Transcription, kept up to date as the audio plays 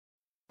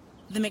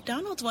The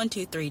McDonald's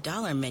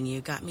 $1-2-$3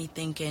 menu got me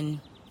thinking,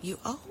 you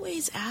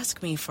always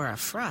ask me for a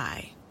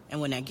fry.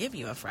 And when I give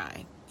you a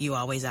fry, you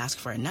always ask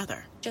for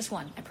another. Just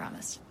one, I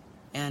promise.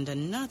 And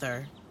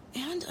another,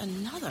 and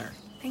another.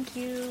 Thank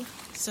you.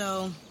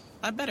 So,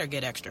 I better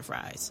get extra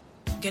fries.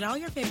 Get all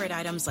your favorite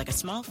items like a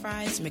small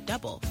fries,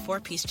 McDouble,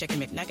 4-piece chicken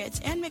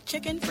McNuggets, and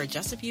McChicken for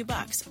just a few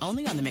bucks.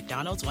 Only on the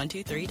McDonald's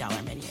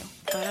 $1-2-$3 menu.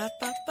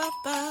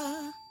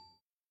 Ba-da-ba-ba-ba.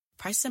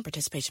 Prices and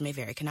participation may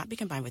vary. Cannot be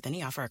combined with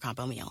any offer or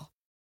combo meal.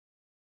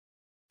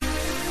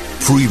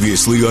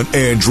 Previously on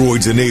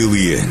Androids and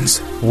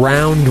Aliens.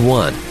 Round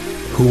 1.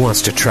 Who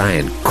wants to try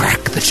and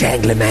crack the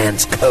Jangly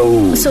Man's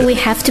code? So we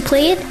have to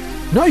play it?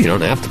 No, you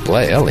don't have to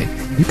play, Ellie.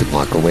 You can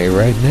walk away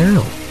right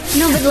now.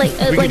 No,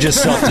 but we can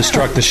just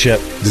self-destruct the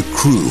ship. The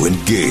crew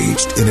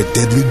engaged in a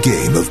deadly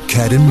game of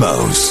cat and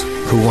mouse.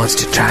 Who wants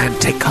to try and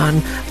take on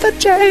the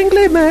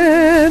Jangly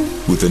Man?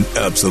 With an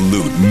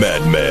absolute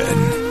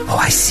madman. Oh,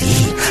 I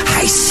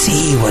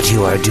see what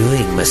you are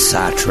doing,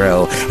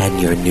 Masatro and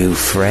your new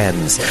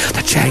friends.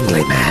 The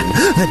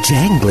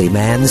Jangly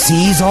Man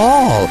sees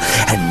all.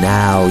 And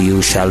now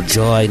you shall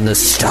join the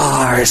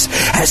stars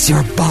as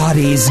your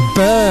bodies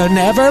burn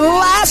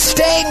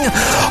everlasting.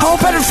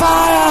 Open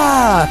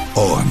fire!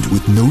 Armed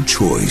with no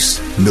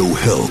choice, no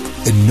help,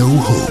 and no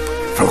hope.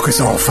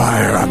 Focus all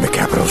fire on the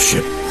capital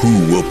ship.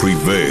 Who will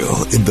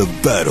prevail in the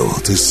battle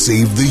to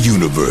save the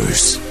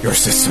universe? Your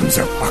systems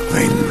are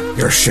buckling.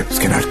 Your ships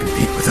cannot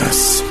compete with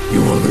us. You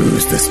will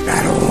lose this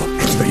battle,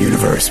 and the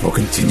universe will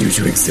continue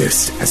to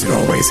exist as it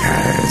always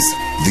has.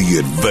 The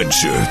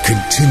adventure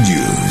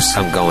continues.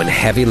 I'm going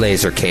heavy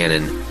laser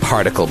cannon,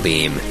 particle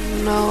beam,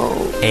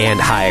 and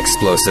high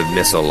explosive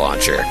missile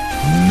launcher.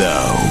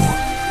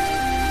 Now.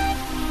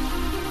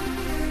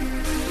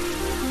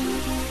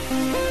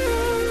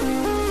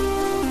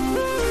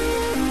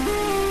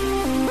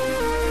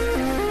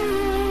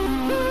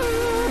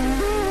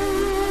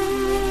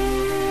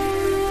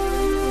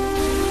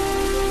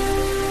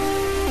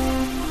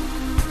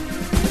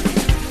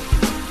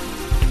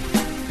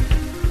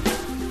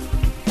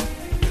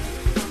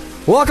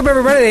 Welcome,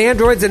 everybody, to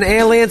Androids and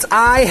Aliens.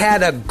 I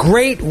had a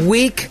great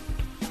week.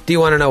 Do you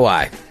want to know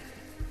why?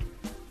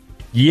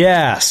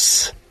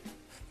 Yes.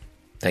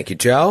 Thank you,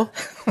 Joe.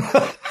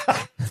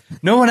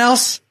 No one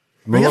else?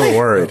 I'm a little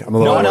worried.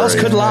 No one else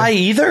could lie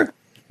either?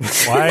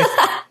 Why?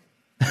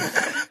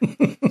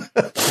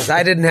 Because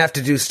I didn't have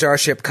to do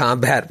Starship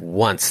Combat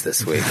once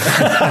this week.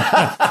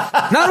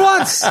 Not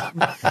once!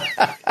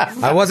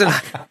 I wasn't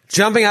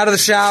jumping out of the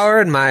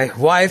shower and my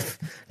wife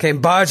came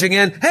barging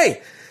in.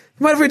 Hey!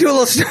 What if we do a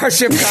little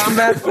Starship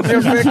Combat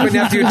real quick when you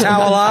have to your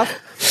towel off?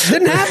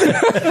 Didn't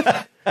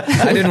happen.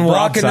 I didn't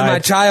walk into my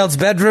child's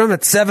bedroom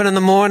at 7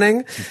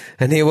 a.m.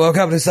 and he woke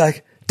up and he's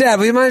like, Dad,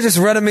 will you mind just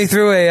running me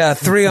through a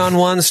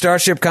 3-on-1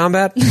 Starship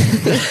Combat?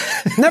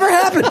 Never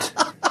happened.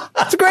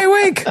 It's a great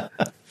week.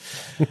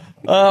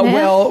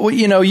 Well,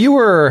 you know,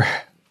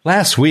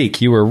 last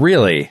week you were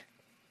really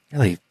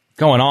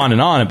going on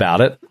and on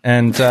about it.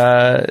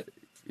 And,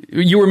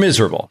 you were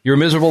miserable. You were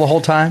miserable the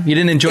whole time? You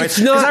didn't enjoy it?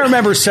 Because I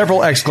remember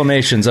several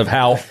exclamations of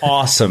how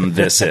awesome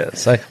this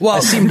is. I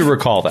seem to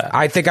recall that.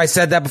 I think I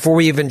said that before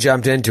we even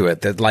jumped into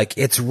it, that, like,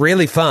 it's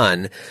really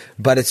fun,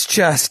 but it's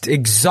just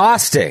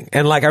exhausting.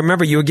 And, like, I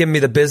remember you were giving me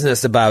the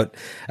business about,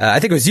 I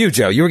think it was you,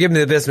 Joe. You were giving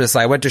me the business.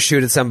 I went to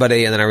shoot at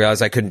somebody, and then I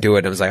realized I couldn't do it.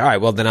 And I was like, all right,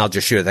 well, then I'll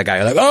just shoot at that guy.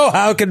 You're like, oh,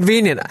 how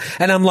convenient.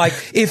 And I'm like,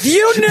 if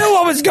you knew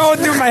what was going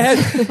through my head,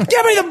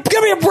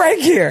 give me a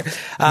break here.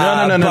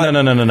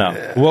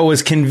 No. What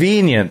was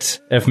convenient,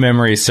 if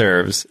memory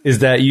serves, is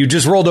that you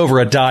just rolled over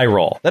a die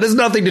roll. That has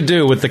nothing to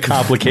do with the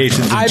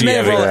complications of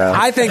GMing.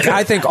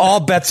 I think all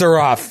bets are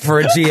off for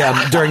a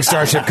GM during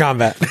Starship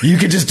Combat. You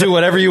could just do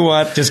whatever you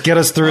want. Just get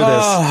us through this.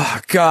 Oh,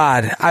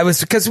 God.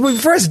 Because when we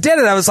first did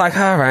it, I was like,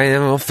 all right,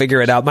 we'll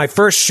figure it out. My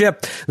first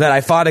ship that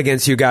I fought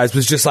against you guys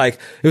was just like,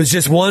 it was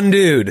just one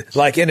dude,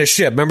 like, in a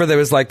ship. Remember there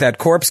was like that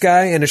corpse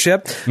guy in a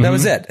ship? That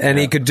was it. And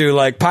he could do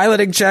like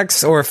piloting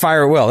checks or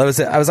fire will. That was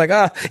it. I was like,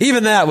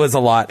 even that was a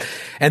lot.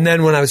 And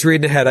then when I was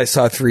reading ahead, I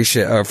saw 4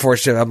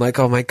 ships. I'm like,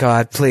 oh my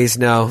God, please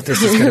no,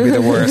 this is going to be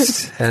the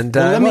worst. And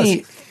let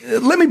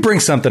me bring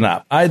something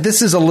up.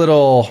 This is a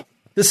little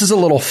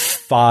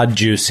FOD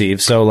juicy.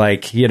 So,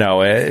 like, you know,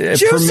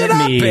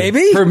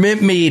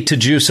 permit me to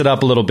juice it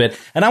up a little bit.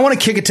 And I want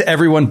to kick it to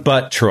everyone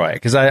but Troy,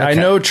 because I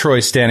know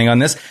Troy's standing on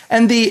this,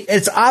 and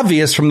it's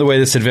obvious from the way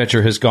this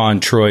adventure has gone,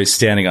 Troy's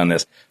standing on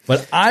this.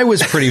 But I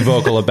was pretty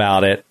vocal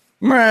about it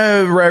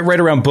right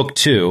around book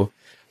 2.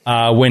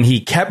 When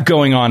he kept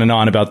going on and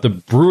on about the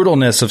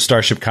brutalness of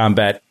Starship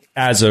Combat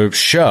as a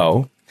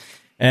show.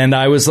 And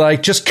I was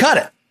like, just cut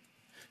it.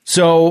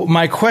 So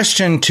my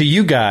question to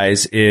you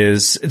guys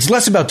is, it's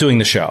less about doing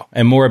the show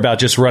and more about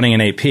just running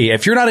an AP.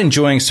 If you're not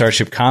enjoying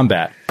Starship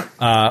Combat,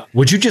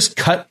 would you just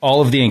cut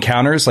all of the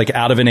encounters like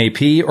out of an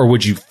AP, or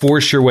would you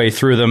force your way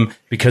through them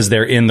because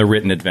they're in the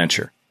written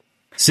adventure?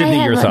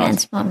 Sydney, your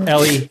thoughts.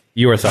 Ellie,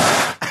 your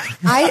thoughts.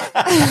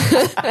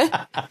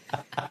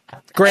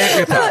 Grant,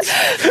 your thoughts.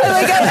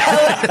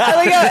 I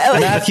like how Ellie.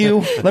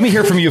 Matthew, let me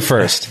hear from you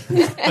first.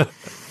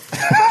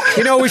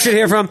 You know, we should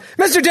hear from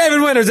Mr.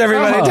 David Winters,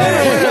 everybody.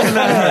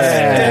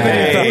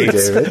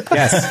 David.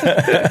 Yes.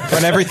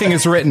 When everything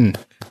is written,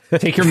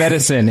 take your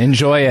medicine,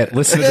 enjoy it,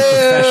 listen to the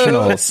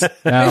professionals.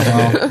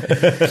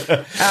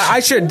 I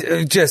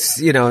should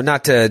just,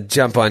 not to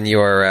jump on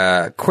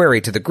your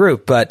query to the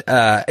group, but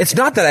it's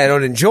not that I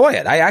don't enjoy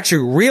it. I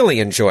actually really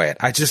enjoy it.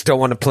 I just don't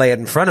want to play it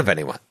in front of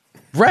anyone.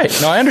 Right.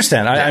 No, I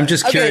understand. I'm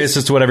just curious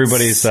as to what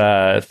everybody's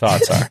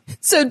thoughts are.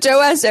 So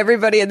Joe asked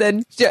everybody, and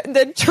then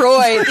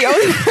Troy, the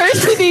only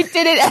person he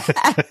didn't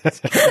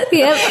ask,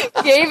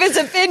 gave his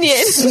opinion.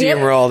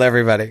 Steamrolled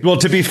everybody. Well,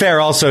 to be fair,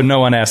 also,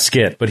 no one asked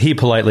Skit, but he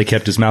politely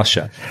kept his mouth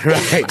shut.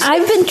 Right.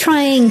 I've been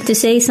trying to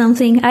say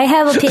something. I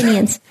have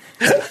opinions.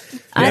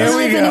 I don't know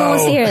if anyone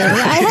was here.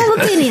 I have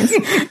opinions.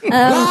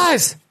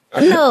 Lies!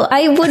 No,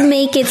 I would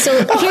make it so.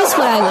 Here's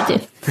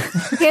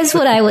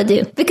what I would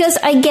do. Because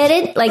I get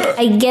it. Like,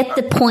 I get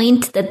the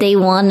point that they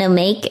want to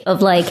make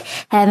of, like,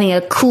 having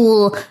a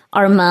cool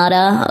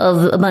armada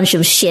of a bunch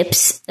of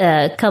ships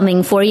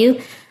coming for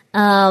you.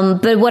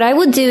 But what I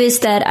would do is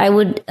that I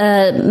would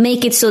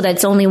make it so that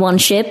it's only one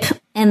ship,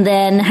 and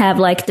then have,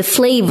 like, the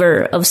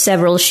flavor of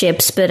several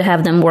ships, but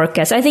have them work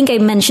as. I think I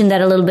mentioned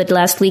that a little bit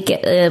last week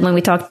when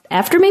we talked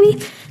after,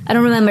 maybe? I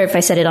don't remember if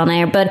I said it on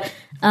air, but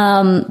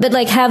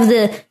like, have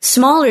the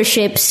smaller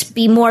ships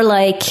be more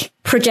like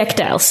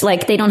projectiles.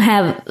 Like, they don't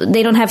have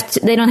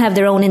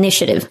their own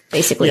initiative,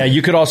 basically. Yeah,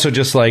 you could also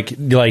just like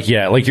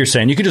you're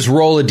saying, you could just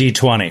roll a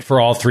d20 for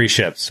all three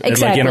ships,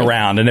 exactly. like in a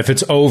round, and if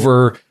it's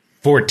over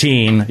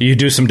 14, you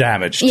do some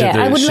damage to the ship.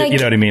 You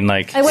know what I mean?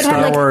 Like,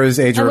 Star Wars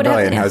Age of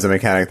Rebellion has a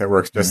mechanic that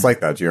works just like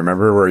that. Do you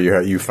remember where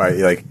you fight,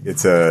 like,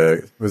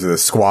 was it a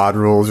squad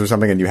rules or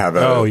something, and you have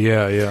a... Oh,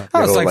 yeah.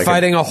 Oh, it's like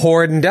fighting a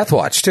horde in Death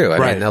Watch, too.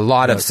 I mean, a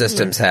lot of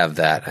systems have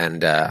that,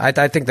 and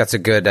I think that's a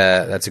good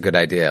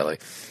idea, Ellie.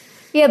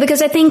 Yeah,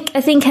 because I think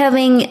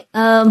having,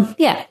 I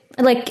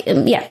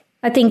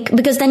think,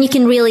 because then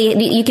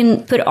you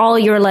can put all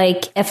your,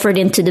 like, effort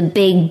into the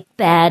big,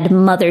 bad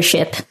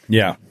mothership.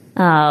 Yeah.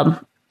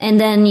 And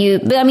then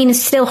it's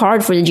still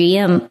hard for the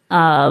GM,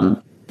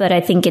 but I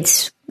think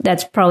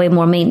that's probably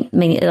more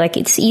like,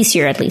 it's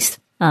easier at least.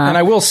 And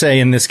I will say,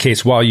 in this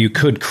case, while you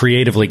could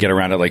creatively get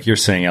around it, like you're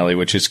saying, Ellie,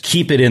 which is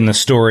keep it in the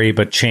story,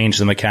 but change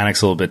the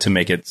mechanics a little bit to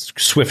make it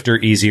swifter,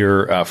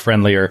 easier,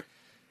 friendlier.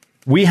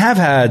 We have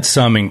had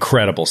some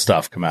incredible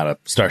stuff come out of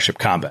Starship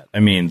Combat.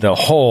 I mean, the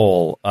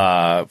whole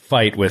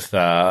fight with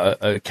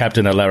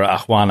Captain Alera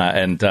Ajuana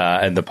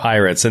and the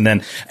pirates, and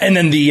then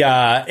the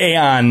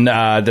Aeon,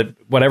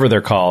 whatever they're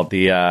called,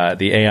 the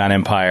Aeon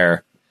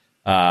Empire.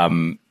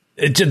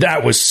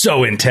 That was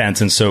so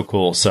intense and so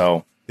cool.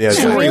 So yeah,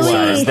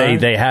 really,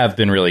 they have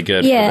been really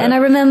good. Yeah, and I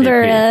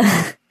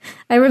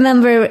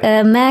remember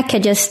Mac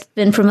had just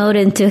been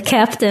promoted to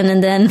captain,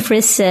 and then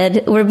Friss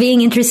said, "We're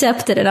being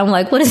intercepted," and I'm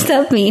like, "What does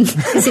that mean?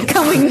 Is it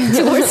coming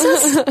towards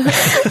us?"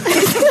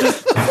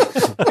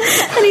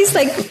 And he's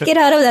like, "Get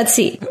out of that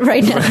seat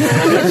right now."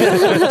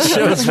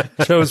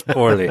 Chose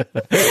poorly.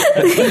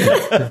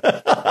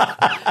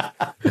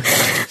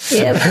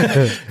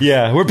 Yep.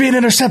 Yeah, we're being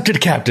intercepted,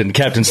 Captain.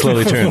 Captain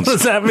slowly turns. What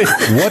does that mean?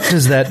 What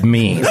does that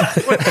mean?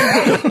 What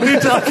are you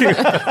talking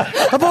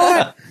about?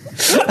 Abort!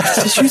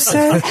 Did you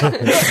say?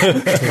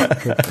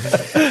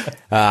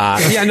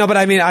 But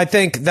I mean, I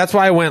think that's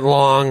why I went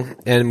long,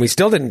 and we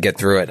still didn't get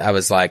through it. I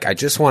was like, I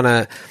just want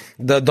to.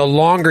 The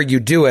longer you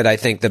do it, I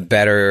think the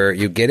better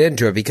you get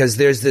into it, because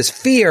there's this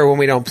fear when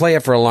we don't play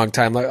it for a long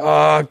time, like,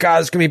 oh god,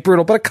 it's gonna be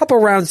brutal. But a couple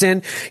rounds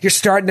in, you're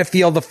starting to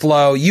feel the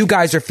flow. You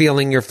guys are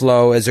feeling your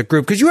flow as a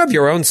group, because you have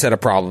your own set of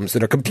problems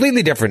that are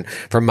completely different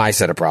from my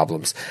set of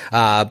problems.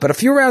 But a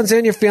few rounds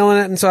in, you're feeling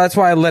it, and so that's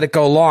why I let it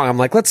go long. I'm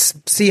like, let's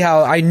see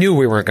how. I knew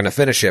we weren't going to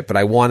finish it, but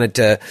I wanted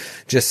to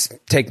just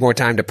take more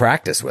time to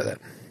practice with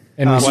it.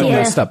 And we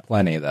messed up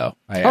plenty, though.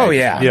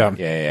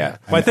 Yeah.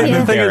 I think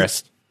I'm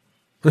embarrassed.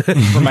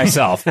 For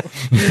myself.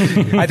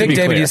 I think,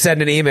 David, you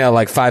sent an email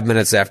like 5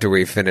 minutes after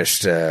we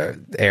finished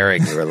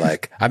airing. You were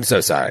like, I'm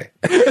so sorry.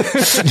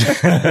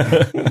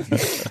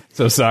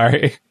 So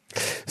sorry.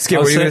 Skip,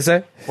 what were you going to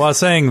say? Well, I was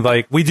saying,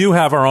 like, we do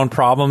have our own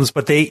problems,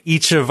 but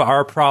each of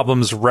our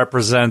problems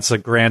represents a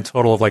grand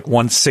total of like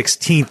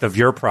 1/16 of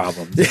your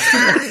problems.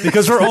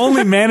 Because we're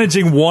only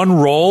managing one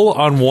role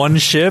on one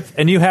ship,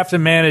 and you have to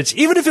manage,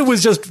 even if it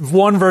was just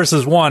 1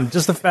 versus 1,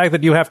 just the fact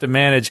that you have to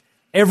manage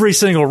every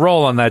single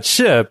role on that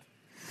ship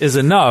is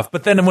enough.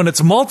 But then when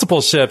it's multiple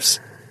ships,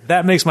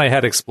 that makes my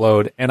head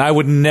explode, and I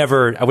would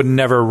never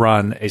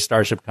run a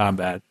Starship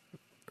Combat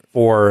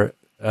for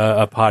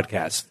a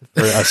podcast,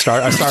 for a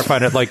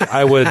Starfighter. Like,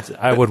 I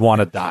would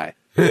want to die.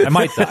 I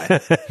might die.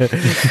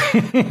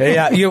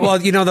 Yeah.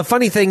 The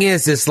funny thing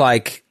is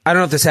like, I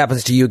don't know if this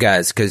happens to you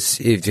guys, because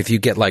if you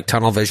get like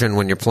tunnel vision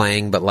when you're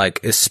playing, but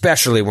like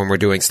especially when we're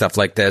doing stuff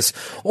like this,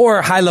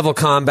 or high level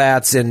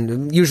combats,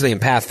 and usually in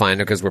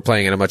Pathfinder, because we're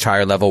playing at a much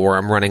higher level where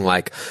I'm running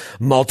like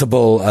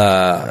multiple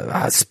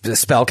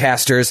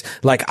spellcasters,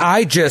 like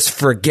I just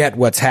forget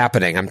what's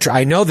happening.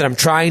 I know that I'm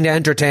trying to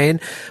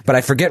entertain, but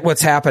I forget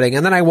what's happening,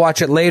 and then I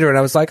watch it later, and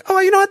I was like, oh,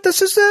 you know what?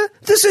 This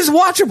is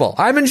watchable.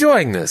 I'm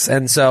enjoying this,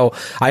 and so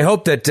I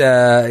hope that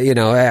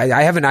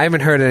I haven't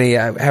heard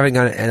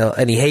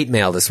any hate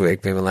mail this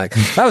week. People like,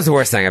 that was the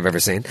worst thing I've ever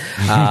seen.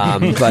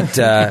 But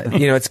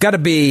it's got to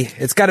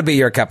be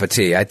your cup of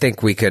tea. I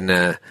think we can.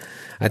 I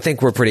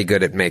think we're pretty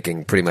good at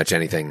making pretty much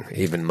anything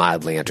even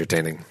mildly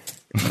entertaining.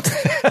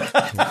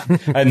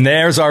 And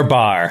there's our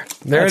bar.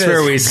 That's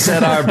where we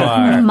set our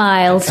bar.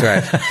 Mild.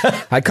 That's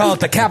right. I call it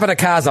the Capita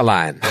Casa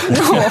line.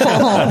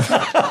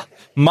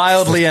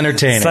 Mildly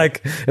entertaining.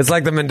 It's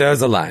like the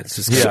Mendoza line. It's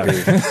just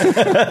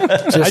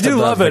I do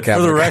love it.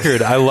 For the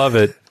record, I love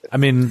it. I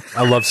mean,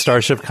 I love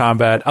Starship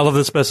Combat. I love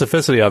the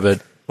specificity of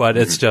it, but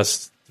it's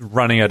just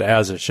running it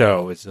as a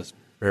show. It's just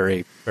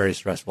very, very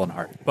stressful and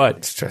hard.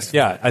 But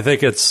yeah, I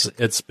think it's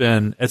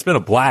been a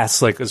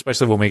blast. Like,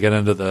 especially when we get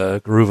into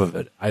the groove of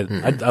it. I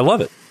love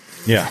it.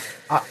 Yeah.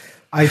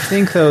 I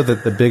think though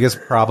that the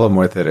biggest problem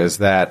with it is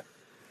that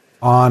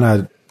on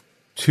a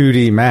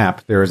 2D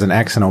map, there is an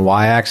X and a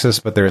Y axis,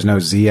 but there's no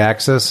Z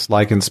axis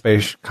like in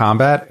space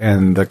combat.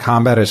 And the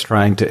combat is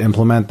trying to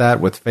implement that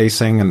with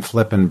facing and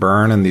flip and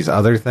burn and these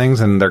other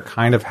things. And they're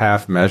kind of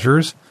half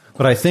measures.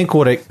 But I think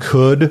what it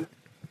could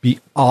be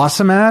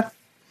awesome at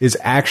is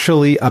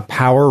actually a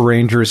Power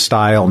Rangers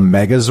style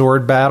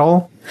Megazord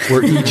battle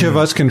where each of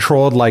us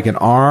controlled like an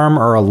arm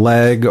or a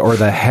leg or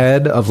the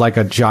head of like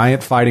a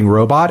giant fighting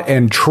robot.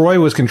 And Troy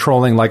was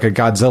controlling like a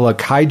Godzilla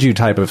kaiju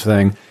type of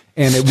thing.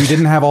 And we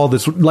didn't have all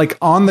this, like,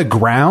 on the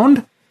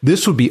ground.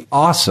 This would be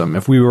awesome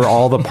if we were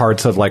all the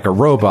parts of, like, a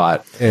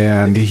robot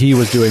and he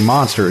was doing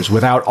monsters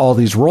without all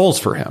these roles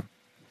for him.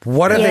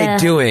 What are they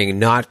doing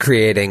not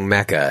creating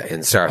mecha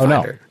in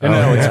Starfighter? Oh,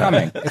 no, it's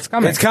coming. It's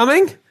coming. It's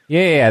coming?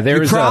 Yeah.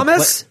 You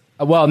promise?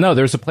 No,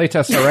 there's a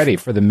playtest already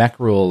for the mech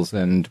rules,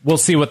 and we'll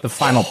see what the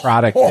final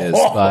product is,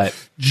 but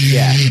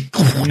yeah.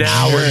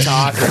 Now we're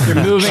talking.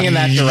 You're moving in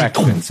that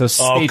direction, so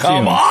stay tuned.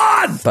 Come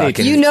on!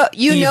 You know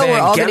we're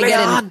all going to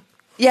get in.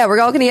 Yeah, we're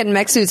all going to get in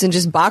mech suits and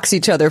just box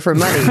each other for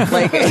money.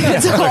 Like,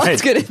 that's all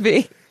it's going to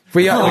be.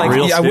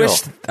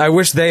 I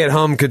wish they at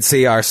home could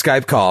see our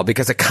Skype call,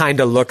 because it kind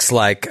of looks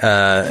like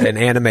an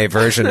anime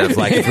version of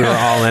like if we were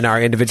all in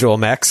our individual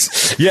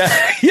mechs. Yeah,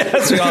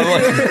 so we all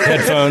have like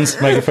headphones,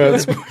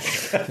 microphones.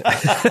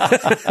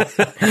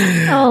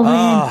 Oh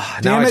man!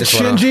 Damn it,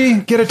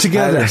 Shinji, get it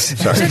together.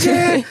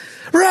 Shinji,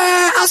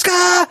 Oscar.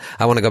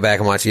 I want to go back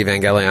and watch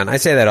Evangelion. I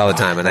say that all the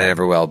time, and I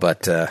never will.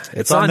 But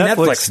it's on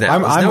Netflix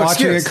now. I'm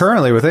watching it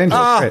currently with Angel.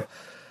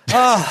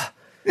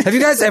 Have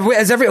you guys?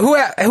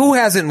 Who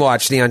hasn't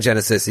watched Neon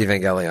Genesis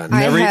Evangelion?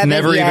 Never even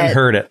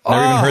heard it.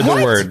 Never even heard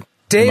the word.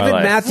 David,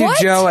 Matthew,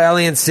 Joe,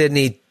 Ellie, and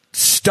Sydney,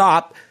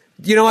 stop.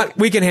 You know what?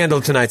 We can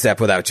handle tonight's ep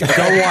without you.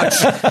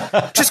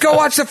 Just go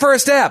watch the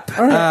first ep.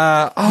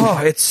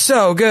 It's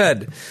so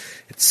good.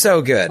 It's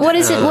so good. What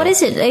is it? What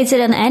is it? Is it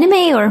an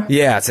anime or?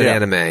 Yeah, it's an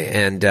anime,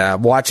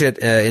 and watch it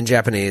in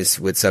Japanese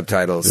with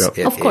subtitles.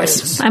 Yep. Of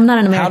course, I'm not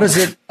an American. How does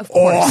it?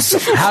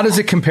 Awesome. How does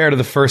it compare to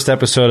the first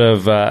episode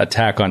of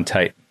Attack on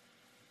Titan,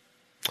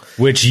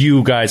 which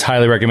you guys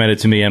highly recommended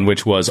to me, and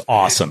which was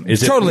awesome?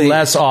 Is it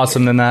less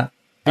awesome than that?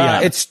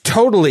 It's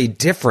totally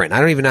different. I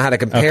don't even know how to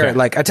compare it.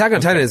 Like, Attack on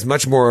Titan is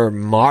much more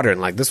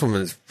modern. Like, this one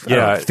is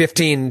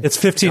 15. It's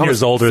 15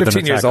 years older 15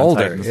 than years Attack on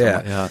older. Titan,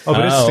 Yeah. Oh,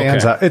 but it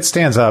stands up. It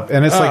stands up.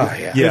 And it's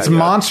it's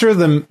Monster of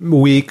the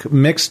Week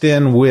mixed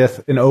in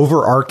with an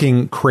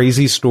overarching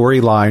crazy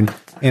storyline.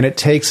 And it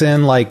takes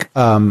in like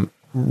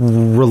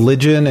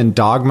religion and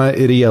dogma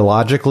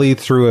ideologically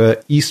through a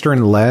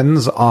Eastern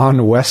lens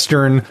on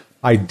Western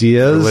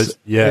ideas.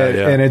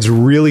 And it's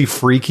really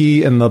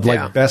freaky in the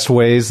best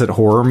ways that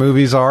horror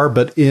movies are,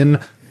 but in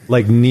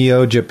like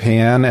Neo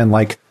Japan, and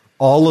like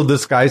all of the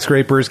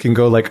skyscrapers can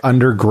go like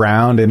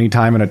underground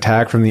anytime an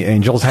attack from the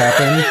angels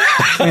happen.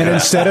 And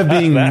instead of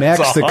being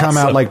mechs that come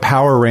out like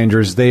Power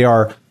Rangers, they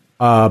are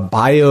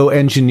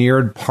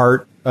bioengineered,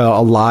 part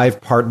alive,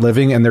 part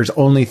living, and there's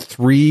only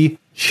 3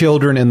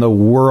 children in the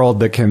world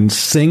that can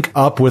sync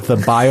up with the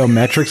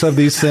biometrics of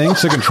these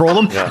things to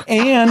control them.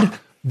 And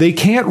they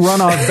can't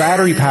run off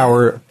battery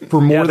power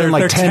for more than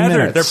like 10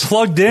 minutes. They're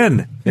plugged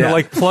in. They're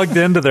like plugged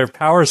into their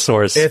power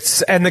source.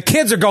 And the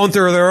kids are going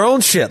through their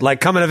own shit,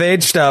 like coming of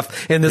age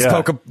stuff in this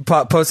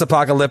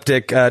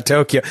post-apocalyptic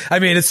Tokyo. I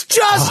mean, it's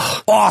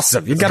just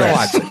awesome. You gotta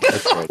watch it.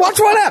 Watch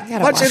one up.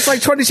 It's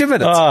like 22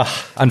 minutes.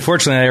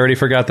 Unfortunately, I already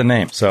forgot the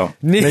name, so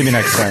maybe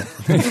next time.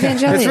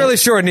 It's really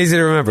short and easy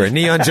to remember.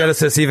 Neon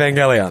Genesis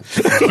Evangelion.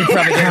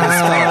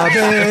 Neon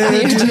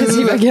Genesis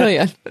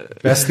Evangelion.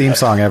 Best theme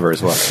song ever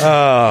as well.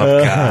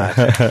 Oh,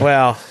 God.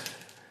 Well,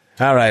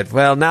 All right.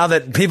 Well, now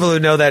that people who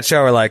know that show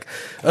are like,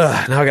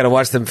 ugh, now I got to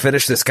watch them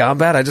finish this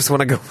combat. I just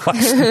want to go watch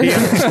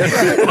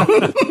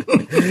the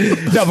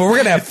No, but we're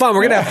going to have fun.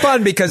 We're going to have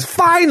fun because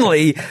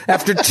finally,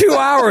 after 2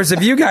 hours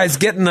of you guys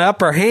getting the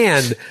upper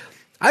hand,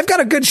 I've got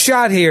a good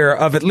shot here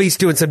of at least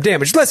doing some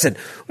damage. Listen,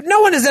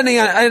 no one is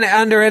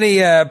under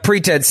any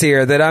pretense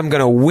here that I'm going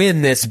to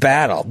win this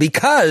battle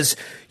because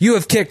you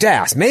have kicked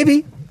ass.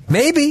 Maybe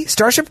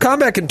Starship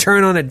Combat can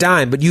turn on a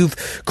dime, but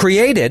you've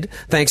created,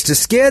 thanks to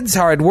Skid's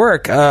hard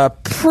work, a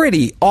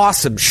pretty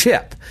awesome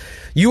ship.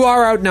 You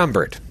are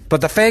outnumbered,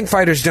 but the Fang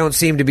Fighters don't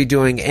seem to be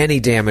doing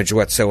any damage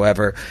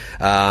whatsoever.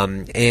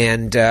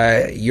 And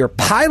your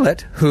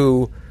pilot,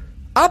 who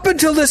up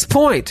until this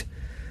point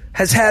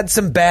has had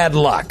some bad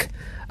luck,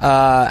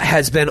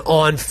 has been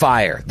on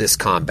fire this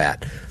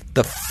combat.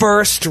 The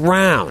first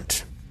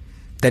round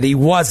that he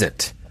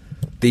wasn't,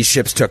 these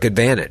ships took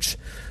advantage.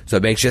 So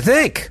it makes you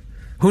think,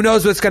 who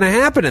knows what's going to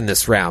happen in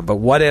this round? But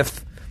what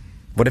if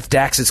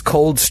Dax's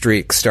cold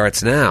streak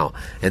starts now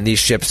and these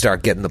ships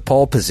start getting the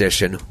pole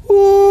position?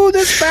 Ooh,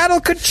 this battle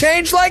could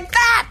change like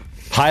that.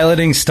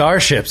 Piloting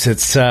starships,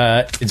 it's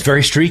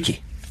very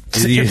streaky.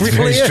 It's really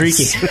very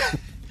is. streaky.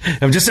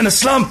 I'm just in a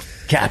slump,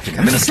 Captain.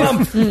 I'm in a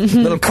slump. A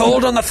little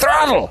cold on the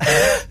throttle.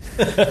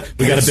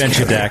 We got to bench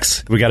you,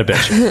 Dax. We got to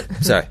bench you.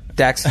 Sorry,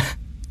 Dax,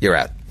 you're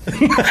out.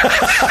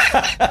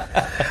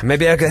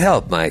 Maybe I could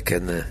help, Mike,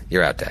 and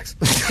you're out, Dax.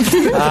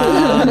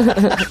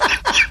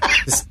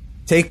 Just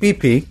take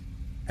BP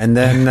and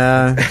then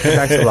go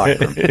back to the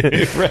locker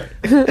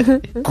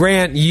room.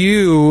 Grant,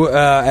 you,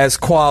 as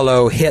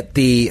Qualo, hit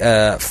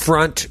the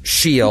front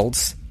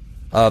shields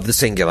of the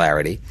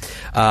Singularity.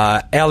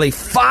 Ellie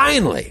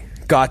finally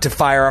got to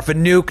fire off a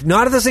nuke,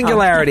 not at the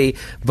Singularity,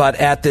 but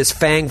at this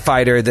Fang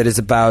Fighter that is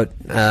about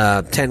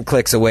 10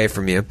 clicks away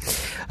from you.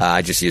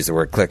 I just used the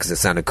word click because it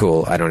sounded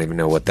cool. I don't even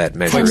know what that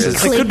measure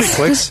is. It could be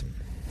clicks.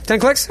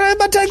 10 clicks?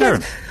 About 10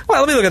 clicks.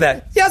 Well, let me look at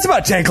that. Yeah, it's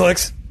about 10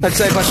 clicks. I'd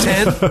say about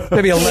 10,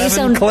 maybe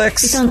 11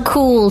 clicks. You sound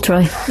cool,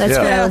 Troy. That's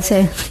what I would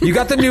say. You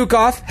got the nuke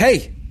off.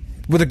 Hey,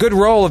 with a good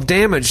roll of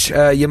damage,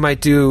 you might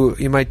do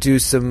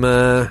some.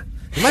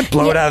 You might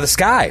blow it out of the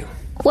sky.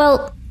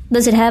 Well,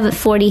 does it have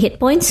 40 hit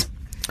points?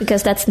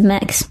 Because that's the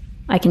max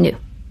I can do.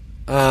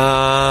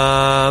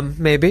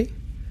 Maybe.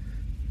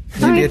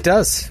 Maybe it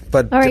does,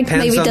 but all right,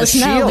 depends maybe on it does the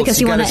shields. now because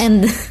you want to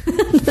end.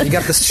 You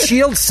got the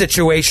shield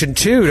situation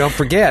too. Don't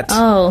forget.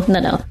 Oh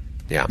no.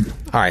 Yeah.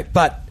 All right,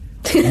 but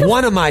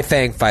one of my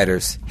Fang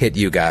Fighters hit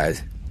you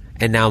guys,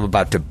 and now I'm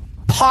about to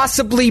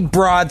possibly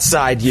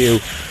broadside you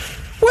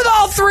with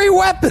all three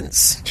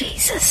weapons.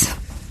 Jesus.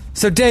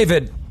 So,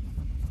 David,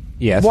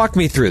 yes, walk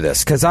me through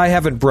this because I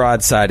haven't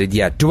broadsided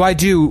yet. Do I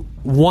do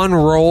one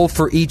roll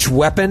for each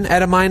weapon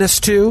at a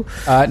 -2?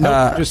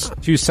 No, just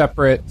two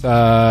separate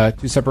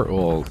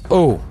rolls.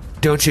 Oh,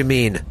 don't you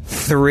mean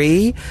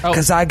 3?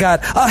 Because I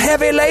got a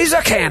heavy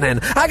laser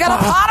cannon, I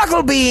got a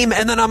particle beam,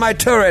 and then on my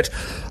turret,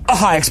 a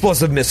high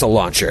explosive missile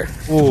launcher.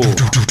 Ooh.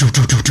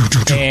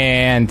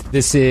 And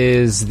this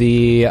is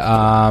the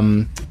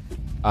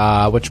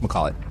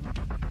whatchamacallit?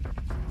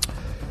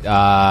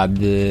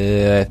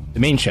 The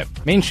main ship.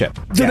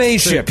 The main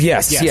ship,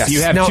 yes.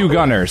 You have two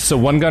gunners. So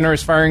one gunner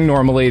is firing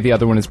normally, the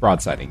other one is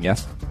broadsiding,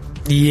 yes?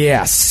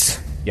 Yes.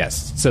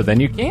 So then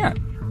you can.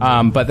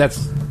 But that's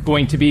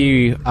going to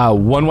be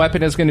one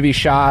weapon is going to be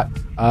shot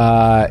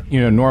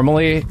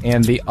normally,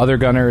 and the other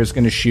gunner is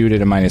going to shoot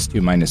at a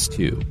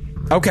 -2.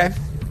 Okay.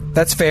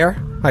 That's fair.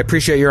 I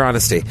appreciate your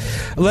honesty.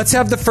 Let's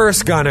have the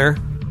first gunner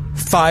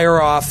fire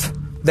off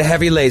the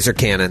heavy laser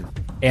cannon.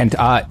 And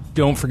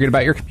don't forget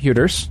about your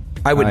computers.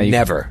 I would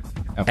never,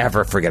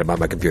 ever forget about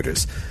my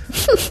computers.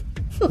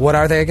 What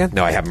are they again?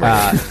 No, I haven't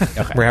read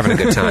okay. We're having a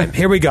good time.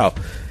 Here we go.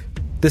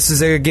 This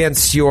is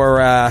against your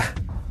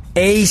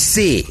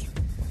AC.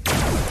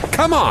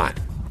 Come on.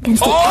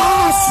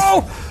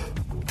 Oh!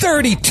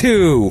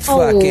 32.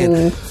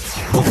 Fucking.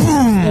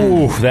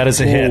 Ooh, that is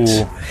a hit.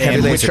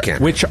 Heavy laser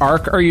cannon. Which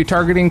arc are you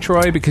targeting,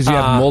 Troy? Because you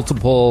have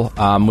multiple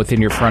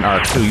within your front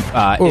arc. So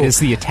it is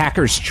the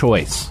attacker's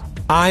choice.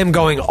 I am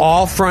going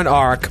all front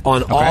arc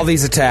on all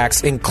these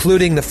attacks,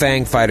 including the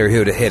Fang Fighter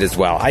who to hit as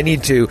well. I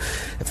need to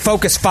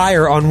focus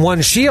fire on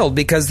one shield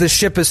because this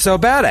ship is so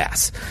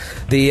badass.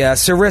 The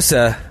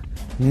Sarissa,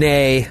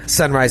 nay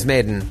Sunrise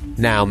Maiden,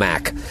 now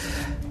Mac.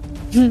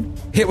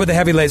 Hit with the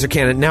heavy laser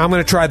cannon. Now I'm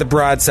going to try the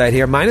broadside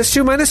here.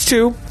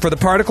 -2 for the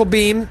particle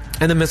beam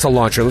and the missile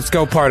launcher. Let's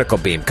go particle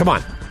beam. Come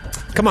on.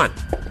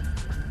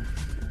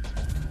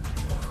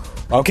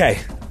 Okay.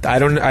 I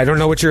don't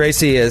know what your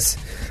AC is,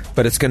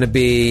 but it's going to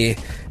be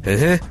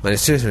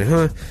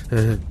 -2,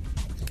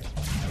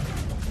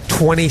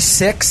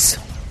 26.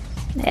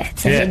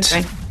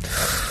 Hit.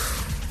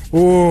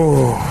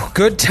 Ooh,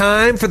 good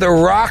time for the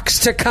rocks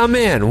to come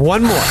in.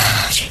 One more.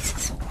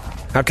 Jesus.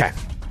 Okay.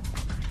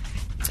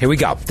 Here we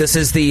go. This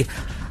is the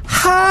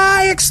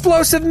high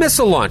explosive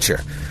missile launcher,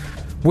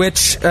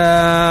 which,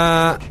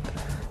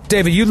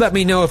 David, you let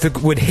me know if it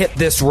would hit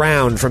this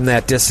round from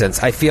that distance.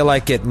 I feel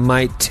like it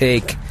might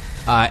take...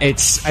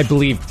 It's, I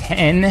believe,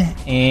 10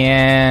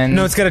 and...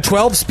 No, it's got a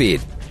 12 speed.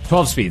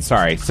 12 speed,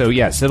 sorry. So,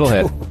 yes, it'll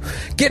hit.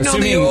 Getting on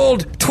the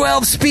old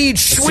 12-speed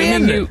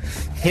Assuming Schwinn. you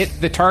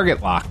hit the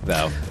target lock,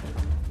 though.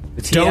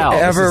 The TL, Don't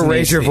ever this is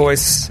raise an your AC.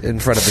 voice in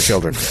front of the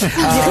children.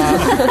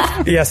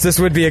 Yes, this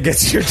would be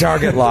against your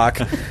target lock.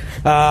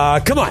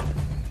 Come on.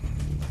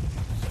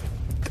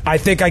 I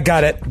think I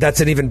got it. That's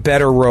an even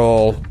better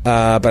roll,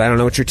 but I don't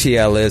know what your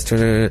TL is.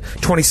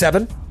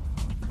 27?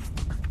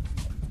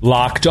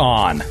 Locked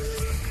on.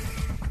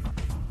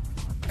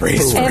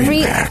 Brace for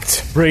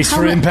impact. Brace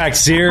for impact,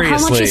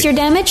 seriously. How much is your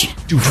damage?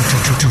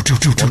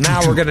 Well,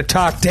 now we're going to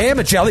talk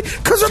damage, Ellie,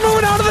 because we're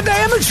moving out of the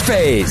damage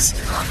phase.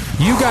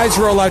 You guys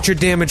roll out your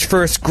damage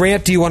first.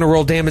 Grant, do you want to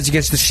roll damage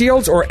against the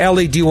shields, or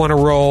Ellie, do you want to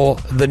roll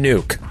the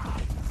nuke?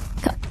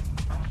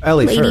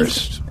 Ellie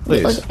Ladies. first,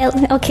 please.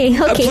 Okay.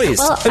 Please,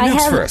 Well, a I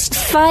nuke's have first.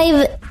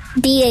 5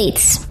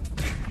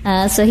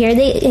 d8s. So here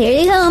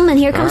they come, and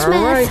here comes All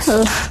math. right.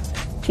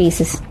 Oh,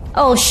 Jesus.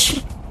 Oh,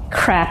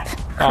 crap.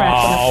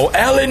 Oh,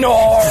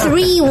 Eleanor!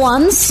 3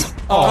 ones.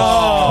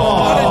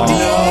 What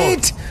a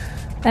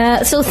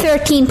D8! So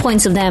 13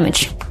 points of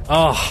damage.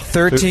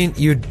 13.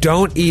 You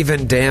don't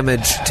even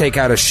take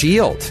out a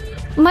shield.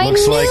 My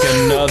Looks like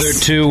nuke! another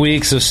 2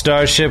 weeks of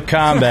Starship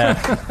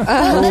combat.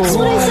 That's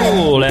what I said.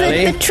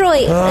 Ellie. But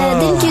Troy,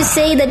 didn't you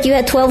say that you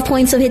had 12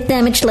 points of hit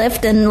damage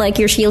left and like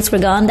your shields were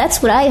gone?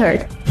 That's what I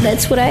heard.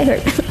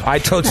 I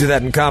told you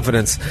that in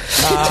confidence.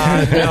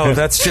 No,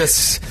 that's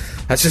just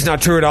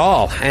not true at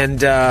all. And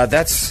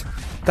that's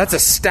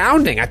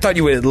astounding. I thought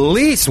you would at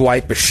least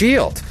wipe a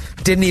shield.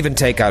 Didn't even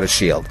take out a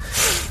shield.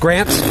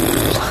 Grant,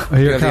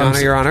 Here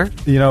comes your honor.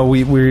 You know,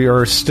 we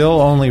are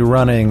still only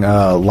running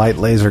light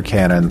laser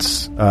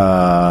cannons.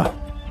 Oh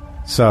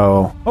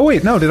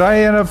wait, no. Did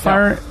I end up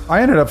firing?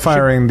 I ended up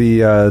firing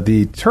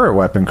the turret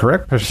weapon.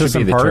 Correct?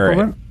 Persistent the particle turret.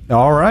 weapon?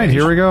 All right,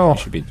 here we go.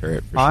 Should be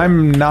turret for sure.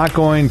 I'm not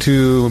going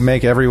to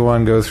make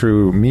everyone go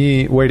through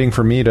me waiting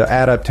for me to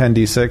add up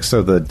 10d6.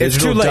 So the digital It's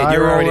too late. die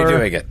You're already roller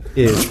doing it.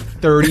 Is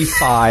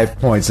 35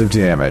 points of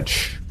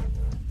damage.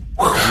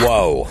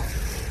 Whoa.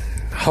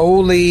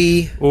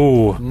 Holy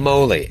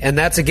moly. And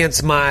that's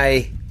against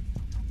my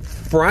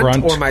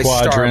front or my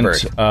quadrant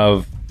starboard?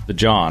 of the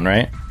John,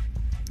 right?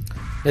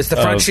 It's the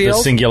front Of shield?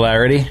 The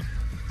singularity.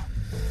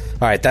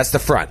 All right, that's the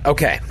front.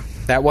 Okay.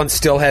 That one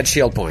still had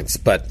shield points,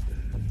 but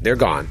they're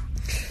gone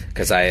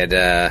because I had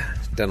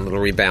done a little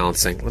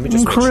rebalancing. Let me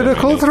just make sure my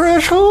Critical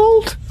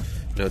threshold?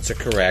 notes are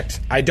correct.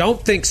 I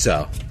don't think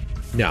so.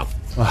 No.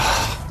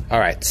 All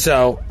right,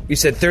 so you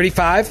said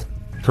 35?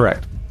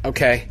 Correct.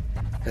 Okay.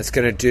 That's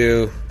going to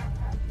do...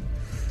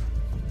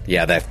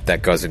 Yeah,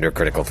 that goes into a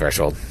critical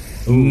threshold.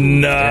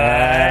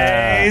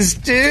 Nice,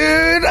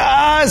 dude.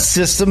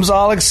 Systems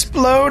all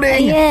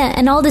exploding. Yeah,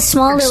 and all the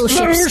small little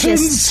ships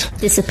just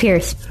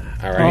disappears.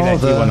 All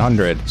right. the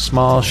D100.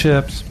 small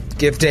ships.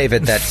 Give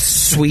David that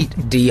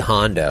sweet D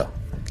Hondo.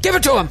 Give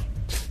it to him.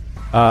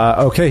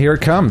 Okay, here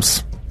it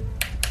comes.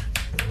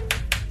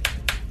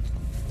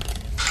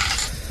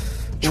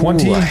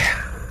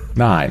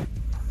 29.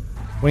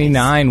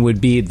 29 would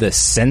be the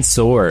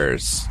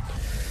sensors.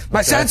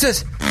 My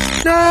senses.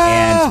 No.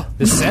 And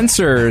the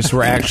sensors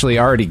were actually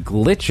already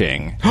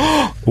glitching.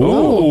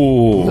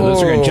 Ooh. So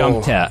those are going to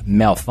jump to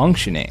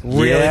malfunctioning.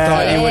 Really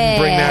thought you wouldn't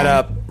bring that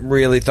up.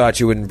 Really thought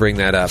you wouldn't bring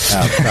that up.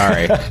 Oh,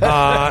 sorry.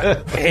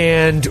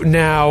 And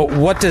now,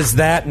 what does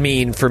that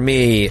mean for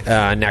me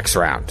next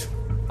round?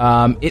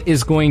 It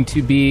is going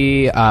to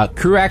be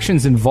crew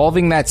actions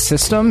involving that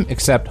system,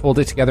 except hold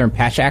it together and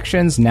patch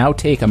actions now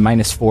take a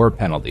 -4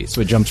 penalty. So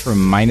it jumps from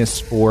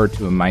 -4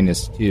 to a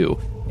 -2.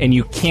 And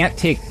you can't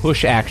take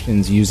push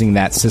actions using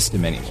that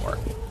system anymore.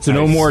 So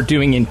no more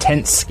doing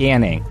intense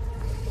scanning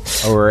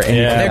or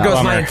anything. There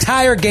goes my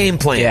entire game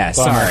plan. Yeah,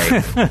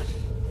 sorry.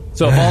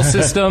 So of all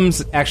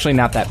systems, actually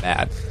not that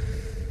bad.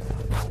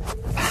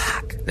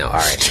 No, all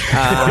right.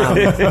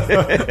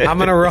 I'm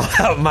going to roll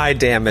out my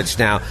damage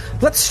now.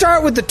 Let's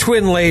start with the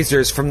twin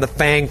lasers from the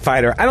Fang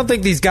Fighter. I don't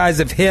think these guys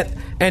have hit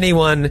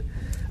anyone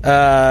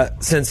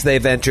since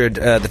they've entered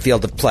the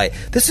field of play.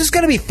 This is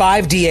going to be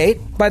 5d8,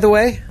 by the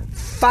way.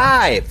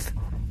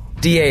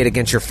 5d8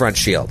 against your front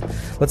shield.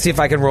 Let's see if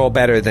I can roll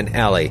better than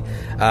Ellie.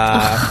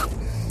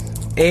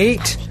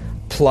 8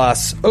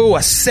 plus... Oh,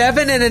 a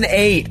 7 and an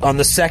 8 on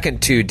the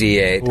second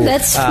 2d8.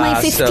 That's my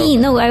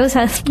 15. No, I was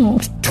having...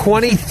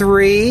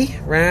 23,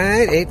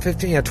 right? 8,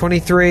 15, yeah,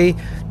 23.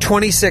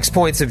 26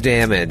 points of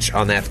damage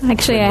on that.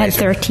 Actually, I had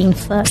 13.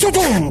 Fuck.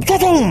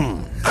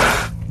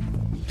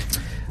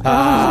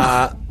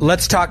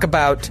 Let's talk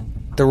about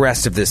the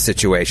rest of this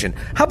situation.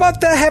 How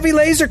about the heavy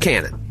laser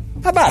cannon?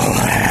 How about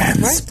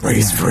hands,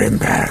 brace for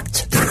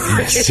impact.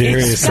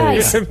 Seriously.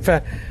 Guys,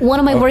 one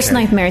of my worst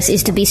nightmares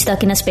is to be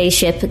stuck in a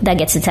spaceship that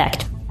gets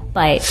attacked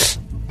by...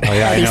 Oh,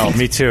 yeah, I know.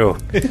 Me too.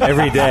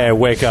 Every day I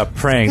wake up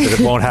praying that it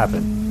won't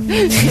happen.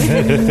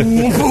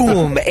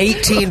 Boom!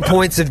 18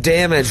 points of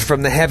damage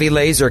from the heavy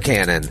laser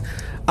cannon.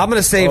 I'm going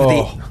to save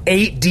the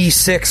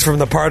 8d6 from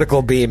the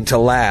particle beam to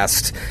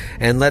last.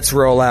 And let's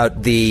roll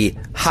out the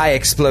high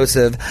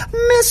explosive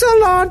missile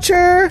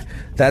launcher.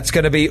 That's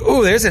going to be...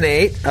 Ooh, there's an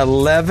 8.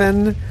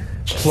 11,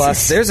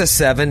 plus there's a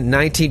 7,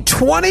 19,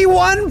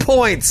 21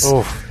 points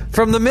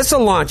from the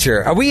missile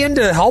launcher. Are we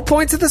into hull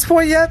points at this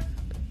point yet?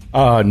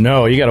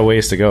 No, you got a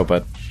ways to go,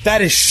 but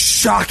that is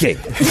shocking.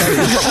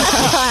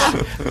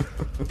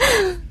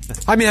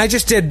 I mean, I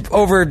just did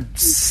over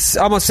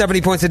almost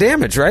 70 points of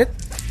damage, right?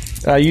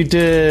 You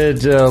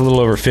did a little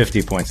over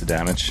 50 points of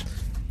damage.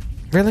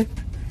 Really?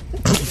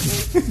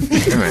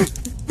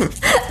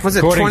 Was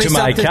it according to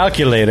my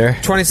calculator,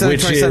 27,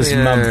 which is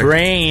my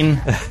brain?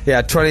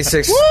 Yeah,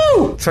 26.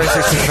 Woo!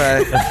 26.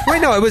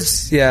 Wait, no, it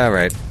was. Yeah,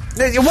 right.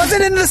 It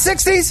wasn't in the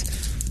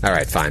 60s. All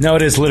right, fine. No,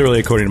 it is literally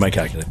according to my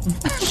calculator.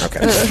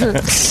 Okay.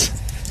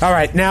 All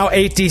right, now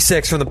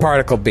 8d6 from the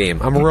particle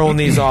beam. I'm rolling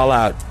these all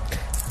out.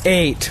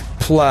 8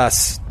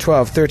 plus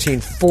 12,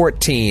 13,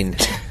 14.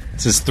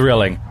 This is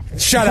thrilling.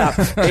 Shut up.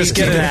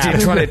 18,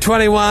 19, 20,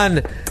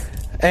 21.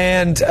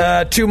 And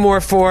 2 more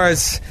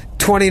 4s.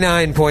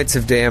 29 points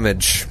of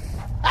damage.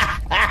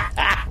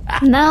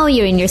 Now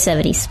you're in your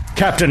 70s.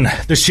 Captain,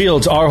 the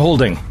shields are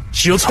holding.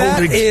 Shields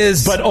holding.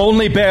 But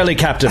only barely,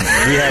 Captain.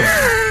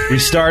 We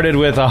started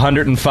with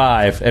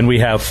 105, and we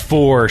have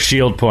 4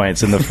 shield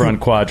points in the front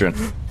quadrant.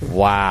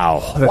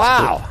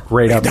 Wow.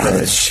 Great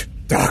acknowledge,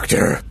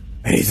 Doctor.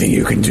 Anything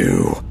you can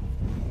do.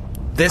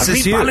 This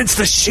is you. Rebalance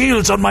the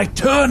shields on my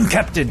turn,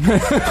 Captain.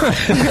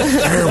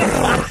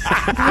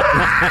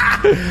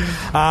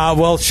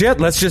 Well, shit.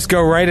 Let's just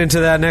go right into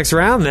that next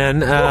round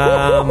then.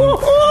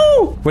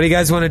 What do you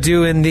guys want to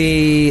do in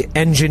the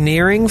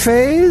engineering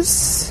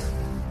phase?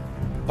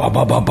 What do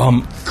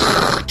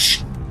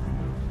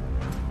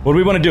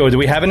we want to do? Do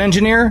we have an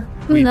engineer?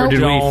 No. Or did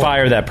we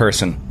fire that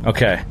person?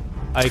 Okay.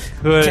 I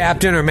could.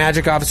 Captain or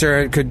magic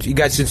officer, you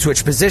guys can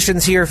switch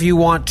positions here if you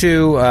want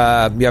to.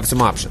 You have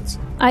some options.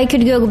 I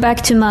could go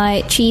back to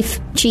my chief's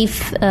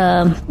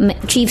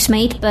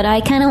mate, but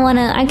I kind of want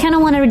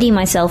to redeem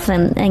myself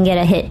and get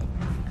a hit.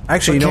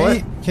 Actually, you know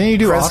what? Can you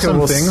do awesome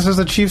things as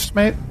a chief's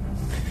mate?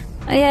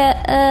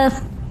 Yeah,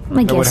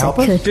 I guess would help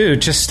I could. us?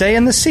 Dude, just stay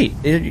in the seat.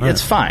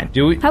 It's fine.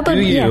 How about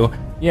you.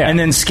 Yeah. And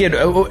then Skid,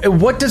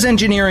 what does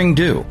engineering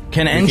do?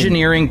 Can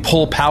engineering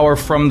pull power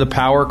from the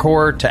power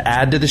core to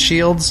add to the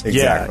shields?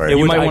 Exactly.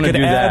 You might want to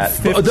do that.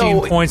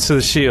 15 points to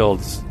the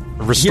shields.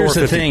 Here's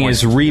the thing: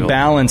 is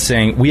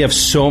rebalancing. We have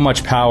so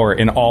much power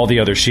in all the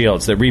other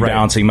shields that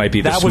rebalancing might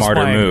be the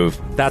smarter move.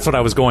 That's what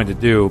I was going to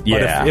do.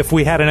 But if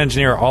we had an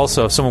engineer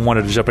also, if someone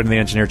wanted to jump into the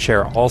engineer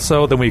chair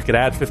also, then we could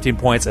add 15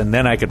 points, and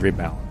then I could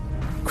rebalance.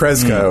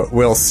 Kreska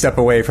will step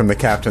away from the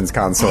captain's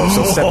console.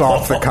 She'll step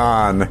off the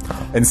con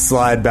and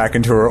slide back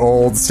into her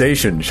old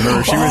station. She was the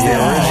original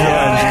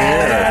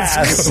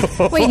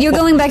engineer. Wait, you're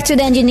going back to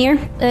the engineer,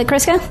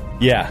 Kreska?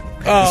 Yeah.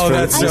 Oh,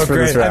 that's so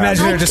great. I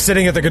imagine her just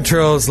sitting at the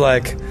controls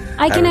like...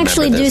 I can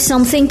actually do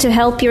something to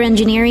help your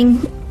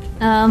engineering.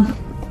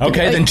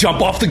 Okay, then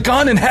jump off the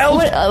gun and help.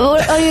 What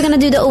are you going to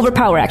do the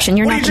overpower action?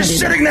 You're what not are you just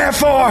sitting there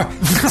for?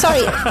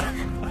 Sorry.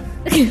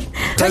 Are you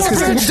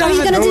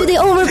going to do the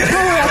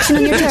overpower action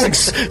on your turn?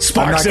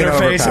 Sparks in her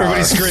face,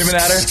 everybody's screaming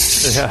at her.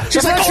 Yeah.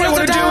 She's like, all I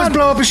want to do is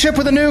blow up a ship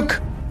with a nuke.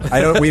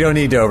 We don't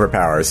need to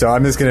overpower, so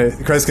I'm just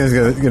Kreska's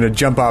gonna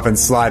jump off and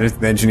slide into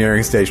the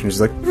engineering station.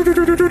 She's like,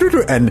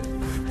 and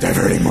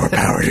diverting more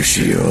power to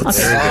shields.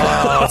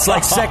 It's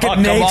like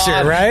second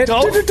nature, right?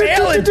 Don't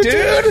fail it,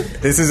 dude.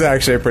 This is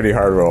actually a pretty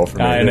hard roll for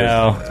me. I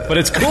know, but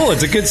it's cool.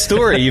 It's a good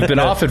story. You've been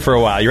off it for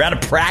a while. You're out of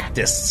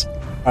practice.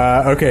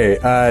 Okay,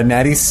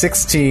 Natty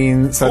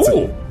 16, so that's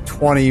a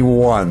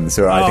 21.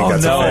 So I think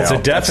that's a fail. It's a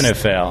definite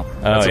fail.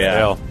 That's a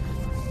fail.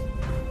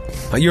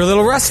 You're a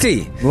little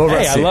rusty.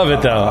 Hey, I love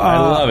it, though. I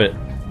love it.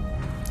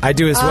 I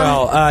do as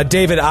well.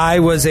 David,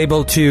 I was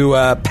able to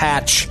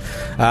patch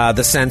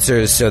the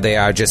sensors so they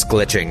are just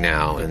glitching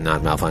now and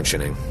not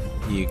malfunctioning.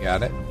 You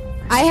got it.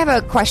 I have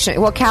a question.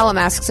 Well, Callum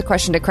asks a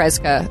question to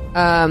Kreska.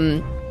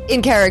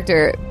 In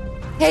character,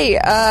 hey,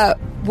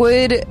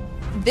 would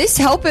this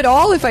help at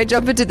all if I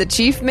jump into the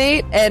chief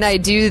mate and I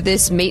do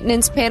this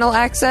maintenance panel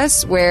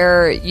access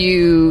where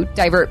you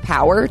divert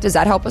power? Does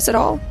that help us at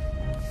all?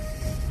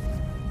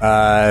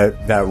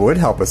 That would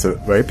help us,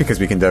 right? Because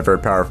we can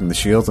divert power from the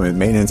shields and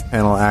maintenance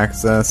panel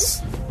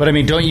access. But I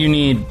mean, do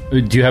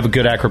you have a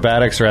good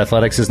acrobatics or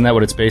athletics? Isn't that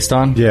what it's based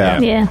on? Yeah.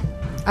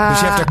 Does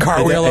she have to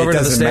cartwheel over to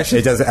the station?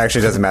 It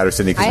doesn't matter,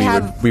 Sydney,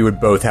 because we would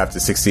both have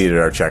to succeed at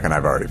our check, and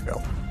I've already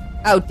failed.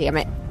 Oh, damn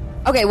it.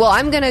 Okay, well,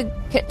 I'm gonna...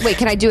 Wait,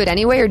 can I do it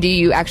anyway, or do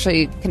you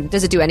actually...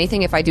 Does it do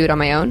anything if I do it on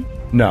my own?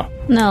 No.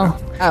 Oh,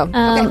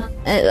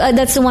 okay.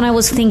 That's the one I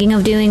was thinking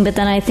of doing, but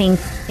then I think...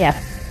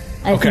 Yeah.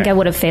 I think I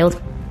would have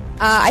failed.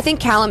 I think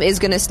Callum is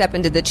going to step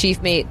into the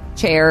chief mate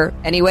chair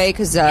anyway,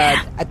 because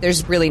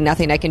there's really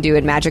nothing I can do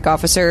in Magic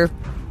Officer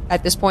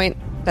at this point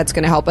that's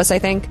going to help us, I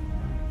think.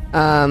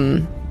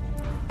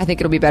 I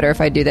think it'll be better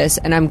if I do this.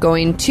 And I'm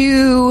going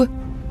to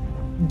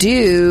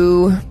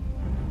do...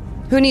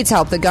 Who needs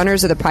help, the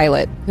gunners or the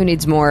pilot? Who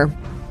needs more?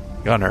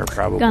 Gunner,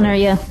 probably. Gunner,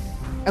 yeah.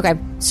 Okay,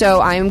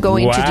 so I'm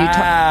going to do...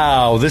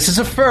 Wow, this is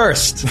a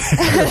first.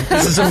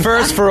 This is a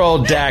first for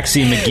old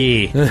Daxie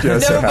McGee.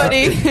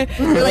 Nobody.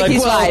 We're like,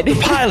 he's fine. The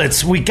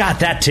pilots, we got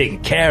that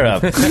taken care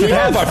of. We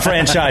have our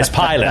franchise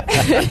pilot.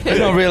 We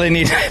don't really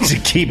need to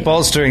keep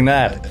bolstering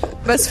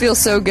that. Must feel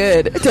so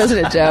good,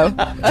 doesn't it, Joe?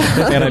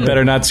 And I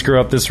better not screw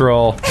up this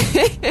roll.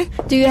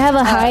 Do you have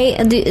a high...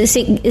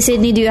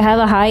 Sydney, do you have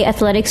a high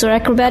athletics or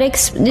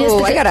acrobatics?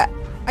 I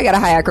got a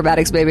high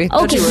acrobatics, baby.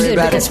 Don't Okay, you worry good,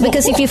 about it.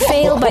 because if you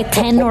fail by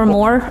 10 or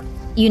more,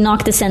 you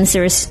knock the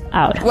sensors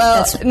out.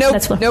 Well,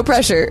 no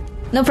pressure.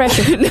 No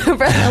pressure. No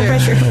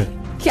pressure.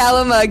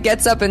 Callum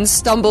gets up and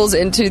stumbles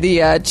into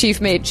the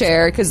chief mate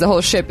chair because the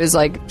whole ship is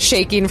like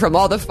shaking from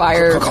all the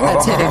fire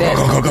that's hitting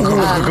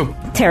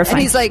it. Terrifying.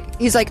 And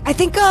he's like, I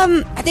think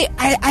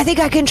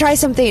I can try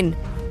something.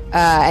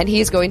 And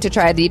he's going to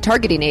try the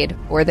targeting aid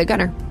for the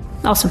gunner.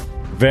 Awesome.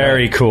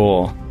 Very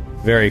cool.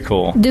 Very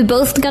cool. Do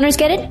both gunners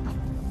get it?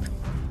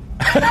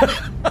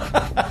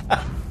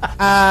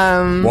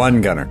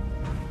 One gunner.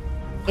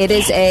 It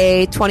is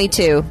a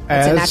 22. It's a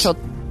As- natural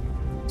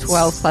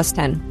 12 plus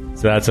 10.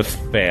 So that's a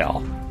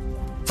fail.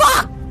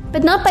 Fuck!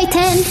 But not by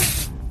 10.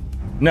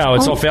 No,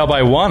 it's a fail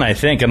by 1, I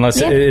think,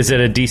 unless is it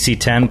a DC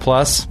 10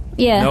 plus?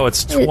 Yeah. No,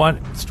 it's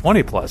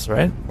 20 plus,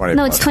 right? 20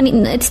 No, plus. it's 20.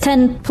 It's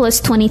 10 plus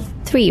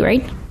 23,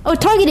 right? Oh,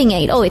 targeting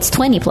 8. Oh, it's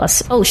 20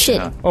 plus. Oh, shit.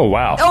 Yeah. Oh,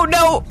 wow. Oh,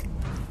 no!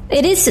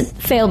 It is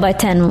fail by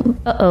 10.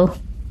 Uh-oh.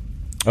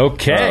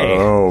 Okay.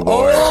 Oh,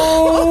 boy.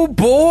 Oh,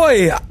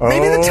 boy.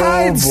 Maybe the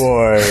tides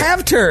boy.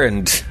 have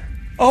turned.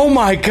 Oh,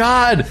 my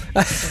God.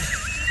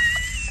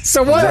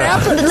 So what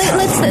happened?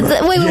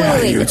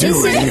 Wait. You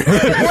doing?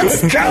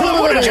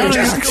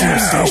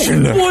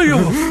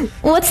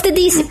 What's the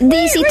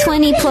DC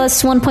 20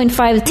 plus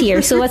 1.5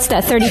 tier? So what's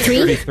that,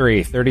 33?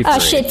 33. Oh,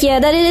 shit, yeah,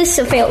 that is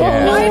a fail.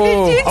 Yeah.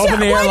 Oh, no. Open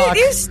the airlock.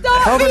 Did you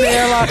stop Open me? the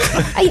airlock.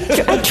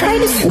 I tried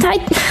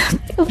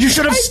to... You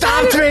should have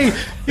stopped me.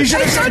 You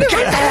should have said,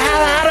 get the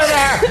hell out of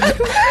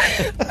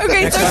there.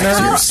 Okay, so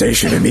To your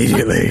station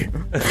immediately.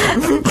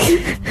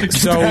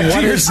 So Back what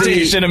to your is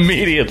station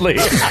immediately.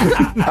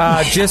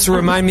 just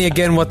remind me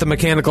again what the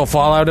mechanical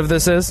fallout of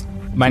this is?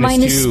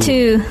 Minus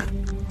 2.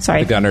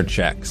 Sorry. The gunner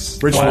checks.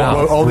 Which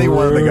only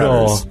one of the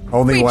gunners.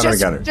 Only wait, one of the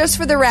gunners. just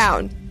for the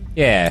round.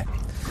 Yeah.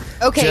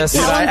 Okay, Just-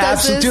 Callum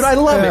does this. Dude, I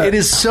love it. It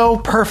is so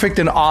perfect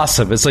and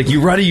awesome. It's like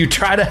you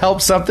try to help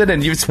something,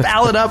 and you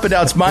spell it up, and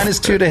now it's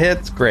 -2 to hit.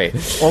 It's great.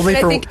 Only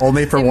And I think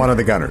only for one of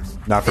the gunners,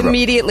 not for both.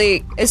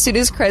 Immediately, as soon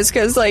as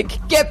Kreska's like,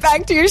 get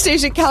back to your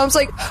station, Callum's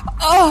like,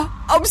 oh,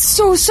 I'm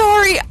so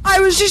sorry. I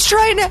was just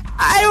trying to,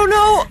 I don't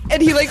know.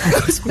 And he like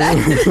goes back.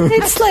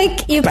 It's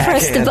like you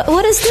press the button.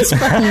 What does this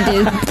button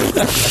do?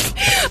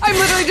 I'm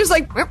literally just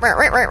like,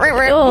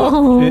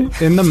 Oh.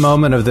 In the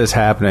moment of this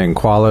happening,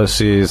 Qualo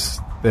sees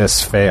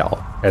this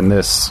fail and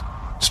this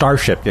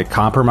starship get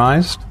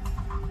compromised,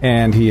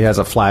 and he has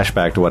a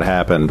flashback to what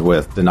happened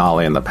with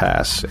Denali in the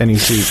past, and he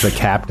sees the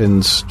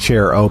captain's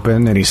chair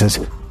open, and he says,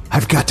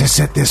 I've got to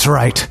set this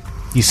right.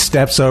 He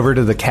steps over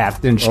to the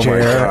captain's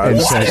chair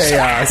and says,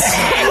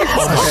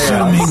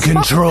 assuming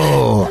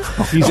control.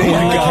 He's in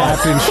the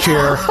captain's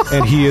chair,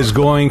 and he is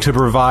going to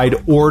provide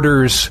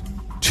orders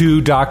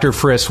to Dr.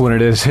 Frisk when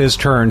it is his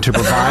turn to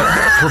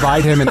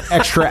provide him an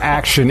extra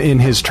action in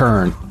his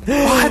turn.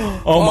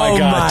 Oh my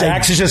God.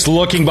 Dax is just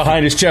looking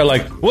behind his chair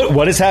like,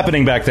 what is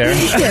happening back there?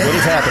 What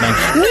is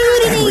happening?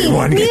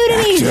 Everyone get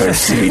back to their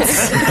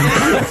seats.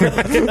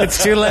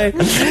 It's too late.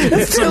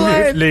 It's too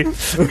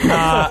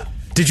late.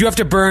 Did you have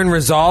to burn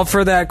resolve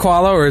for that,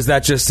 Qualo, or is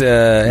that just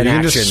an You can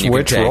action just you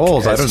switch can take?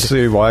 roles. I don't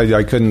see why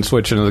I couldn't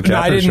switch into the captain's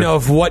No, I didn't chair. know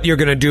if what you're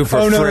going to do for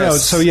Oh, no.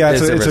 Frisk So, yeah,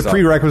 is it's a resolve.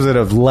 prerequisite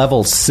of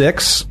level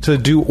 6 to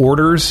do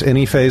orders,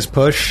 any phase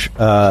push,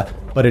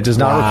 but it does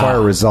not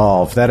require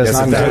resolve. That is Yes,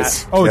 not... it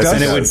does. Oh, it Yes,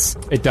 does? it does.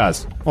 It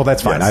does. Well,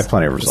 that's fine. Yes. I have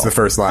plenty of It's resolve. the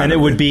first line. And it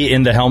would be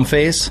in the helm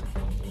phase?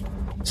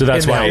 So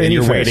that's why Any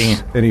you're phase, waiting.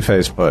 Any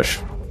phase push.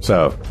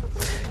 So...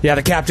 Yeah,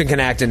 the captain can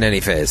act in any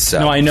phase. So.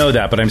 No, I know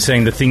that, but I'm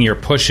saying the thing you're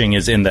pushing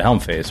is in the helm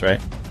phase, right?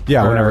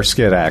 Yeah, whenever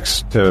Skid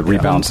acts to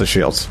rebalance the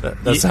shields.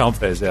 That's the helm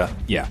phase, yeah.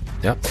 Yeah.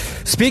 Yep.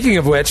 Speaking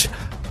of which,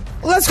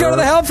 let's go to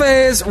the help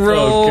phase.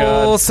 Roll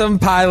God. some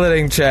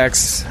piloting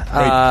checks.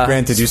 Wait,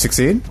 Grant, did you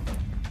succeed?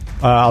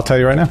 I'll tell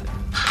you right now.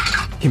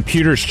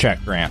 Computers check,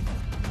 Grant.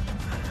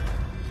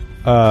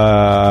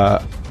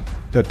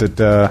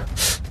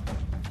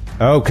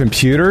 Oh,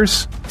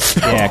 computers?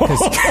 Yeah, because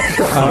Can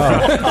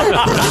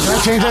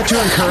I change that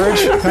to encourage?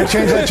 Can I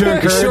change that to You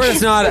encourage? sure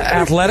it's not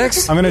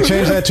athletics? I'm going to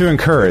change that to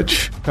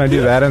encourage. Can I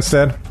do that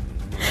instead?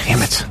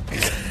 Damn it.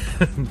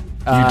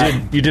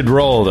 You did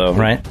roll, though,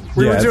 right?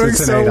 We were doing it's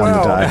an so 8 on the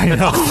well. die.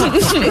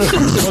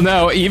 well,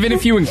 no. Even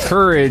if you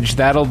encourage,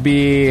 that'll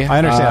be. I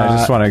understand. I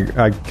just want to...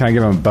 can I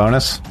give him a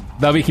bonus?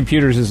 That'll be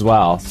computers as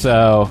well.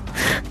 So,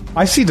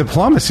 I see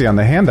diplomacy on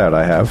the handout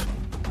I have.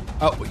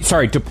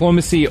 sorry,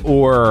 diplomacy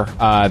or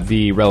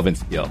the relevant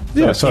skill. So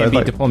Yeah, it so can't I'd be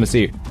like-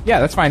 diplomacy. Yeah,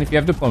 that's fine if you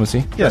have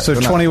diplomacy. Yeah, so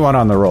 21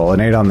 on the roll, an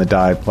 8 on the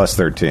die, plus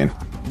 13.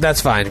 That's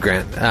fine,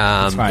 Grant.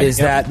 fine. Is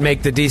that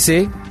make the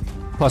DC?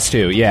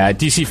 +2. Yeah,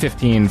 DC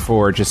 15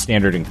 for just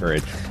standard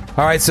encourage.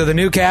 All right, so the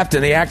new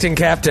captain, the acting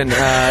captain,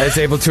 is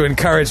able to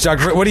encourage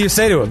Dr. What do you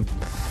say to him?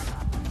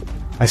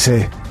 I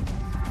say,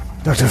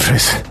 Dr.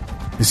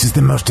 Friss, this is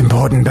the most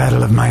important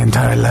battle of my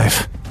entire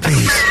life.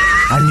 Please,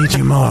 I need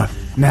you more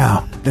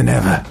now than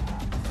ever.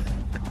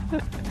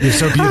 You're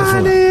so beautiful.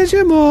 I need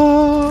you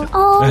more.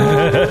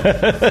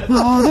 Oh.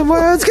 More than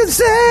words can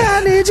say,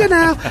 I need you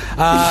now.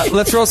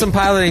 Let's roll some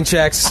piloting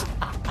checks.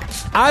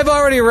 I've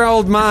already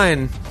rolled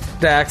mine,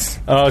 Dax.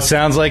 Oh,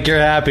 sounds like you're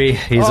happy.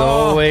 He's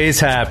always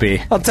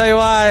happy. I'll tell you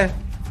why.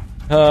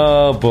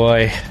 Oh,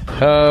 boy.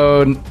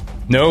 Oh,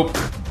 nope.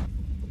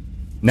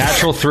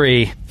 Natural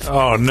 3.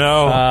 Oh,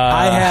 no.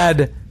 I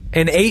had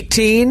an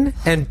 18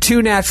 and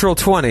 2 natural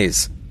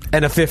 20s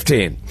and a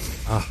 15.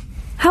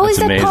 How is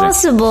that amazing.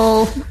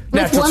 possible? With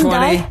Natural one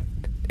 20, die?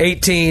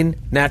 18,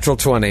 natural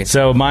 20.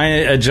 So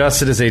mine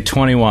adjusted as a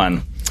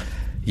 21.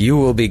 You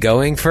will be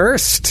going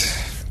first.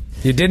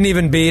 You didn't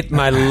even beat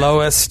my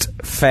lowest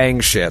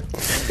Fang ship.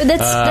 But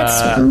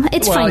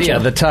it's Well, fine. yeah, Joe.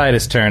 the tide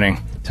is turning.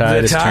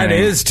 The tide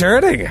is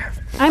turning.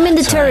 I'm in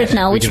the turret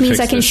now, which means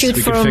I can shoot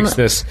we from. can fix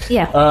this.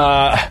 Yeah.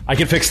 I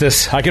can fix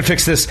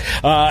this.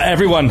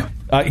 Everyone,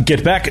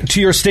 get back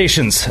to your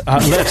stations.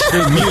 Let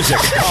the music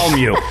calm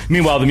you.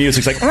 Meanwhile, the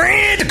music's like.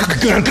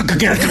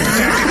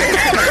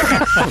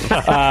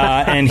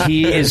 And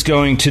he is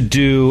going to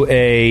do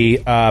a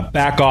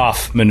back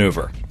off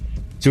maneuver.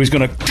 So he's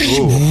going to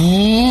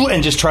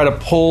and just try to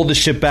pull the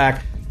ship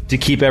back to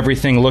keep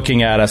everything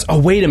looking at us. Oh,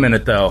 wait a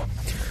minute, though.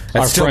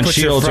 Our front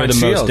shields are the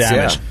most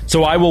damaged. Yeah.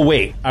 So I will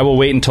wait. I will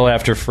wait until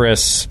after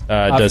Friss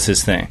does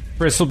his thing.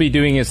 Friss will be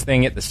doing his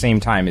thing at the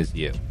same time as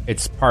you.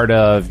 It's part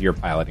of your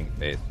piloting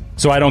phase.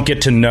 So I don't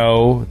get to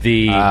know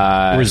the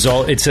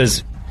result. It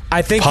says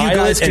I think you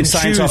guys can and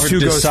science choose officer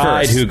who goes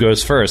decide first. who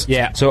goes first.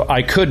 Yeah. So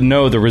I could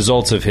know the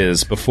results of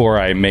his before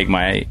I make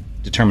my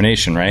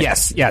determination, right?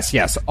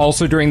 Yes.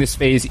 Also during this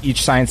phase,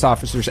 each science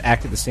officers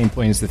act at the same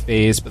point as the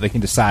phase, but they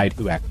can decide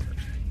who acts first.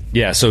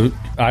 Yeah, so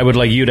I would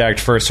like you to act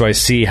first so I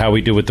see how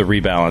we do with the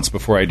rebalance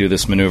before I do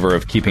this maneuver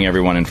of keeping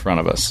everyone in front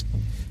of us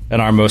and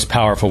our most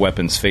powerful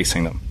weapons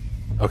facing them.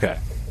 Okay.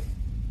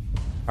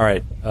 All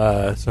right.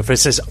 So if it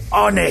says,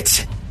 on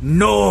it,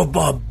 no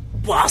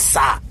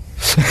babasa,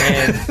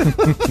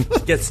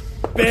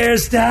 and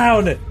bears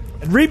down and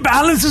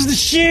rebalances the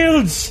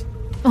shields.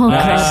 Oh,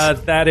 Chris.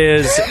 That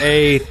is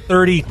a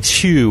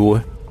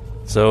 32.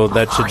 So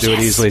that should do it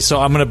easily. So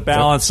I'm going to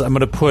balance. I'm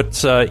going to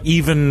put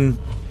even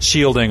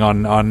shielding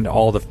on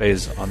all the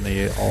phase on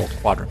the all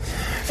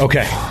quadrants.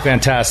 Okay,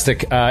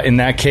 fantastic. In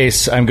that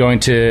case, I'm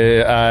going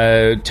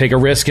to take a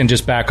risk and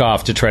just back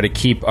off to try to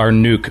keep our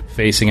nuke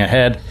facing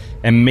ahead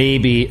and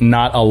maybe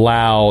not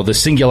allow the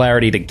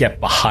singularity to get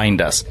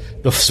behind us.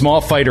 The small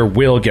fighter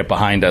will get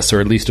behind us, or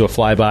at least do a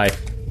flyby,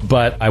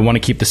 but I want to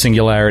keep the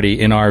singularity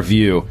in our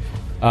view.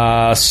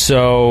 But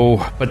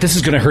this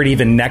is going to hurt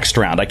even next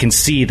round. I can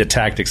see the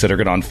tactics that are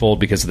going to unfold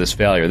because of this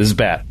failure. This is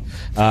bad.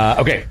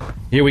 Okay,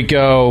 here we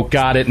go.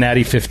 Got it,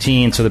 natty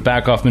 15. So the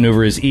back-off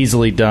maneuver is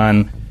easily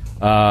done.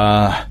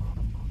 But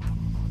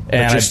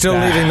you're still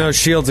leaving those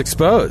shields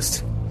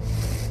exposed.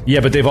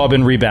 Yeah, but they've all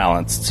been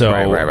rebalanced. So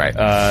Right.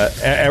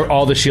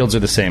 All the shields are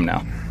the same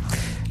now.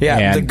 Yeah,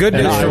 And- the good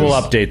news I is will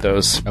update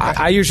those.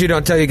 I usually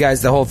don't tell you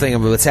guys the whole thing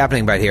of what's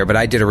happening right here, but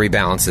I did a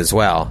rebalance as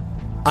well.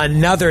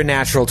 Another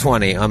natural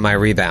 20 on my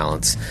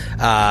rebalance.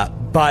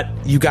 But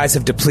you guys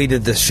have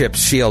depleted the ship's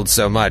shield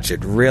so much,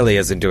 it really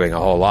isn't doing a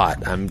whole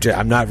lot. I'm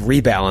not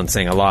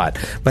rebalancing a lot.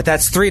 But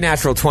that's 3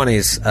 natural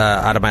 20s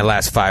out of my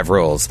last 5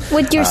 rolls.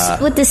 With your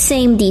with the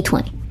same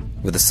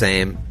D20. With the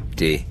same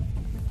D.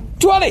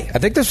 20! I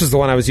think this was the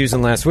one I was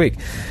using last week.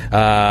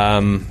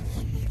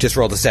 Just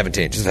rolled a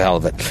 17, just the hell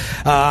of it.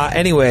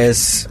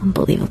 Anyways.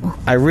 Unbelievable.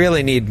 I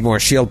really need more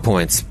shield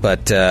points,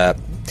 but the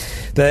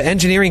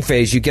engineering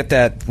phase, you get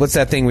that. What's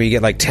that thing where you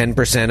get like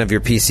 10% of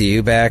your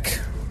PCU back?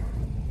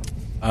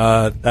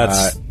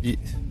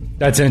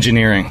 That's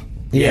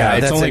engineering. Yeah,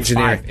 it's that's only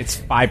engineering. 5. It's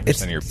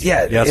 5% of your.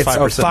 Yeah, it's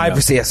 5%.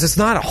 5%. Yes, it's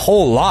not a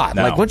whole lot.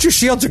 No. Like once your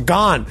shields are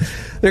gone,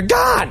 they're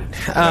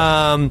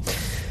gone.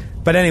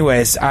 But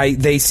anyways,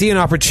 they see an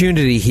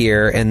opportunity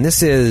here, and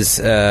this is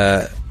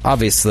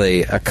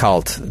obviously a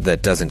cult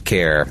that doesn't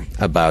care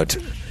about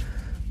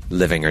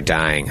living or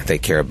dying. They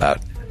care about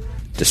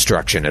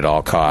destruction at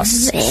all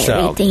costs.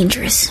 Very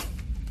dangerous.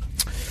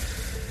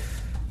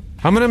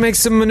 I'm going to make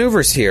some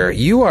maneuvers here.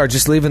 You are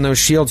just leaving those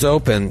shields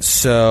open,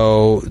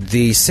 so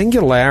the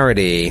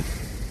singularity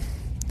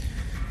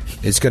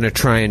is going to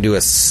try and do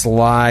a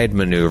slide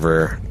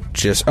maneuver.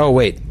 Oh,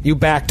 wait. You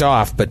backed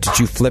off, but did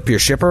you flip your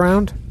ship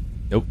around?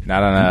 Nope,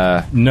 not on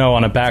a... No,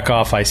 on a back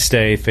off, I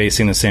stay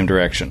facing the same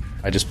direction.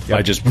 I just popped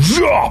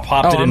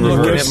it in I'm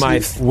reverse. looking at my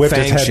Whipped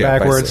his Fang head ship,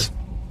 backwards.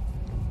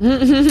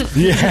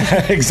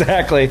 Yeah,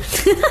 exactly.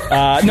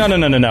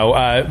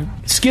 No.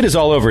 Skid is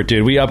all over it,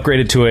 dude. We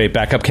upgraded to a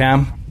backup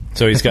cam,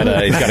 so he's got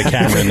a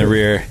camera in the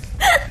rear.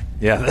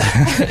 Yeah.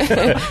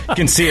 You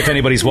can see if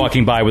anybody's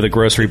walking by with a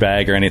grocery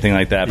bag or anything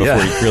like that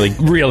before he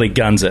really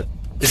guns it.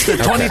 It's the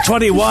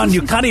 2021.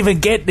 You can't even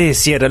get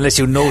this yet unless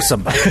you know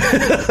somebody.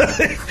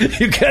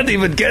 You can't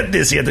even get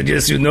this yet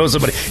unless you know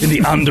somebody in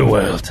the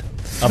underworld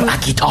of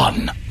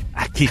Akiton.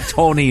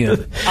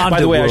 Akitonian.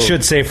 By the way, I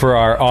should say for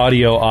our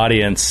audio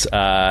audience,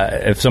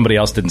 if somebody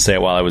else didn't say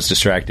it while I was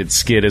distracted,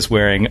 Skid is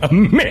wearing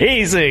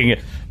amazing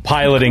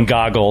piloting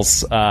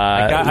goggles.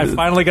 I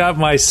finally got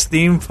my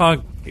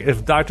steampunk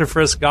Dr.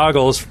 Frisk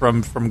goggles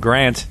from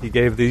Grant. He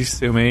gave these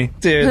to me.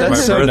 Dude,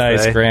 that's so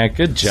nice, Grant.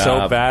 Good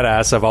job. So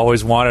badass. I've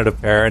always wanted a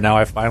pair, and now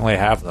I finally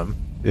have them.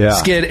 Yeah.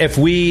 Skid, if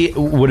we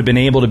would have been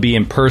able to be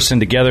in person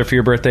together for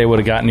your birthday, I would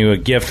have gotten you a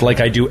gift like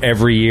I do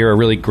every year, a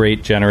really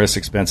great, generous,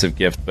 expensive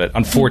gift. But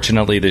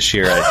unfortunately, this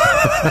year,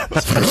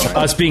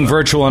 us being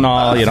virtual and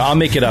all, I'll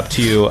make it up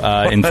to you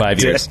in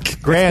 5 years.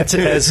 Grant,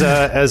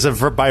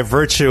 by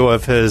virtue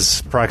of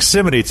his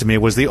proximity to me,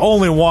 was the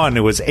only one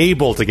who was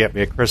able to get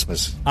me a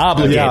Christmas.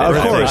 Obligated. Yeah,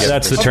 of course.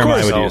 That's the term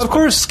I would use. Of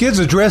course, Skid's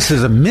address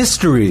is a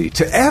mystery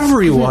to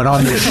everyone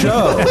on the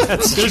show.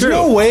 There's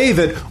no way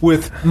that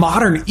with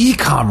modern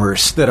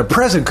e-commerce that a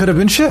present could have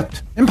been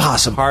shipped.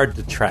 Impossible. Hard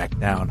to track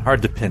down.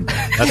 Hard to pin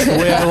down. That's the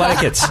way I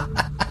like it.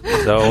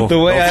 So the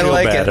way I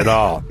like bad it at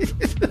all.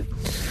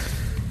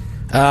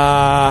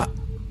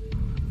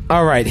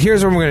 All right,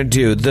 here's what we're going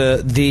to do.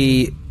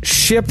 The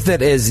ship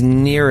that is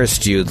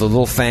nearest you, the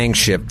little Fang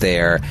ship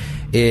there,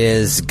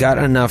 is got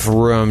enough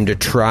room to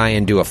try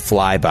and do a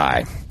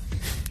flyby.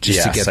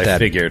 Just to get that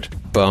figured.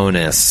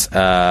 bonus.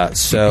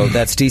 So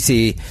that's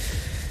DC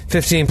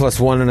 15 plus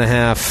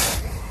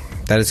 1.5.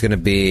 That is going to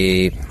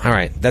be... All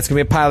right, that's going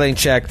to be a piloting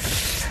check.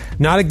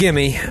 Not a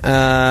gimme,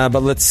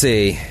 but let's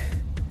see.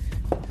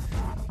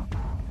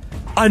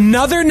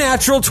 Another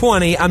natural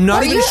 20. I'm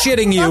not even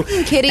shitting you.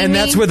 Kidding and me?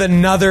 that's with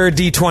another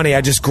D20. I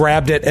just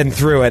grabbed it and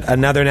threw it.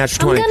 Another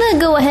natural 20. I'm going to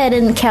go ahead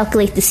and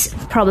calculate this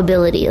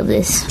probability of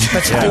this.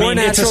 That's I mean,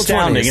 it's natural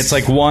astounding. 20s. It's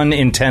like 1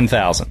 in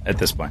 10,000 at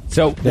this point.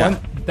 So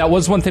that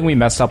was one thing we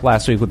messed up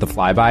last week with the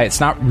flyby. It's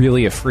not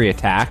really a free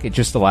attack. It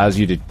just allows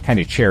you to kind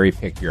of cherry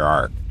pick your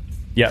arc.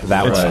 Yeah,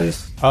 That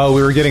was... Oh,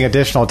 we were getting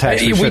additional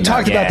text. We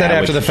talked about that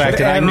after the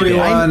fact,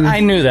 and I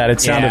knew that.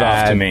 It sounded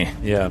off to me.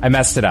 Yeah, I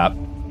messed it up.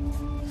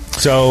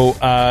 So,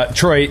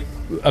 Troy,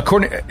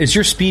 is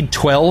your speed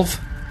 12?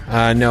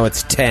 No,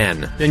 it's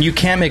 10. Then you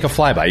can't make a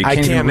flyby. You I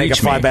can't can't even make a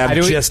reach me.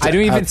 flyby. I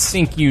don't even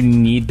think you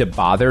need to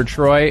bother,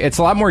 Troy. It's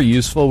a lot more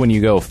useful when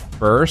you go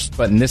first,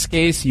 but in this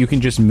case, you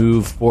can just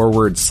move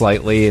forward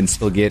slightly and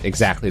still get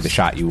exactly the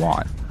shot you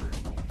want.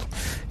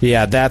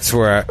 Yeah, that's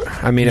where...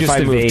 I mean, if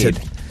I move to...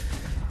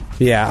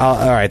 Yeah,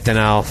 all right, then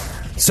I'll...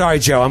 Sorry,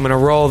 Joe, I'm going to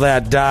roll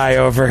that die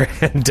over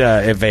and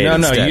evade No,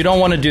 instead. you don't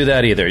want to do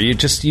that either. You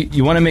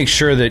want to make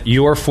sure that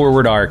your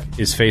forward arc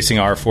is facing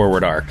our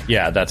forward arc.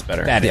 Yeah, that's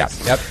better. That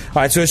is. Yeah. Yep.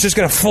 All right, so it's just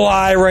going to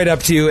fly right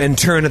up to you and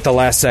turn at the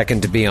last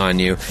second to be on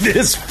you.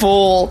 This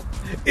fool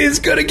is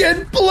going to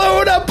get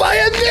blown up by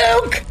a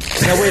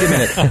nuke. Now, wait a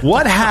minute.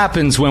 What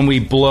happens when we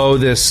blow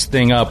this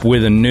thing up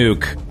with a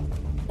nuke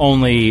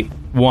only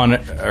 1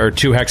 or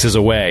 2 hexes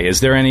away?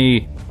 Is there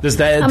any... Does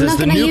the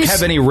nuke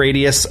have any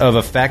radius of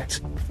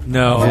effect?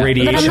 No. Of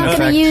radiation But I'm not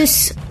going to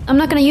use. I'm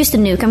not going to use the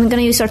nuke. I'm going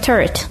to use our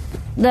turret.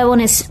 That one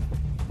is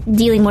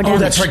dealing more damage. Oh,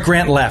 that's right.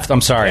 Grant left.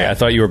 I'm sorry. I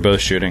thought you were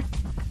both shooting.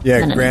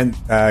 Yeah,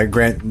 No.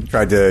 Grant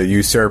tried to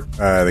usurp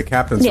the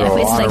captain's Yeah, role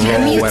it's on like a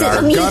roll when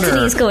our mutiny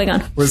gunner is going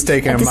on was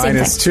taking at a the same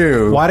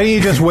 -2. Why don't you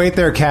just wait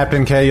there,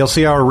 Captain K? You'll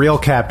see how a real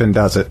captain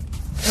does it.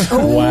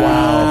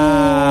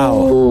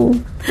 Wow.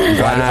 I'm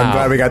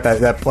glad we got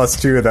that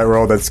 +2 of that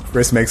roll that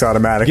Chris makes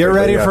automatically. Get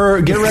ready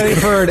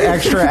for an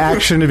extra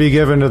action to be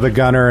given to the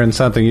gunner and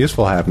something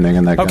useful happening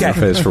in that gunner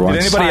phase for once.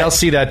 Did anybody else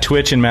see that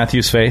twitch in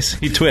Matthew's face?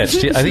 He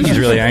twitched. I think he's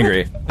really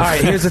angry. All right,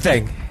 here's the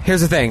thing.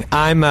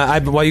 I'm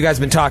while you guys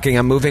have been talking,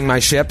 I'm moving my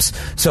ships,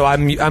 so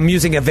I'm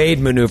using evade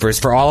maneuvers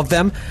for all of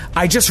them.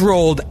 I just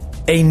rolled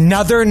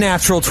another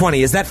natural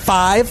 20. Is that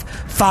 5?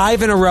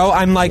 5 in a row?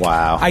 I'm like,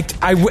 wow.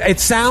 It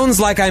sounds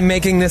like I'm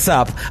making this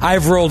up.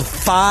 I've rolled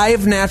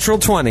 5 natural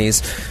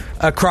 20s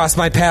across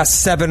my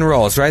past 7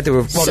 rolls. Right? There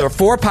were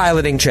 4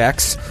 piloting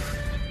checks,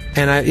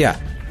 and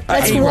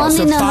That's 8 one rolls.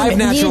 So in 5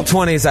 natural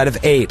 20s out of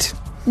 8.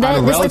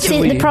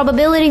 The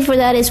probability for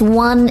that is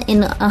 1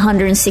 in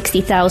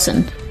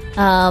 160,000.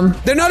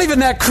 They're not even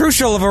that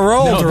crucial of a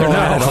roll to roll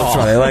at all.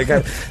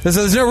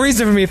 There's no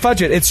reason for me to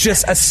fudge it. It's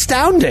just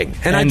astounding.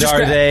 And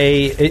are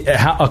they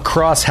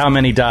across how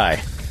many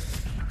die?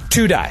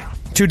 2 die.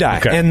 2 die.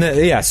 Okay.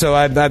 And so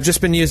I've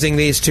just been using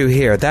these 2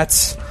 here.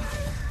 That's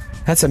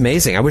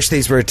amazing. I wish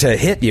these were to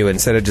hit you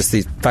instead of just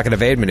these fucking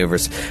evade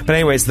maneuvers. But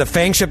anyways, the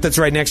Fang ship that's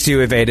right next to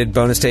you evaded,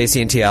 bonus to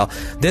AC and TL.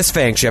 This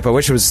Fang ship, I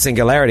wish it was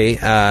Singularity,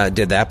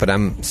 did that, but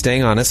I'm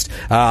staying honest.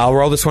 I'll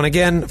roll this one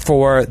again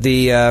for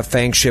the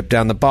Fang ship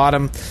down the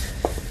bottom.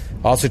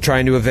 Also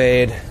trying to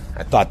evade.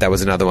 I thought that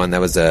was another one.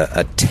 That was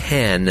a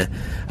 10.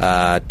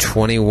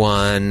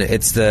 21.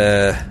 It's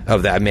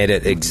I made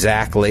it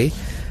exactly.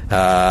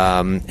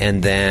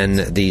 And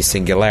then the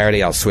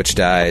Singularity, I'll switch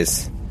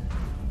dies.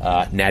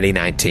 Natty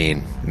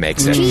 19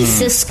 makes it.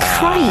 Jesus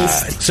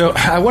Christ. So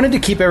I wanted to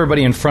keep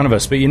everybody in front of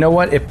us, but you know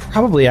what? It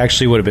probably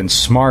actually would have been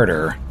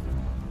smarter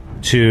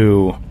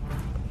to...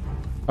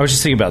 I was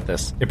just thinking about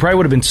this. It probably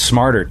would have been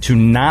smarter to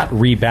not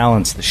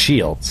rebalance the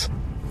shields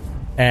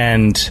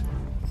and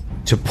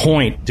to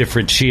point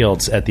different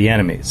shields at the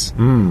enemies.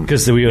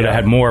 Because we would have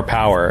had more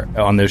power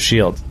on those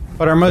shields.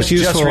 But our most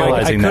useful... Just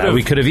realizing that,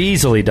 we could have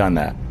easily done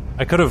that.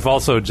 I could have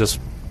also just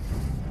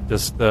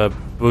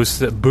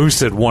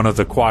boosted one of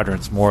the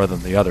quadrants more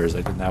than the others.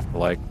 I didn't have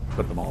to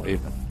put them all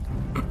even.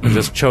 I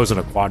just chosen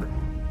a quadrant.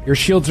 Your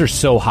shields are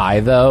so high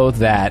though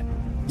that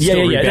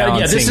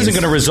this isn't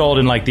going to result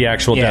in the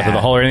actual death of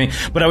the hull or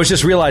anything. But I was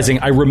just realizing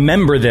I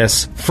remember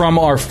this from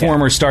our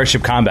former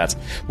Starship combats,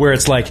 where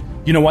it's like,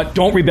 you know what?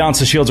 Don't rebalance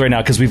the shields right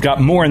now because we've got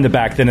more in the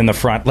back than in the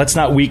front. Let's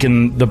not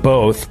weaken the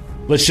both.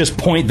 Let's just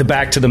point the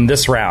back to them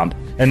this round,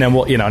 and then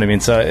we'll, you know what I mean.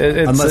 So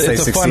unless he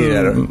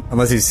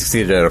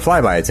succeeded at a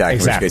flyby attack, exactly.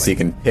 in which case he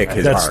can pick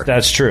his heart.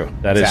 That's true.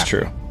 That is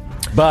true.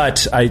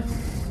 But okay,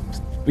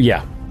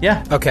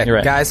 you're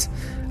right. Guys.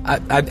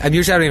 I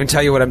usually don't even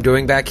tell you what I'm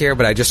doing back here,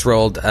 but I just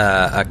rolled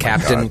a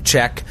captain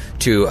check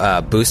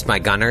to boost my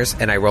gunners,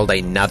 and I rolled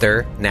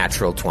another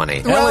natural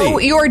 20. Throw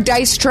your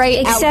dice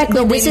tray out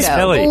the window. This is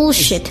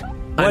bullshit.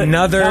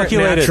 Another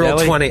natural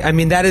 20. I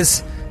mean, that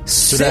is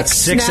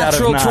six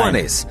natural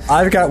 20s.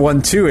 I've got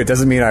one too. It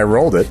doesn't mean I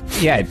rolled it.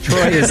 Yeah,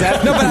 Troy, is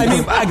that... No, but I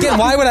mean, again,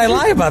 why would I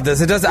lie about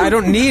this? I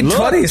don't need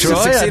 20s to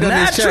succeed on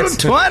these checks.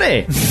 20!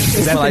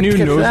 Is that the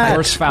new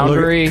North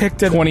Foundry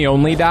 20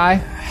 only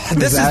die?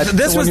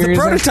 This was the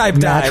prototype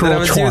die that I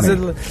was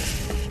using.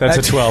 That's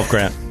a 12,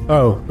 Grant.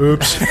 Oh,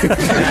 oops.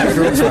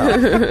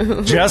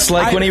 Just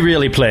like when he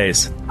really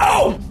plays.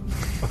 Oh!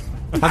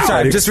 I'm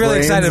sorry, I'm just really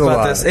excited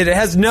about this. It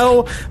has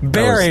no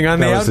bearing on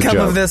the outcome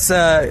of this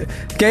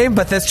game,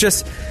 but it's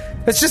just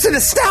an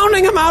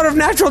astounding amount of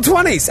natural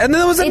 20s. And then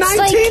there was a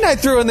 19 I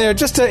threw in there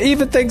just to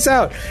even things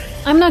out.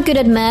 I'm not good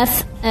at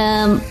math,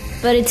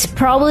 but it's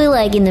probably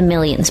in the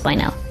millions by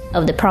now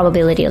of the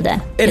probability of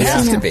that. It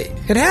has to be.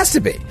 It has to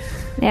be.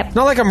 Yep.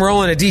 Not like I'm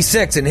rolling a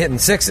d6 and hitting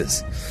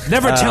sixes.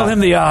 Never tell him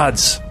the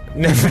odds.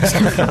 Never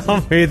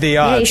tell me the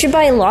odds. Yeah, you should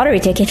buy a lottery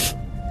ticket.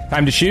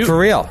 Time to shoot. For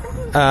real.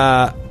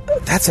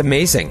 That's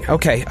amazing.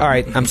 Okay, all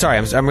right. I'm sorry.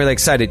 I'm really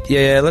excited.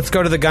 Yeah, let's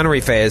go to the gunnery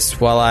phase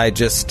while I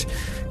just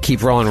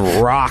keep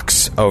rolling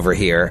rocks over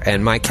here,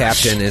 and my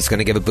captain is going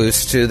to give a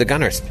boost to the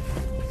gunners.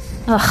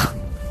 Ugh.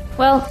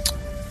 Well,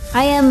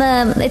 I am.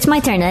 It's my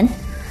turn then.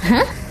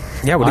 Huh?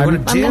 Yeah, what do you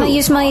want to do? I'm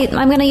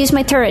going to use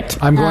my turret.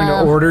 I'm going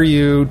to order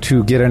you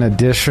to get an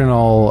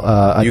additional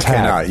attack. You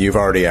cannot. You've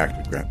already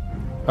acted, Grant.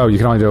 Oh, you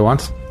can only do it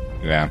once?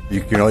 Yeah.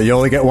 You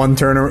only get one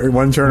turn around.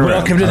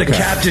 Welcome to the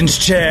captain's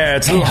chair.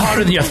 It's a little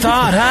harder than you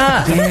thought,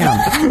 huh?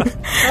 Damn.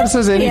 This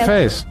is any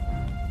face.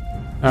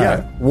 All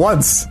right.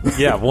 Once.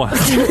 Yeah,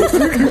 once.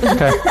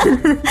 Okay.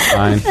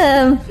 Fine.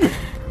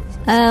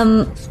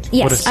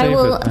 Yes, I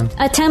will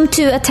attempt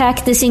to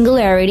attack the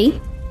singularity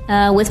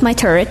with my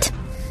turret.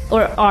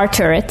 Or our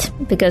turret,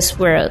 because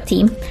we're a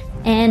team.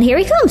 And here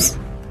he comes.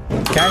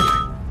 Okay.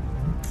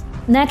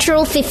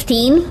 Natural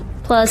 15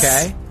 plus...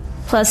 Okay.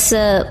 Plus, do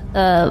I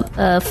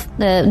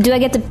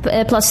get the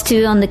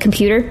 +2 on the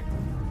computer?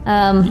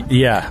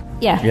 Yeah.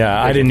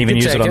 I didn't even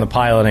use it on the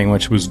piloting,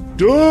 which was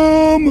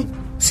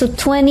dumb. So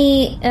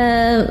 20.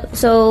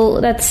 So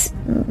that's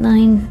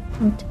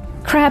 9.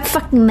 Crap,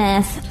 fucking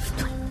math.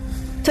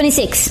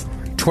 26.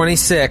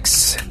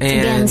 26,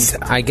 and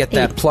I get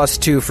that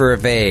 +2 for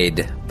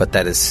evade, but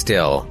that is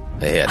still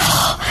a hit.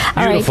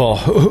 Beautiful.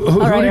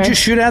 Right. Who did you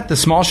shoot at? The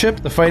small ship?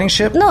 The fighting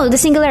ship? No, the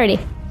singularity.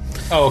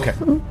 Oh, okay.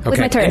 With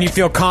my turret. And you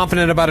feel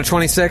confident about a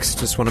 26?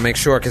 Just want to make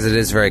sure, because it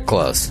is very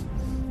close.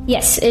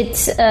 Yes,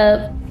 it's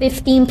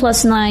 15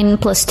 plus 9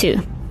 plus 2.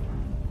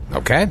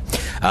 Okay.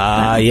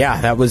 Yeah,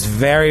 that was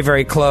very,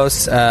 very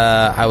close.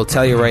 I will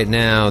tell you right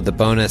now, the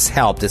bonus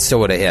helped. It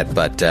still would have hit,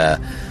 but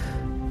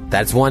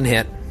that's one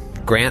hit.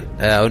 Grant,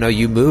 oh no,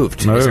 you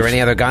moved. Is there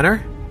any other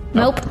gunner?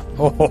 Nope.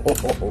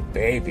 Oh,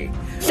 baby.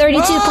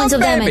 32 points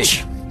of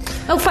damage.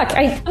 Oh, fuck.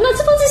 I'm not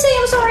supposed to say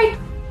I'm sorry.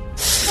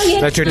 Oh,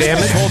 yeah. That's your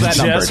damage? Hold that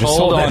number. Just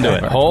hold on to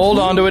it. Hold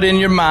on to it in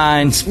your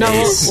mind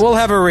space. No, we'll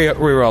have her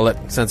re-roll it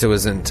since it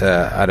wasn't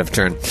out of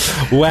turn.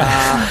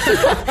 Well,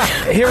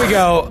 here we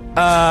go.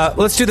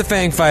 Let's do the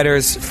Fang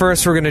Fighters.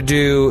 First, we're going to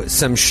do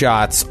some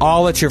shots,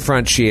 all at your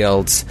front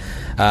shields.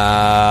 All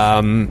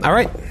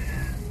right.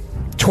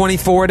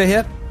 24 to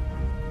hit.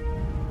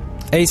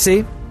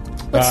 AC?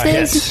 What's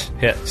this?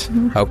 Hit.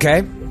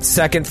 Okay.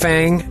 Second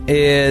Fang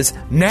is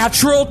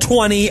natural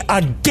 20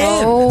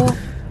 again. Oh.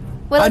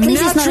 Well, at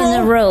least it's not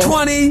in a row.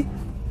 20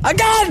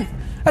 again.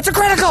 That's a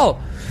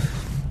critical.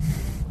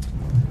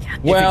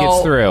 If it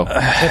gets through.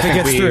 If it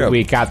gets through.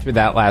 We got through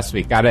that last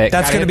week.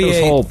 That's going to be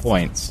those whole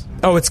points.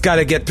 Oh, it's got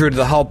to get through to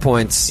the hull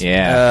points.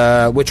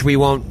 Yeah. Which we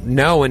won't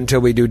know until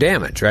we do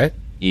damage, right?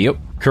 Yep.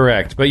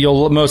 Correct. But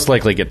you'll most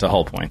likely get to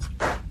hull points.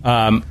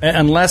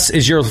 Unless,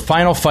 is your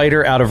final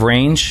fighter out of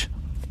range?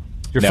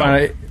 Your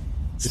final...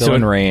 Still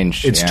in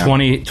range. It's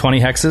 20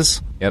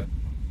 hexes? Yep.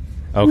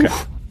 Okay.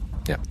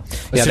 Yeah.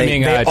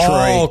 Assuming they Troy,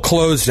 all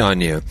closed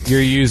on you. You're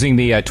using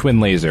the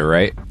twin laser,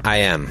 right? I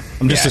am.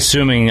 I'm just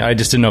assuming. I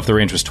just didn't know if the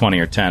range was 20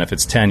 or 10. If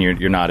it's 10,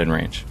 you're not in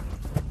range.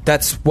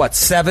 That's what,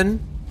 7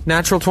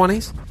 natural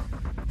 20s?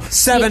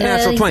 7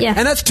 natural 20s. Yeah.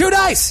 And that's 2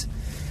 dice!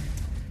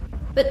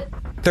 But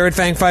Third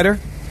Fang Fighter.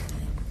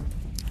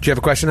 Do you have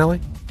a question, Ellie?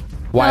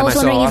 Why I am I was so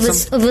wondering awesome?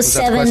 if it was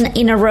that the 7 question?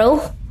 in a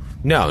row.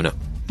 No.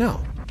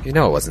 You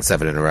know it wasn't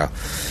 7 in a row.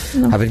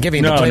 I've been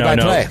giving you the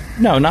play-by-play.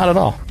 No, not at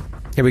all.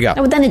 Here we go.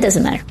 Oh, then it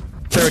doesn't matter.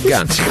 Third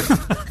gun.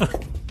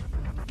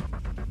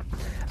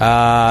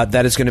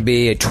 That is going to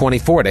be a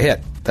 24 to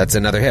hit. That's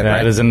another hit, right?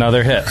 That is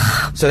another hit.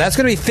 So that's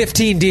going to be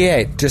 15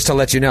 D8, just to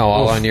let you know,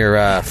 all on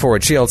your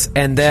forward shields.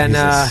 And then,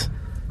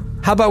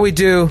 how about we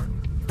do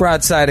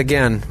Broadside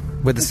again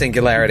with the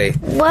singularity?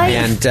 What?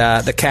 And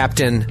the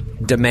captain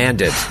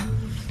demanded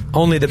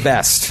only the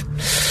best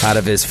out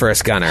of his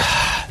first gunner.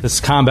 This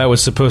combat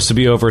was supposed to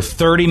be over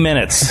 30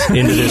 minutes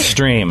into this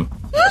stream.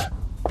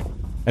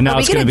 And now Are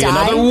we it's going to be gonna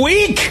die? another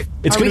week.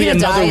 It's going to be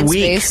die another in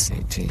week. space?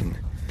 18,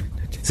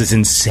 This is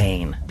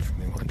insane.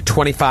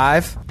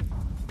 25.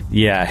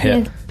 Yeah,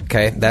 hit. Yeah.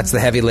 Okay, that's the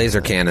heavy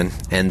laser cannon.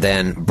 And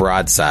then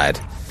Broadside.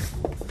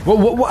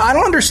 Well, I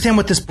don't understand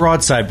what this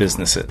broadside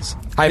business is.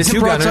 I have Is it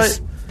 2 gunners.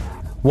 broadside?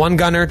 One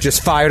gunner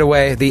just fired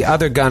away. The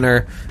other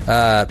gunner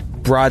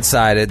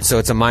broadsided, so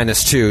it's a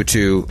 -2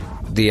 to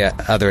the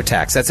other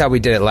attacks. That's how we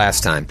did it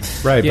last time.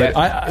 Right, Yeah,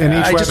 but and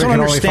each I just weapon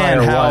don't can only fire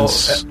understand how-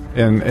 once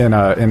in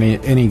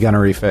any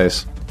gunnery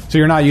phase. So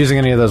you're not using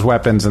any of those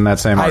weapons in that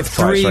same I arc have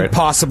price, 3 right?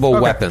 possible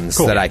Okay, weapons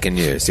cool. that I can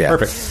use. Yeah,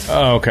 Perfect.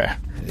 Oh, okay.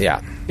 Yeah,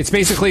 It's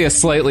basically a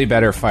slightly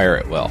better fire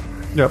at will.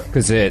 Yep.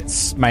 Because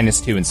it's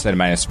 -2 instead of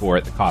 -4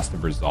 at the cost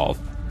of resolve.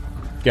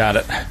 Got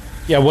it.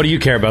 Yeah, what do you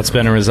care about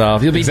spend and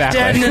resolve? You'll be Exactly.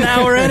 dead in an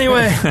hour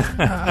anyway.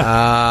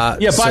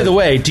 Yeah, by the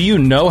way, do you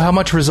know how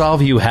much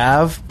resolve you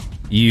have?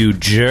 You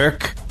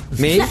jerk.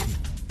 me.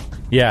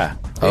 Yeah.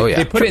 Oh yeah.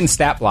 They put it in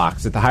stat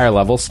blocks at the higher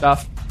level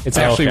stuff. It's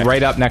Oh, actually okay.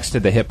 right up next to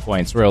the hit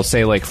points where it'll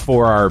say like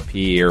 4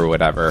 RP or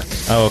whatever.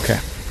 Oh, okay.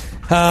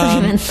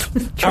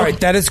 All right,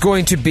 that is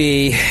going to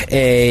be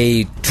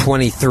a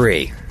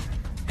 23.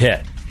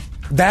 Hit.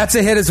 That's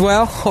a hit as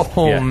well.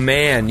 Oh Yeah.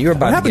 man, you're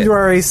about What to happened get to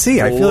our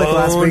AC? I feel like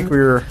last blown. week we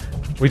were.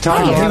 We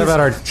talked a lot about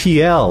our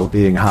TL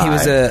being high. He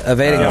was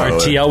evading Our our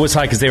TL was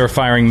high because they were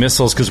firing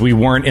missiles because we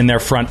weren't in their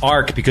front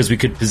arc because we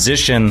could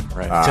position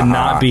to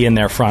not be in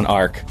their front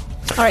arc.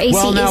 Our AC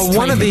Well, now is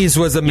one of these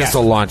was a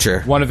missile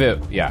launcher. One of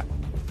it, yeah.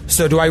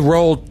 So do I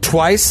roll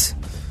twice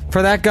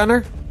for that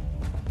gunner?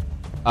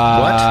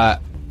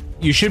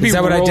 You should be Is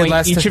that what I did rolling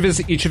last each time?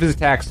 of his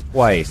attacks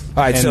twice.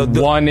 All right, and so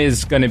the- one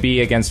is going to be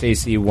against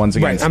AC, one's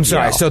Right. against I'm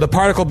sorry. TL. So the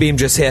particle beam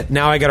just hit.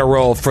 Now I got to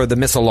roll for the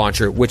missile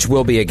launcher, which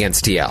will be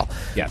against TL.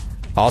 Yeah.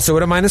 Also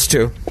at a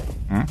 -2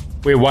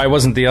 Wait, why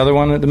wasn't the other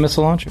one at the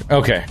missile launcher?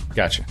 Okay,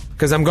 gotcha.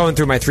 because I'm going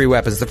through my 3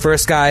 weapons. The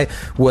first guy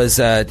was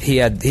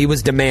he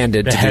was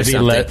demanded The to heavy do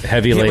something.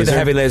 heavy Hit with laser? the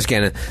heavy laser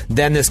cannon.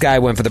 Then this guy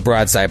went for the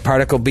broadside.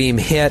 Particle beam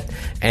hit,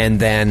 and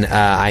then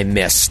I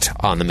missed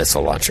on the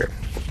missile launcher.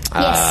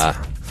 Yes.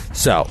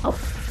 So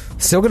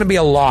still going to be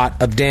a lot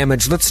of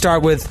damage. Let's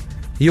start with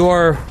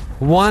your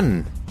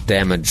 1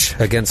 damage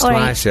against All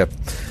my right. ship.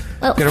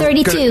 Well, Gonna-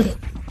 32.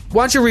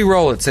 Why don't you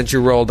re-roll it since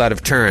you rolled out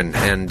of turn,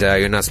 and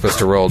you're not supposed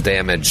to roll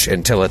damage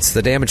until it's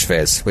the damage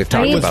phase. We've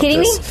talked you about kidding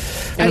this. me?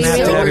 I'm Are gonna you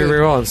have to have you really?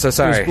 re-roll. I'm so It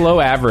sorry. was below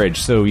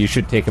average, so you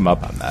should take him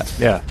up on that.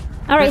 Yeah.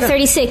 All right,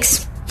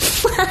 36.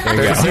 I'll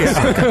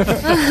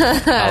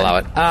allow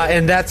it.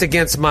 And that's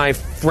against my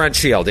front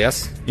shield,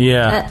 yes?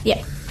 Yeah. Yeah.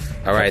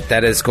 All right,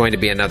 that is going to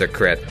be another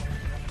crit.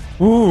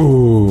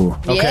 Ooh.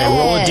 Okay,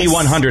 roll a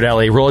D100,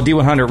 Ellie. Roll a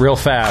D100 real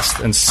fast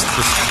and just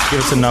give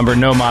us a number.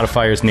 No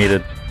modifiers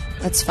needed.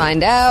 Let's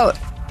find out.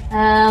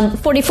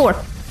 44.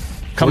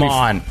 Come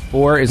on.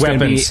 4 is going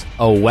to be Weapons.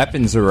 a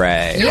weapons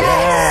array.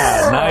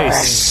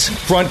 Nice.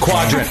 Front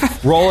quadrant.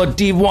 Roll a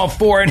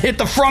D14 and hit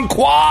the front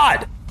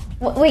quad.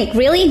 Wait,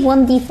 really?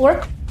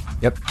 1d4?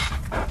 Yep.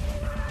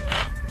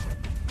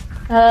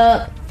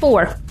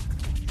 4.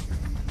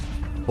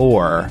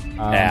 4.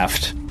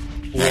 Aft.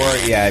 4,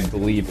 yeah, I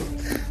believe.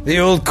 The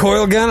old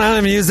coil gun, I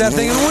haven't used that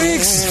thing in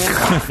weeks.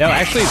 No,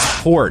 actually,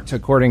 it's port,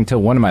 according to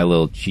one of my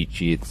little cheat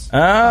sheets.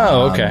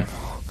 Oh, okay.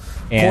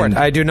 And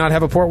Port. I do not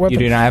have a port weapon. you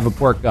do not have a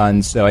port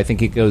gun, so I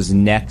think it goes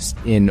next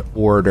in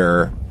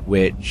order,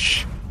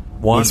 which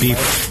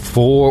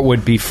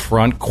Would be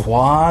front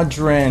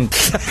quadrant.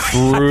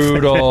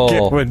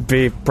 Brutal. It would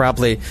be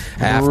probably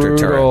after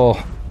turn. Brutal.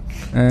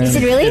 Is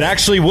it really? It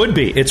actually would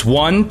be. It's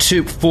 1,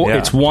 2, 4. Yeah.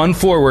 It's 1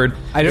 forward.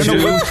 I don't know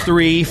 2, what-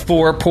 3,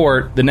 4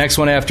 port. The next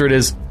one after it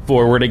is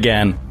forward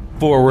again.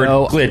 Forward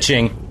No.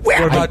 glitching.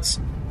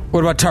 What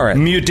about turret?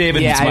 Mute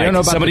David. Yeah, It's I don't Mike. know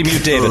about Somebody the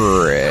mute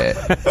David.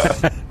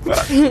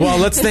 Well,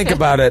 let's think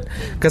about it,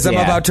 because I'm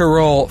Yeah. about to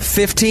roll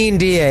 15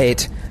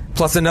 d8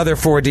 plus another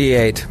 4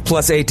 d8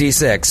 plus 8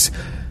 d6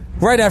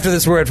 right after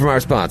this word from our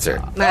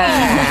sponsor.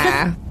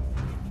 Ah.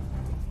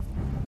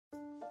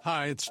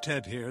 Hi, it's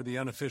Ted here, the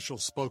unofficial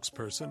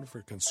spokesperson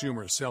for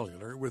Consumer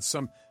Cellular, with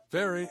some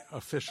very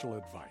official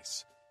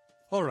advice.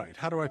 All right,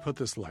 how do I put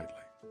this lightly?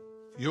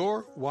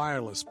 Your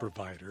wireless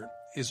provider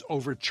is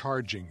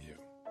overcharging you.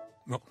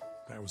 Well,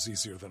 that was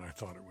easier than I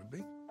thought it would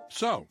be.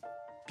 So,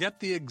 Get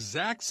the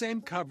exact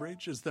same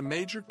coverage as the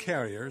major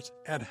carriers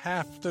at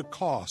half the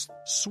cost.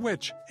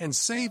 Switch and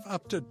save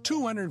up to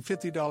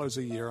 $250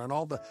 a year on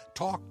all the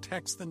talk,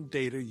 text, and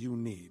data you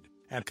need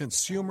at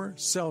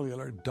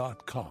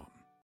consumercellular.com.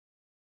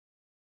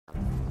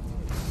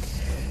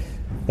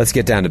 Let's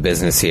get down to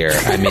business here.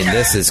 I mean,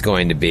 this is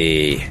going to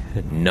be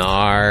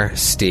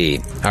nasty.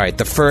 All right,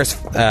 the first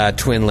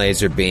twin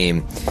laser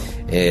beam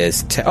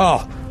is...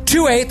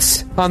 2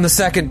 8s on the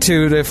second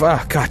two.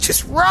 Oh, God,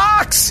 just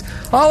rocks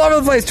all over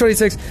the place.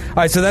 26. All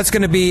right, so that's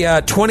going to be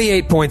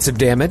 28 points of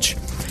damage.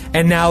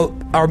 And now,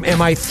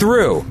 am I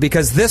through?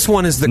 Because this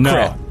one is the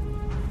crit.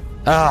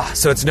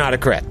 So it's not a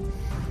crit.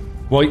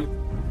 Well,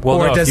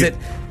 or no, does it...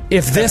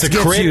 If this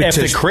gets crit, you if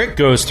to... the crit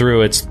goes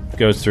through, it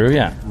goes through,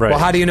 yeah. Right. Well,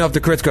 how do you know if the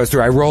crit goes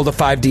through? I rolled a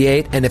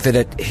 5d8, and if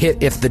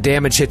the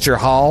damage hits your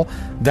hull,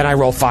 then I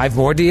roll 5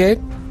 more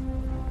d8?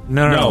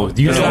 No,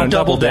 you don't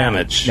double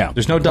damage. No.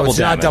 There's no double damage. It's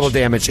not double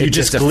damage. You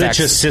just glitch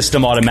a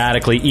system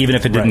automatically, even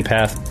if it didn't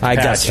pass I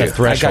got you.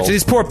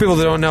 These poor people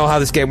that don't know how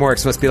this game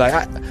works must be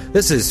like,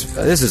 this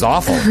is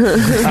awful.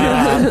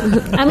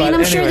 I mean,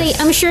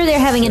 I'm sure they're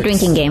having a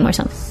drinking game or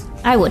something.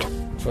 I would.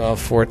 12,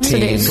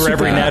 14. For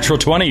every natural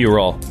 20 you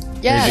roll.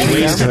 Yeah.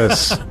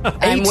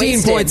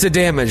 18 points of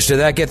damage. Did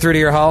that get through to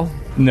your hull?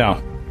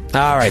 No.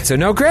 All right, so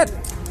no crit.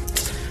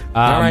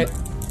 All right.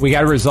 We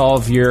got to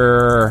resolve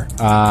your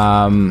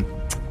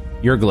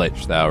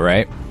glitch, though,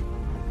 right?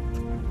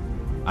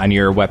 On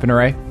your weapon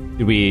array?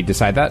 Did we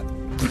decide that?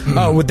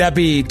 Would that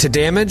be to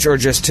damage or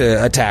just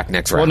to attack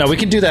next round? Well, no, we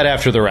can do that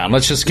after the round.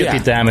 Let's just get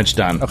the damage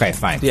done. Okay,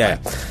 fine. Yeah.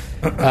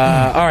 All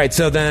right,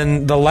 so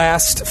then the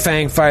last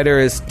Fang Fighter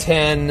is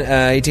 10,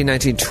 18,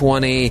 19,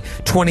 20,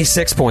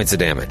 26 points of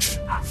damage.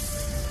 Am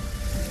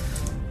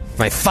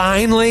I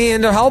finally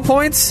into hull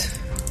points?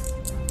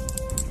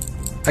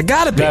 I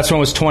gotta be. Last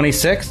one was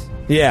 26?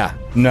 Yeah.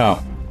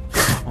 No.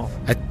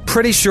 I'm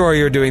pretty sure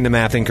you're doing the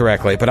math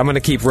incorrectly, but I'm going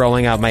to keep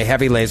rolling out my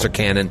heavy laser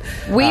cannon.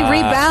 We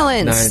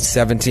rebalanced. 9,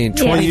 17,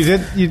 20. You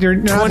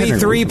did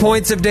 23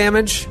 points of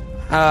damage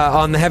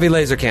on the heavy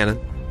laser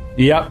cannon.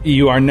 Yep,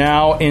 you are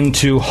now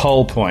into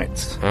hull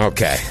points.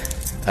 Okay.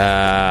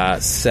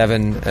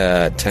 7,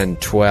 10,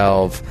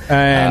 12.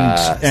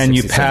 And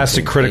you pass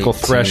a critical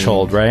 18,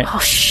 threshold, right? Oh,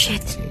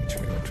 shit.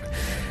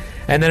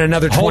 And then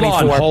another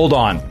 24. Hold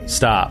on.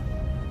 Stop.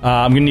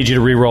 I'm going to need you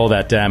to re-roll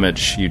that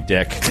damage, you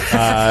dick.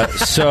 I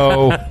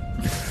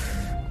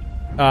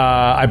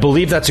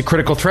believe that's a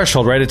critical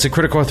threshold, right? It's a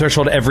critical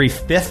threshold every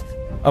 5th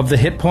of the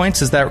hit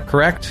points. Is that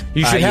correct?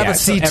 You should have a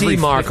CT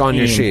mark 15, on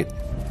your sheet.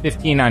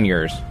 15 on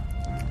yours.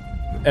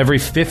 Every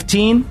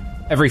 15?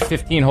 Every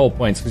 15 hull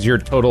points, because your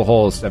total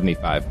hull is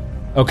 75.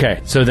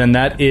 Okay, so then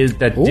that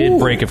did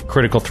break a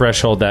critical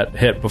threshold that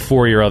hit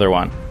before your other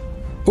one.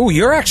 Ooh,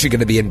 you're actually going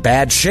to be in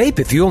bad shape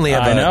if you only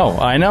have I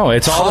know.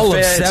 It's all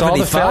the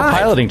failed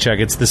piloting check.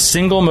 It's the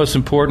single most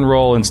important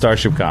role in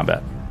Starship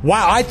combat.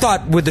 Wow, I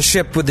thought with the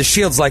ship with the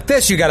shields like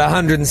this, you got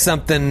 100 and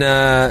something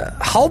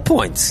hull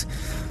points.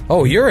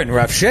 Oh, you're in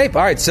rough shape.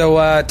 All right,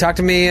 so talk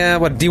to me,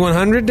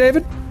 D100,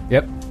 David?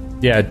 Yep.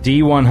 Yeah,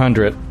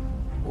 D100.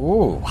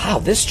 Ooh, wow,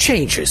 this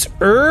changes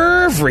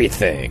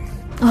everything.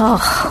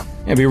 Oh.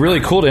 Yeah, it'd be really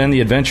cool to end the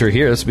adventure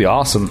here. This would be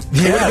awesome.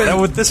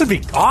 Yeah, this would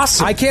be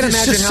awesome. I can't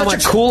imagine how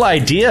much. Such a cool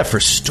idea for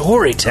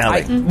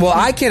storytelling.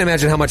 I can't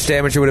imagine how much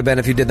damage it would have been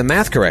if you did the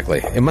math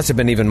correctly. It must have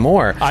been even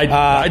more.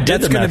 I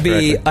did. That's going to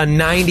be a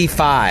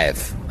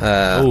 95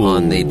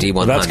 on the D100.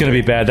 Well, that's going to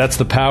be bad. That's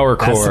the power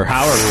core. That's the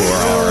power core.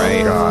 All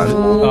right.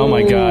 Oh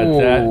my god,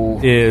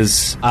 that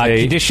is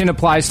condition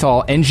applies to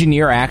all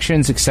engineer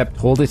actions except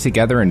hold it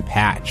together and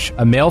patch.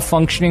 A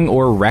malfunctioning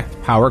or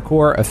wrecked power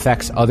core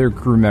affects other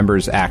crew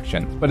members'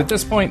 actions, but at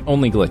this point,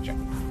 only glitching.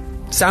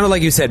 Sounded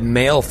like you said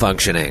male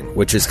functioning,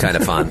 which is kind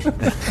of fun.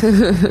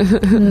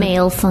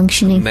 Male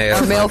functioning.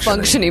 Our male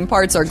functioning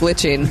parts are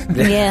glitching.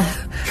 Yeah.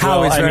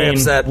 Howie's very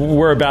upset.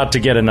 We're about to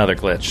get another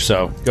glitch,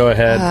 so go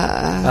ahead.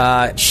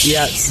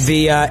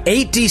 The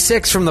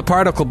 8d6 from the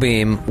particle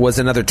beam was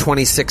another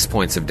 26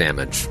 points of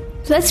damage.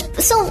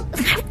 So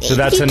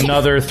that's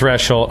another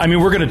threshold. I mean,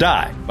 we're going to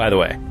die, by the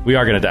way. We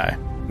are going to die.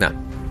 No.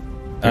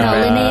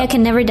 Linnea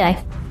can never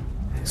die.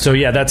 So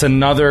yeah, that's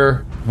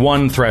another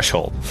one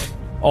threshold.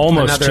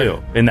 Almost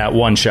two in that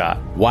one shot.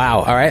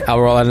 Wow. All right,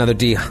 I'll roll out another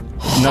D.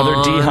 Another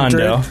D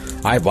hundo.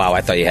 I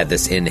thought you had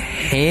this in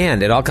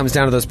hand. It all comes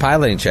down to those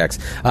piloting checks.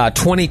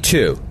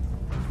 22.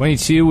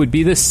 22 would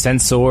be the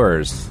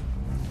sensors.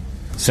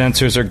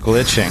 Sensors are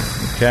glitching.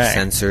 Okay.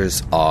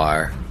 Sensors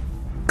are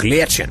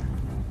glitching.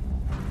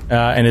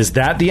 And is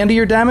that the end of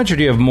your damage, or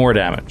do you have more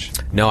damage?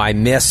 No, I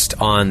missed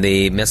on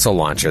the missile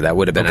launcher. That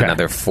would have been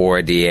another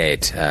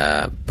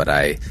 4d8. But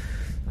I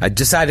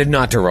decided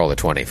not to roll a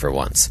 20 for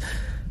once.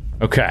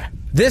 Okay.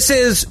 This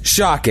is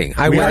shocking.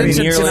 I went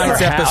into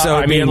tonight's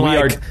episode being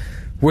like,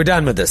 we're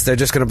done with this. They're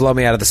just going to blow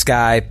me out of the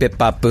sky. Bip,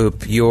 bop,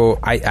 boop.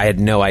 I had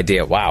no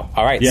idea. Wow.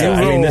 All right.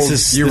 Yeah,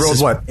 you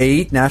rolled what,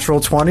 8 natural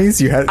 20s?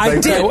 You had. I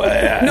did.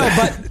 No,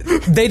 but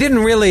they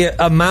didn't really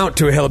amount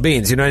to a hill of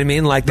beans. You know what I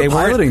mean? Like they were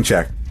piloting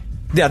check.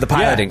 Yeah, the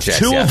piloting checks.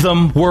 Two of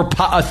them were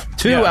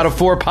 2 out of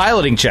 4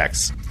 piloting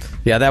checks.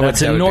 Yeah,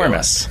 that's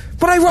enormous.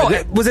 But I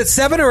rolled. Was it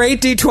 7 or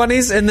 8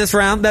 d20s in this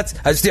round?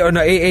 That's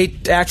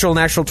eight actual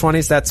natural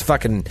 20s. That's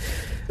fucking.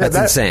 That's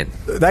insane.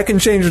 That can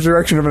change the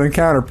direction of an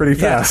encounter pretty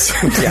fast.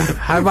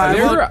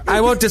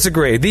 I won't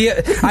disagree.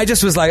 I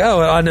just was like,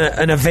 on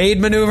an evade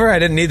maneuver, I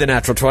didn't need the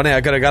natural 20.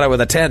 I could have got it with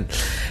a 10.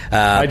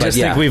 I just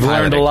think we've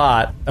learned a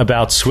lot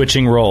about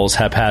switching roles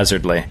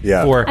haphazardly.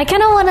 Yeah. For I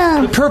kind of want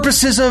to the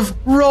purposes of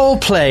role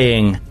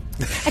playing.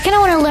 I kind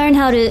of want to learn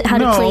how to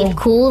play it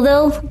cool,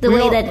 though, the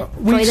way that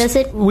Troy does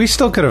it. We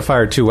still could have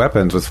fired 2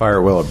 weapons with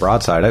Fire Will at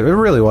Broadside. It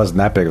really wasn't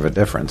that big of a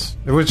difference.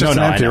 It was just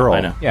an empty roll.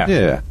 I know.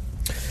 Yeah.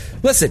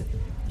 Listen,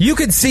 you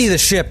can see the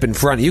ship in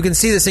front. You can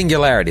see the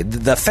singularity.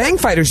 The Fang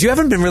fighters, you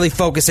haven't been really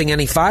focusing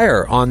any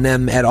fire on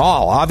them at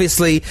all.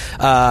 Obviously,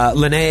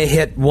 Linnea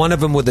hit one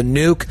of them with a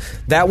nuke.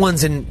 That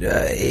one's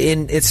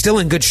it's still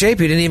in good shape.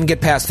 You didn't even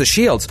get past the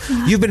shields.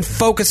 You've been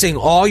focusing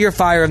all your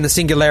fire on the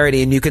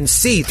singularity, and you can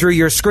see through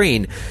your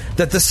screen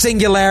that the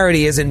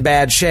singularity is in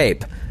bad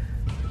shape.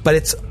 But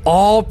it's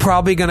all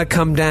probably going to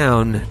come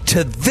down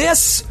to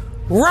this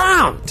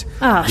round.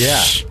 Oh,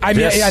 yeah. I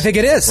think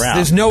it is. Round.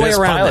 There's no way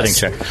around piloting this.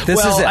 check.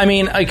 This is it. I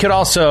mean, I could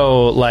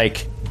also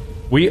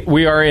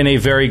we are in a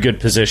very good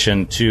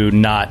position to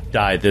not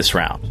die this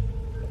round.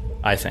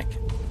 I think.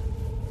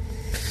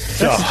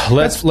 So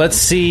let's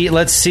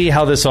see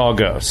how this all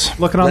goes.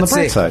 Looking on the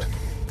bright side.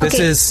 This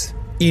is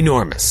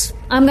enormous.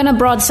 I'm gonna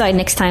broadside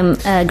next time,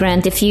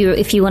 Grant. If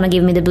you want to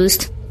give me the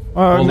boost.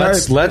 Well,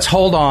 let's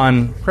hold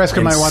on.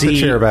 Kreska might want the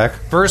chair back.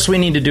 First, we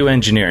need to do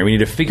engineering. We need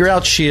to figure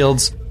out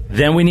shields.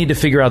 Then we need to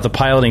figure out the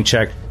piloting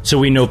check so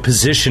we know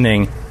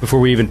positioning before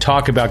we even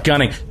talk about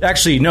gunning.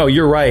 Actually, no,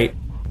 you're right.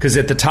 Because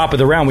at the top of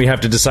the round, we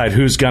have to decide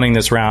who's gunning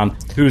this round,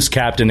 who's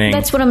captaining.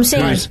 That's what I'm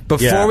saying.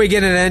 Before we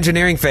get into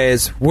engineering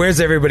phase,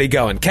 where's everybody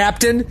going?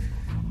 Captain,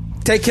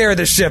 take care of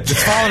this ship.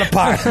 It's falling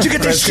apart. Did you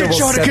get this shit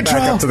under control?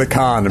 Back up to the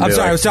con. I'm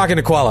sorry, I was talking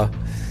to Qualo.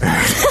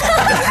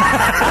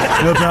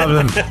 No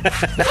problem.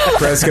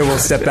 Kreska will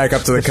step back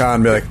up to the con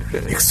and be like,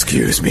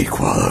 "Excuse me,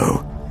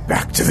 Qualo.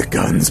 Back to the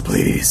guns,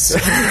 please."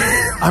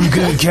 I'm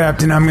good,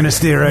 Captain. I'm going to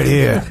stay right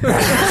here.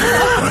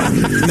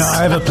 No,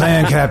 I have a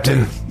plan,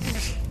 Captain.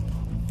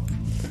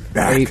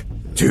 Back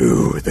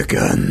to the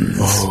guns.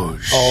 Oh,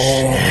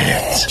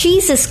 shit.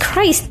 Jesus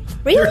Christ.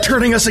 Really? They're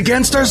turning us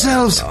against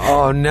ourselves.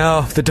 Oh,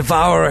 no. The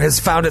Devourer has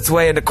found its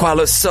way into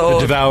Qualo's soul.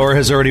 The Devourer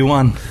has already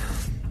won.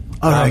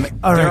 All right,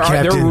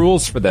 Captain. There are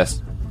rules for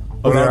this.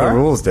 What are the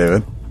rules,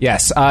 David?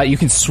 Yes, you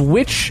can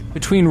switch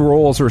between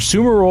roles or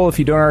assume a role if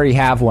you don't already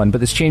have one, but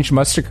this change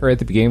must occur at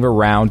the beginning of a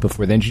round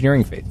before the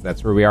engineering phase.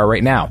 That's where we are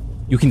right now.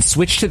 You can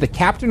switch to the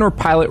captain or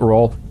pilot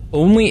role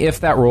only if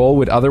that role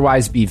would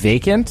otherwise be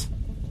vacant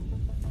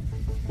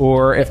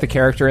or if the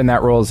character in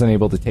that role is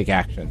unable to take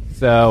action.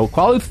 So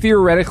Qualo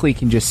theoretically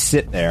can just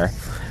sit there.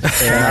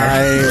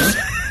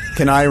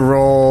 Can I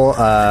roll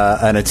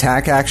an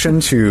attack action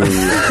to...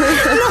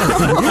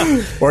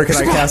 Or can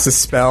I cast a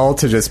spell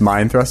to just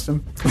mind thrust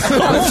him?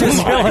 Let's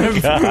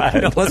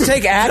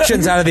take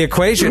actions out of the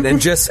equation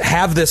and just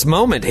have this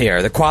moment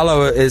here. The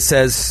Qualo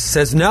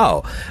says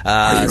no.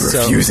 Are you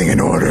refusing an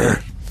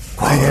order?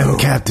 Qualo. I am,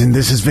 Captain.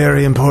 This is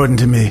very important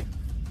to me.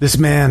 This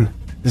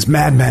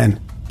madman,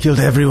 killed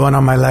everyone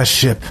on my last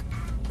ship.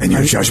 And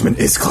your judgment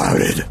is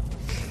clouded.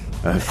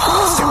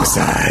 Step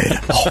aside.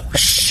 Oh,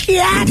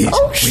 shit. We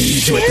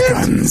need you at the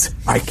guns.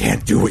 I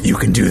can't do what you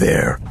can do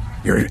there.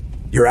 Your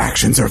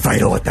actions are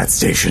vital at that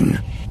station.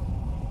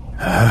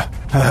 All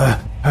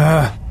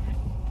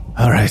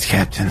right,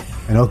 Captain.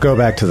 And he'll go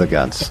back to the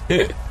guns.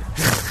 He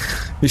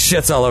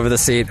shits all over the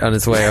seat on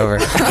his way over.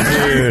 Dude,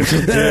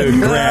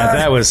 Grant,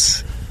 that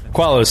was...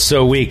 Qualo's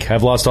so weak.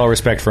 I've lost all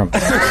respect for him.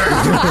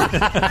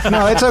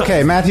 No, it's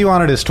okay. Matthew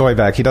wanted his toy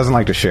back. He doesn't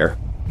like to share.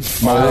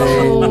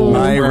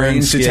 My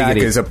ranged attack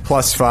is a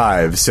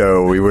 +5,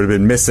 so we would have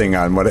been missing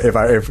on what if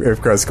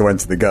Kreska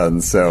went to the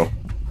guns. So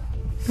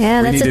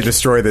yeah, we need to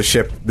destroy the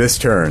ship this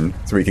turn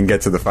so we can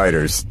get to the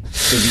fighters.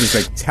 It just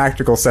makes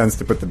tactical sense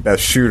to put the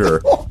best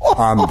shooter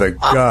on the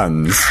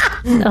guns.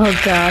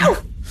 Oh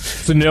God!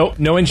 So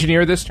no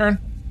engineer this turn.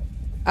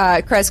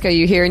 Kreska,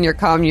 you hear in your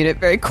comm unit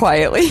very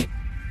quietly.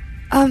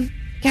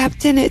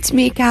 Captain, it's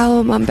me,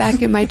 Callum. I'm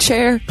back in my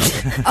chair.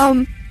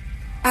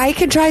 I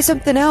can try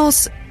something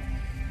else.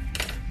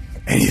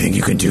 Anything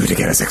you can do to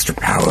get us extra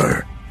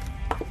power?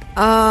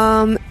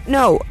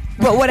 No.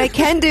 But what I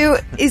can do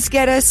is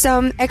get us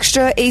some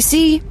extra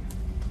AC.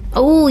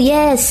 Oh,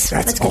 yes.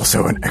 That's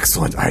also an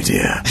excellent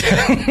idea.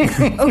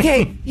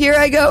 Okay, here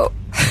I go.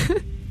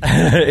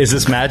 Is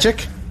this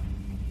magic?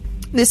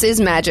 This is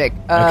magic.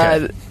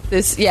 Okay.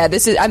 This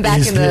is. I'm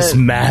back in the. Is this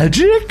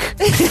magic?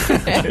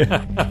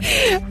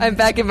 I'm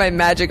back in my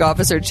magic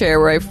officer chair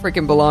where I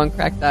freaking belong.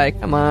 Cracked eye.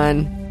 Come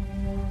on.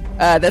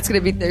 That's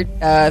going to be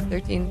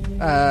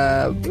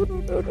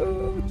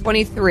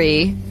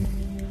 23,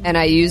 and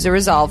I use a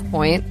resolve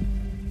point.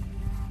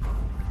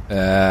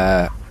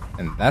 And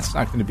that's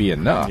not going to be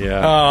enough.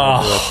 Yeah.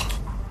 Oh.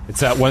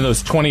 It's at one of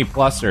those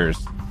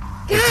 20-plusers.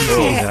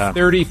 God.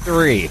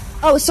 33.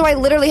 Oh, so I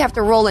literally have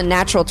to roll a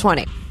natural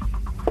 20.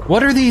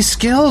 What are these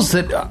skills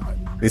that...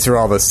 These are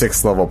all the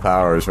 6th level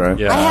powers, right?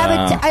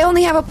 Yeah. I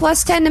only have a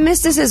 +10 to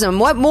mysticism.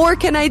 What more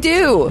can I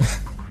do?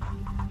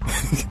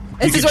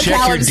 This is what check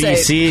your Callum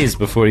DCs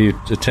before you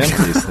attempt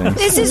these things.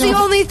 This is the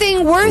only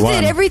thing worth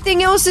it.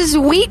 Everything else is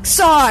weak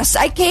sauce.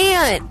 I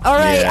can't. All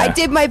right, I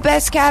did my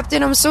best,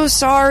 Captain. I'm so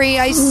sorry.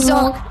 I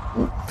suck.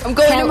 I'm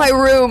going to my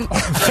room.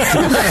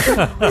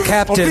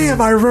 Captain, I'll be in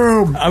my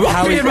room.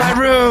 I'll be in my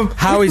room.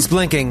 Howie's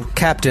blinking.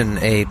 Captain,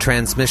 a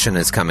transmission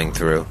is coming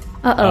through.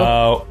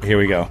 Oh, here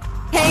we go.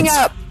 Hang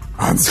up.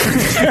 On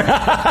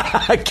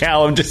screen.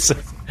 Callum just...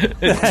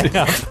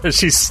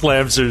 She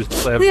slams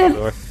the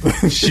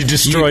door. She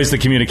destroys the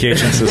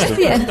communication system.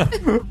 Yeah.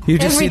 You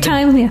just Every see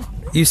time, yeah.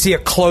 You see a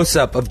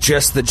close-up of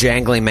just the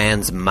jangly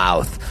man's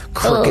mouth,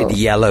 crooked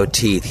yellow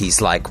teeth. He's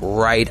like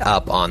right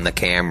up on the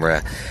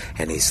camera,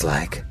 and he's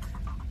like,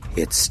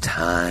 "It's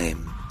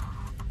time.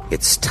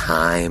 It's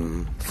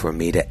time for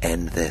me to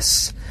end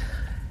this,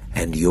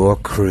 and your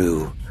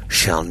crew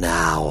shall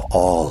now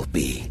all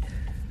be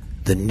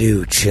the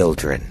new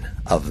children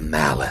of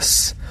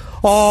Malice.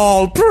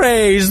 All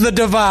praise the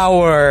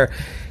Devourer!"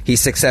 He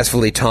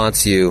successfully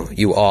taunts you.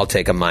 You all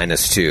take a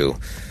 -2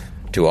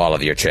 to all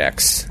of your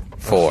checks.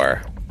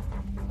 4.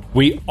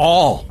 We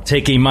all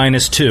take a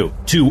 -2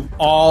 to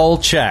all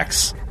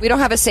checks. We don't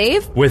have a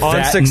save? With On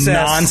that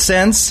success,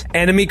 nonsense?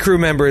 Enemy crew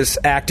members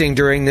acting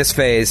during this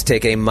phase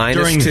take a -2.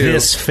 During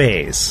this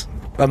phase.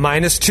 A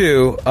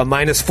 -2, a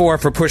 -4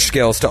 for push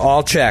skills to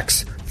all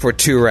checks for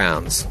 2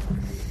 rounds.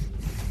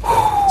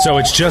 So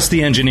it's just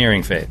the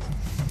engineering phase.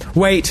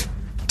 Wait,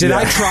 did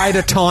I try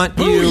to taunt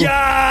you?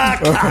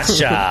 Booyah!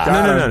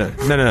 Gotcha!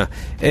 No.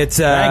 It's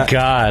Thank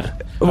God.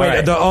 Wait,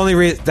 Right. the only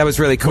reason that was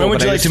really cool. When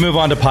would you like to move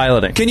on to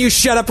piloting? Can you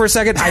shut up for a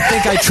second? I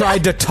think I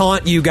tried to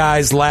taunt you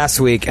guys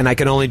last week, and I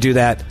can only do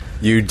that.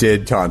 You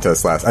did taunt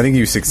us last. I think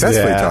you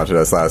successfully taunted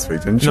us last week,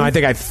 didn't you? No, I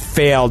think I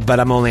failed,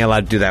 but I'm only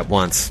allowed to do that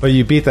once. But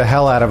you beat the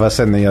hell out of us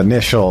in the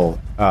initial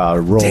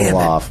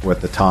roll-off with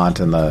the taunt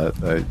and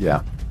the yeah.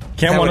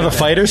 Can't one of the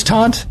fighters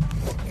taunt?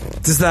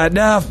 Is that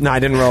enough? No, I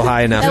didn't roll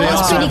high enough. That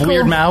was pretty cool.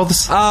 Weird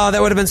mouths? Oh,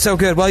 that would have been so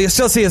good. Well, you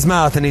still see his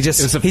mouth, and he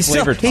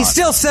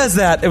still says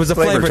that it was a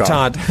flavor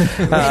taunt.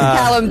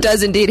 Callum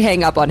does indeed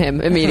hang up on him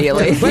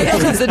immediately.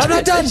 I'm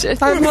not done.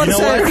 I have more to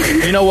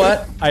say. You know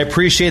what? I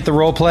appreciate the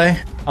role play.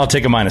 I'll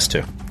take a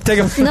 -2. Take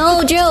a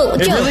No, Joe.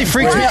 It really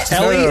freaked me out.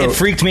 Ellie, it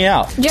freaked me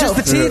out. Joe, Just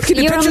the teeth. Can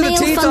you you're a picture the male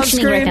teeth on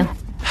functioning right screen? now.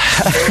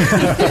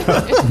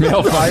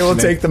 I will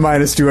take the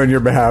 -2 on your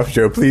behalf,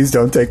 Joe. Please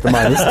don't take the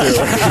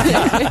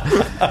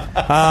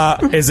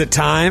 -2. Is it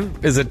time?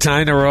 Is it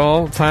time to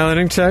roll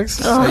piloting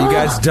checks? Are you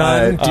guys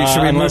done? Should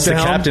we move Unless to the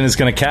helm? captain is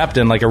going to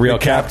captain like a real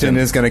The captain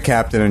is going to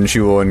captain, and she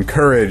will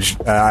encourage.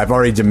 I've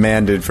already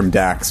demanded from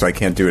Dax, so I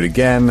can't do it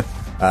again.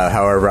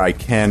 However, I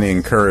can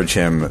encourage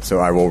him, so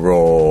I will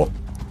roll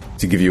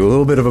to give you a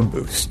little bit of a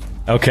boost.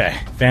 Okay,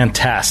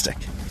 fantastic.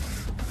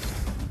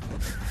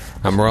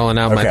 I'm rolling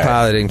out my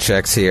piloting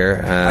checks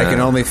here. I can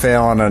only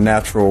fail on a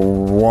natural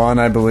 1,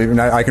 I believe.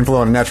 I can fail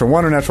on a natural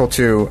 1 or natural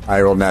 2.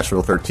 I rolled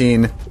natural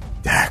 13.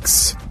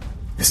 Dax,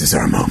 this is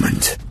our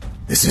moment.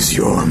 This is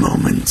your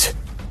moment.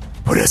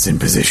 Put us in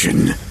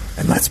position,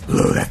 and let's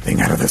blow that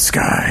thing out of the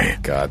sky.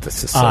 God,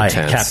 this is so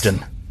tense.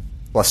 Captain.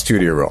 +2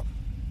 to your roll.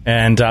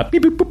 And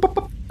beep, boop, boop, boop,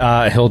 boop.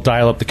 He'll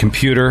dial up the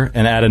computer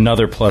and add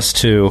another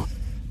 +2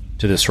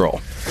 to this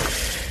roll.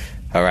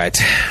 All right.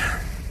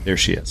 There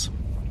she is.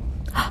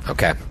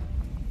 Okay.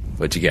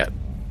 What'd you get?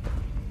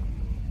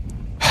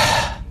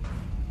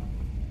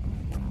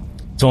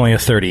 It's only a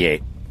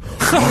 38.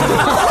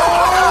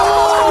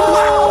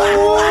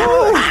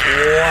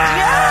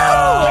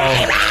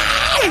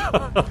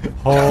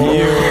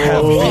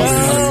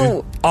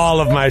 Oh, all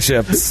of my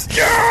ships.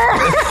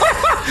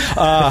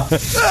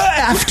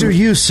 After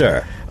you,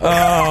 sir.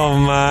 Oh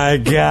my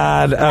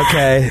God.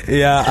 Okay.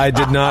 Yeah, I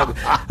did not.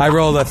 I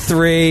rolled a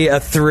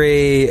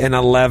 3, an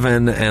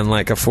 11, and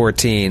like a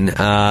 14.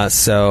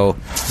 So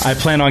I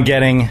plan on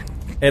getting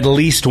at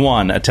least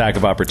one attack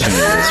of opportunity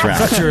this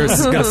round. I thought you were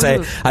going to say,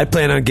 I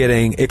plan on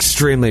getting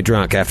extremely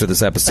drunk after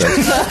this episode.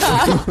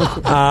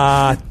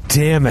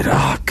 Damn it.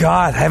 Oh,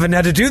 God. I haven't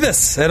had to do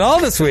this at all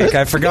this week.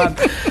 I forgot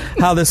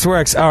how this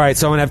works. All right,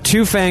 so I'm going to have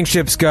 2 Fang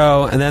ships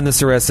go, and then the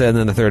Sarissa, and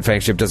then the 3rd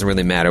Fang ship. Doesn't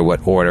really matter what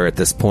order at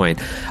this point.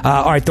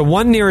 All right, the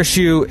one nearest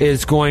you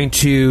is going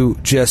to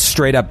just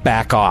straight up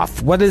back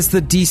off. What is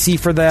the DC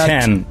for that?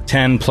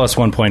 10 plus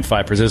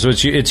 1.5%. So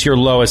it's your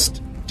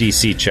lowest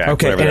DC check.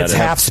 Okay, and it's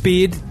half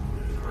speed?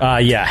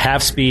 Yeah,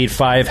 half speed,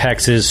 5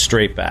 hexes,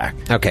 straight back.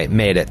 Okay,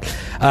 made it.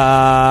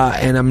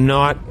 And I'm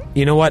not...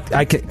 You know what?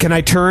 Can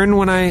I turn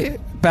when I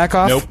back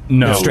off? Nope.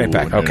 No. Straight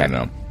back. Okay.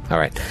 No. All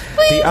right.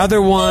 The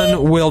other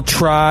one will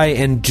try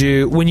and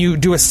do... When you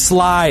do a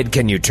slide,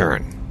 can you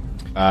turn?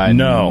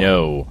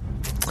 No.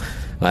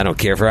 I don't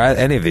care for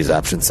any of these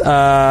options.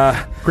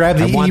 Grab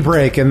the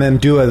E-brake and then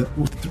do a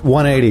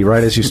 180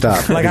 right as you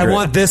stop. Like, I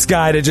want this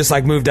guy to just,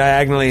 like, move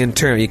diagonally and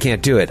turn. You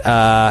can't do it.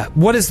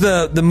 What is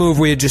the move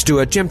where you just do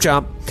a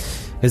jump?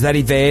 Is that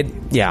evade?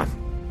 Yeah.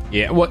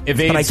 Yeah, well,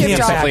 evade is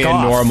simply a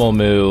normal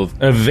move.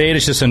 Evade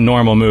is just a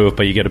normal move,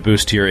 but you get a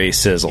boost to your A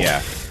sizzle.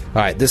 Yeah.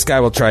 right, this guy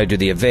will try to do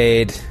the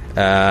evade.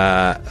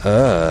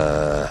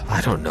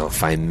 I don't know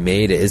if I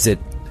made it. Is it...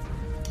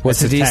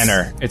 What's it's the a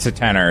tenor? It's a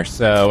tenor.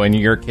 So in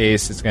your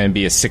case, it's going to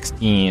be a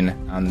 16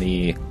 on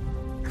the...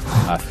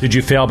 Did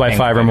you fail by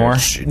 5 or more?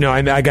 No,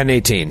 I got an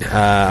 18.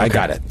 I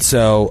got it.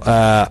 So,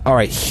 all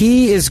right,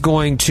 he is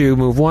going to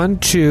move 1,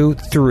 2,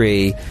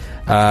 3.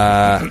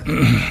 I'm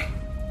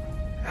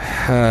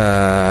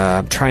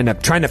trying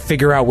to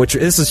figure out which.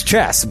 This is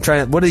chess. I'm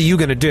trying. What are you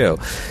going to do?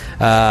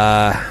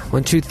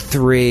 1, 2,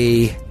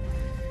 3.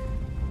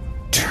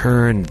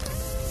 Turn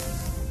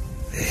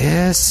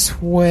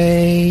this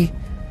way,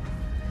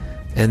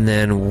 and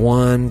then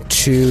 1,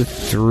 2,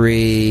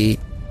 3.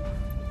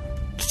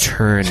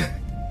 Turn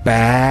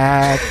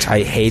back.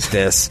 I hate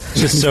this.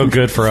 It's just so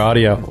good for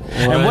audio.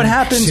 And what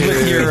happens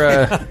with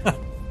your...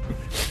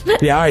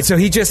 Yeah, all right, so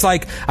he just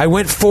I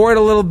went forward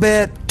a little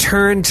bit,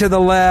 turned to the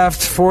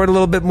left, forward a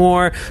little bit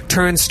more,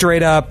 turned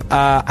straight up.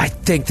 I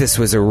think this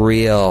was a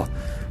real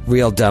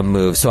dumb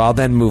move, so I'll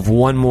then move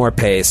one more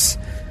pace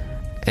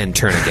and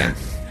turn again.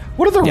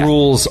 What are the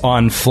rules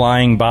on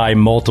flying by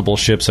multiple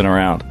ships and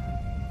around?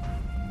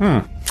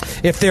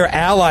 If they're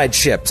allied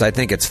ships, I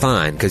think it's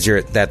fine, because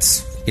you're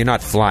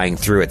not flying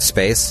through its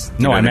space.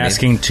 No, I'm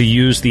asking to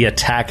use the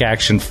attack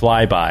action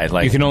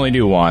flyby. You can only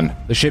do one.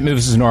 The ship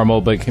moves as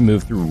normal, but it can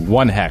move through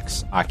one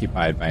hex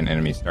occupied by an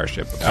enemy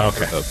starship.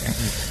 Okay.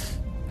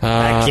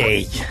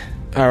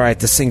 All right,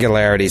 the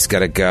singularity's got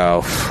to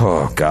go.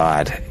 Oh,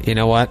 God. You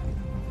know what?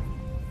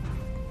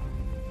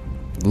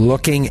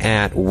 Looking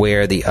at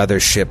where the other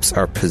ships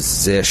are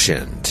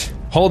positioned.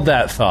 Hold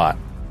that thought.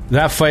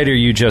 That fighter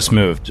you just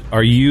moved,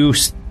 are you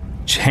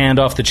hand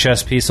off the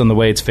chess piece on the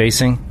way it's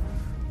facing?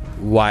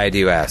 Why do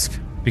you ask?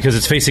 Because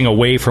it's facing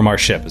away from our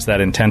ship. Is that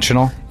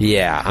intentional?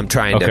 Yeah, I'm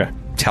trying to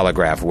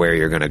telegraph where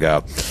you're going to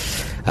go.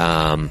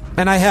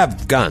 And I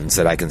have guns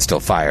that I can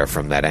still fire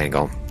from that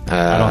angle.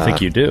 I don't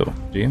think you do.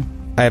 Do you?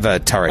 I have a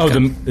turret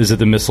gun. Is it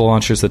the missile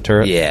launchers, the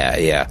turret?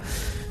 Yeah.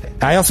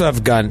 I also have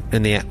a gun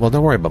in the... Well,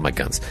 don't worry about my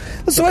guns.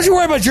 So why don't you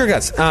worry about your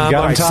guns? You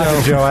got him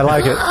talking, Joe. I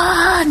like it.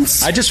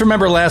 I just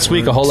remember last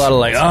week a whole lot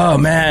of oh,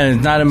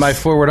 man, not in my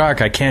forward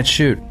arc. I can't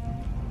shoot.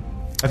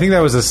 I think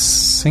that was a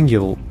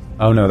single...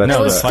 Oh, no, that's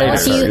the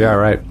fighter. Yeah,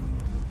 right.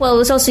 Well, it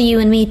was also you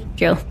and me,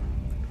 Joe.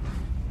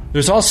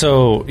 There's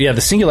also... Yeah,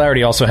 the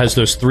Singularity also has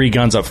those 3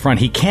 guns up front.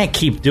 He can't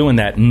keep doing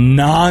that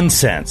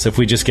nonsense if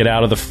we just get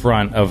out of the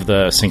front of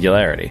the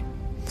Singularity.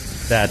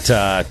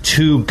 That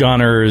 2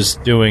 gunners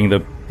doing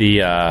the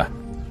hey.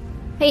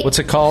 What's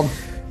it called?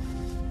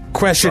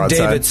 Question, Broadside.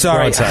 David.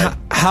 Sorry.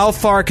 How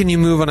far can you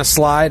move on a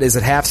slide? Is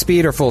it half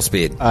speed or full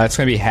speed? It's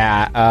going to be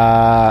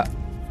up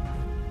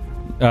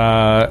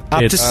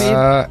to speed?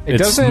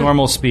 It's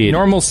normal speed.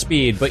 Normal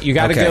speed, but you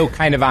got to go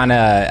kind of on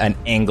an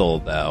angle,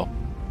 though.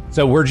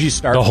 So where'd you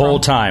start the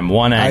whole time?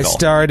 One angle. I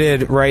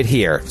started right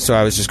here, so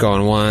I was just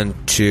going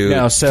 1,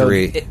 2,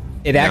 3.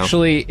 It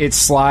actually it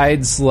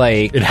slides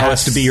like it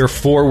has to be your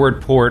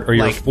forward port or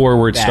your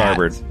forward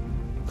starboard.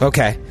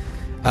 Okay.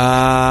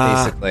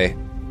 Basically,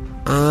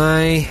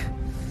 I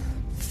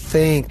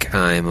think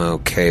I'm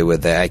okay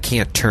with that. I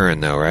can't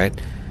turn though, right?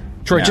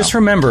 Troy, just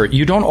remember,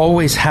 you don't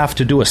always have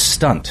to do a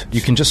stunt.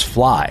 You can just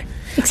fly.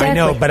 Exactly. I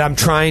know, but I'm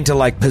trying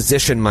to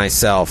position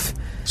myself.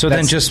 So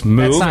then just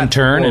move and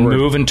turn and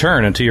move and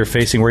turn until you're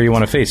facing where you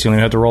want to face. You don't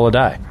even have to roll a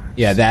die.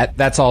 Yeah,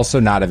 that's also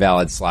not a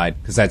valid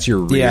slide because that's your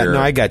rear. Yeah, no,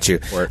 I got you.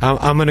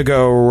 I'm going to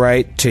go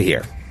right to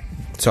here.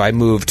 So I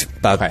moved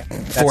about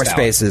 4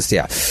 spaces.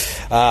 Yeah,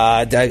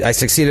 I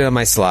succeeded on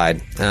my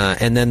slide,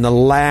 and then the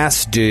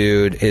last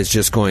dude is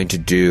just going to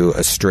do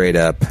a straight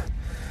up.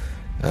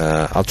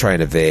 I'll try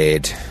and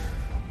evade.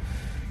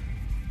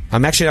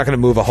 I'm actually not going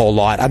to move a whole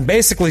lot. I'm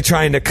basically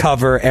trying to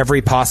cover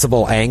every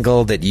possible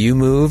angle that you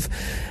move,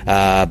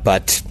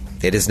 but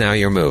it is now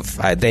your move.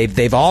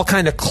 They've all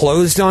kind of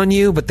closed on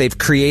you, but they've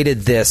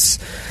created this.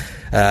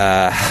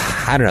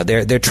 I don't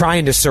know. They're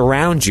trying to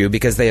surround you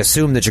because they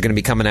assume that you're going to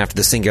be coming after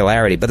the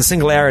Singularity, but the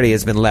Singularity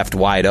has been left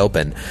wide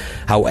open.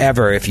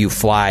 However, if you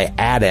fly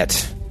at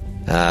it,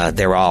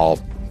 they're all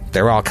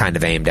kind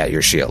of aimed at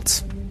your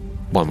shields,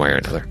 one way or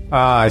another.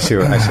 I see.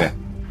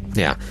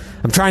 Yeah.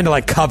 I'm trying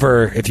to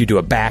cover if you do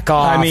a back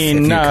off. I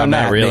mean, no,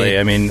 not really.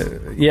 I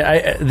mean,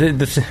 yeah,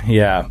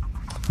 yeah.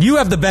 You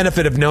have the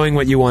benefit of knowing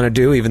what you want to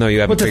do, even though you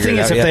haven't figured it out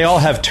yet. But the thing is, if they all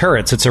have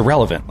turrets, it's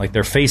irrelevant.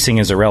 Their facing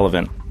is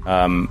irrelevant.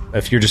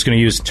 If you're just going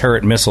to use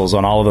turret missiles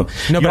on all of them.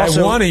 No, but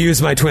I want to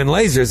use my twin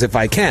lasers if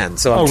I can.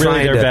 So I'm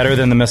really? They're better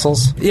than the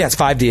missiles? Yeah, it's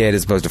 5d8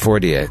 as opposed to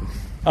 4d8.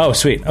 Oh,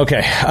 sweet.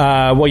 Okay.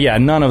 Well, yeah,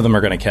 none of them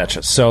are going to catch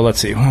us. So let's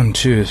see. 1,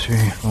 2,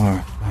 3,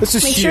 4. This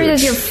is Make huge. sure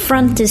that your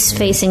front is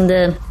facing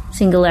the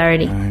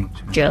Singularity,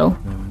 Joe.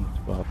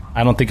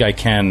 I don't think I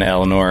can,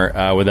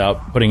 Eleanor,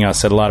 without putting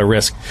us at a lot of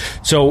risk.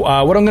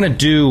 So what I'm going to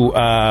do,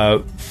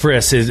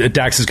 Friss, is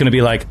Dax is going to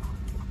be like,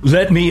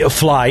 let me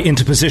fly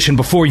into position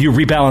before you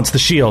rebalance the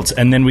shields,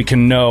 and then we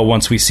can know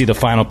once we see the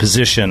final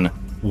position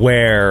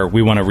where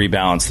we want to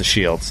rebalance the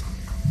shields.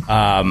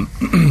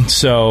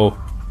 So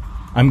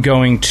I'm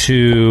going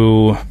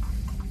to...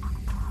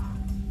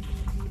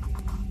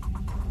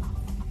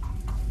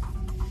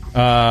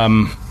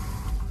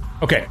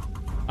 Okay.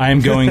 I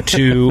am going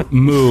to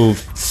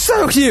move.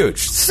 So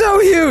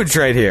huge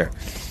right here.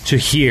 To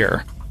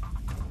here.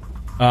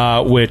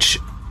 Which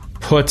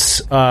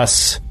puts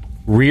us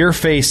rear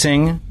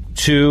facing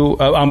to.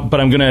 But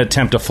I'm going to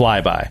attempt a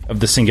flyby of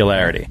the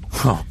singularity.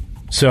 Huh.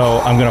 So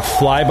I'm going to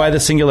fly by the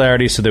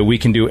singularity so that we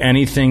can do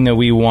anything that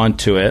we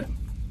want to it.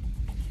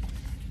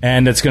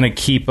 And it's going to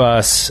keep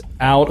us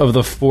out of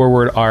the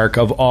forward arc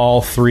of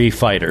all three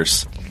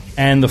fighters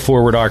and the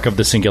forward arc of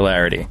the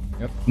singularity.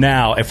 Yep.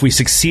 Now, if we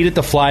succeed at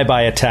the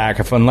flyby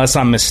attack, unless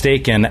I'm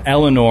mistaken,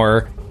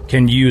 Eleanor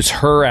can use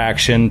her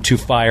action to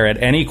fire at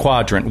any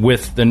quadrant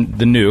with the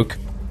nuke.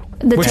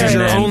 Which is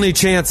your only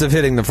chance of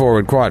hitting the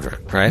forward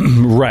quadrant, right?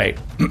 Right.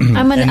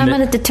 I'm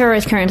at the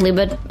turret currently,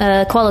 but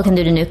Qualo can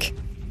do the nuke.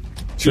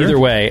 Sure. Either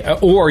way.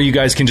 Or you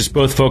guys can just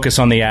both focus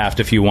on the aft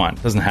if you want.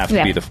 It doesn't have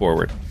to be the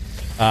forward.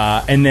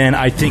 And then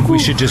I think we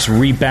should just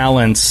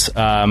rebalance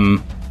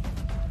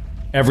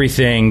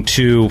everything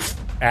to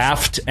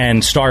aft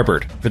and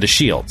starboard for the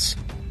shields.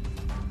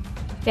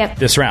 Yep.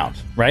 This round,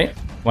 right?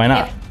 Why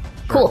not? Yep.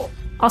 Cool.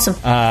 Awesome.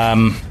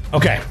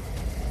 Okay.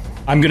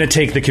 I'm going to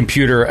take the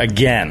computer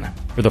again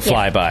for the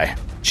flyby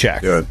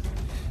check. Good.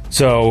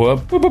 So,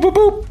 boop, boop, boop,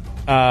 boop.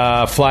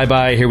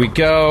 Flyby, here we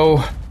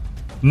go.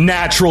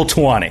 Natural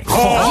 20.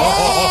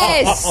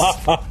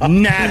 Yes!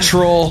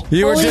 Natural.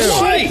 You were due.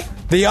 Right.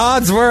 The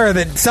odds were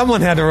that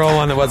someone had to roll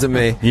one that wasn't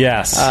me.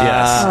 Yes.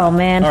 Oh,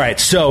 man. All right,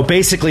 so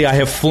basically I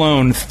have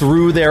flown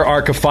through their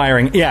arc of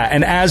firing. Yeah,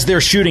 and as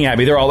they're shooting at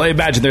me, they're all,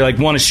 imagine they're like,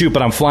 want to shoot,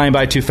 but I'm flying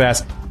by too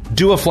fast.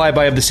 Do a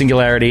flyby of the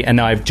singularity, and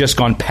now I've just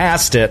gone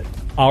past it.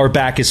 Our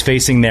back is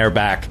facing their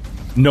back.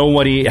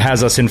 Nobody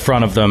has us in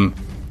front of them.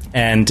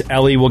 And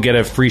Ellie will get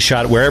a free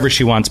shot wherever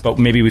she wants, but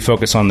maybe we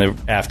focus on the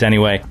aft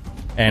anyway.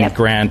 And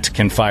Grant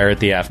can fire at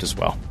the aft as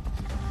well.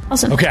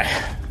 Awesome. Okay.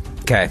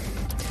 Okay,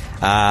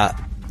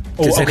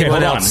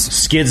 hold on.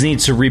 Skids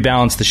needs to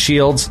rebalance the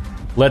shields.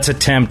 Let's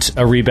attempt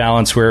a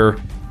rebalance where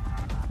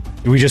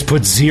we just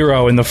put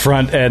 0 in the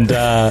front and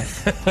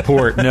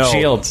port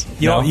shields.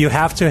 You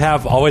have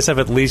to always have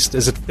at least,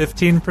 is it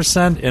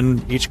 15%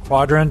 in each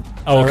quadrant?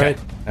 Oh, okay. Right?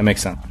 That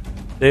makes sense.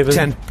 David?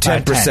 10%.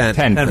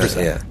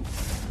 10%. Yeah.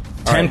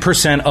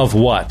 10% of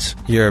what?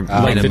 Your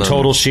like the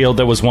total shield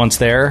that was once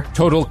there?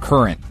 Total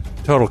current.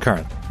 Total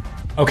current.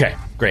 Okay,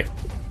 great.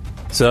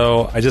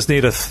 So I just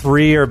need a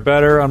 3 or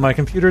better on my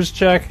computer's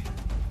check.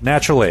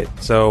 Natural 8.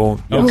 So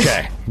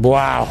okay.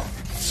 Wow.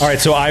 All right,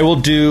 so I will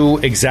do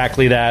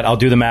exactly that. I'll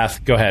do the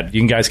math. Go ahead.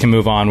 You guys can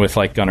move on with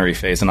like gunnery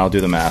phase, and I'll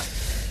do the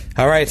math.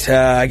 All right,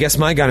 I guess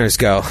my gunners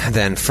go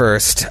then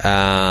first.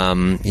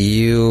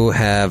 You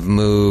have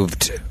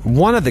moved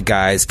one of the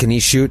guys. Can he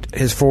shoot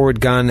his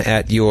forward gun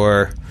at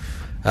your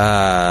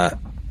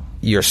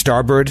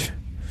starboard?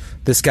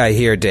 This guy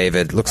here,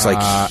 David, looks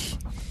like...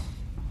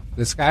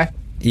 This guy?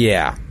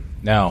 Yeah.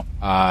 No.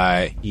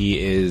 He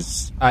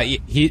is...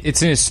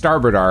 it's in his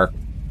starboard arc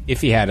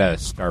if he had a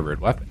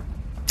starboard weapon.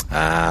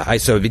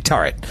 So it'd be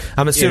turret.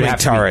 I'm assuming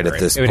turret at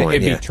this point.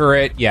 It'd be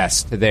turret,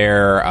 yes, to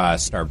their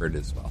starboard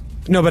as well.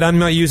 No, but I'm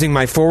not using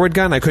my forward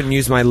gun. I couldn't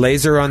use my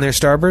laser on their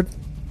starboard?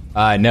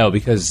 No,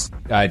 because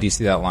do you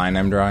see that line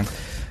I'm drawing?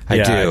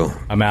 I do.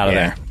 I'm out of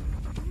there.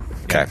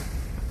 Okay.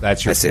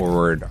 That's your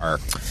forward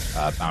arc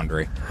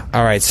boundary.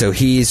 All right, so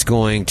he's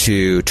going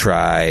to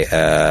try...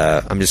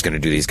 I'm just going to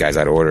do these guys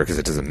out of order because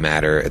it doesn't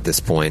matter at this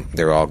point.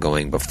 They're all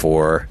going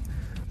before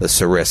the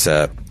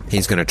Sarissa.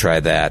 He's going to try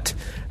that.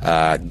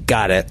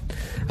 Got it.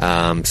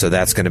 So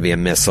that's going to be a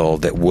missile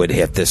that would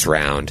hit this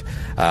round.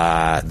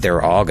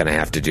 They're all going to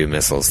have to do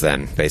missiles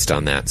then, based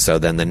on that. So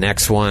then the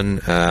next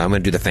one, I'm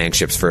going to do the Fang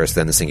ships first,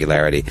 then the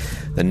Singularity.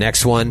 The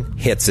next one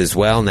hits as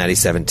well, natty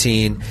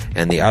 17.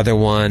 And the other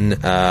one,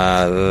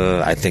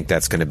 I think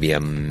that's going to be a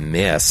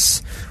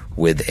miss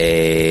with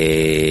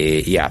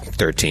a,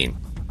 13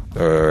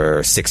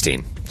 or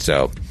 16.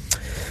 So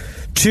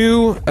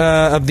 2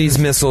 of these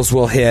missiles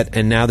will hit,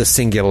 and now the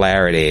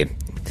Singularity.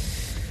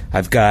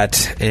 I've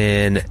got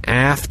an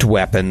aft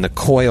weapon, the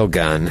coil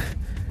gun.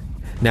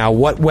 Now,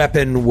 what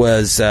weapon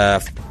was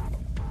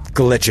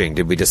glitching?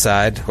 Did we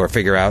decide or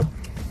figure out?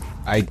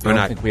 I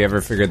don't think we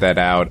ever figured that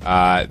out.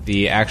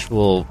 The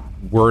actual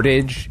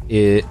wordage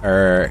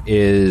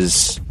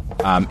is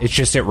it's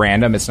just at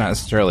random. It's not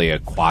necessarily a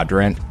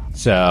quadrant.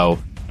 So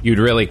you'd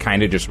really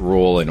kind of just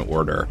roll in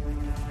order.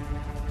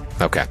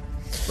 Okay.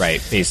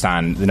 Right, based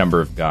on the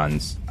number of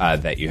guns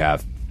that you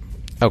have.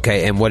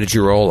 Okay, and what did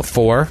you roll? A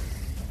 4?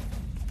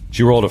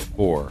 She rolled a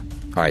 4. All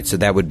right, so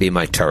that would be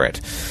my turret.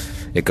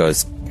 It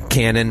goes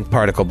cannon,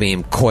 particle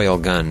beam, coil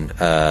gun,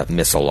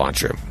 missile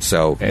launcher.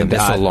 So the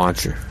missile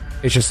launcher...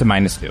 It's just a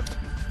 -2.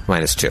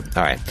 -2.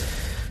 All right.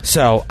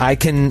 So I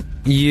can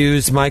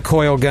use my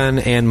coil gun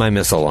and my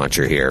missile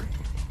launcher here.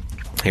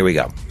 Here we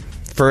go.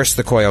 First,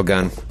 the coil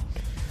gun,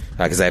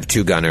 because I have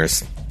 2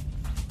 gunners.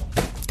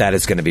 That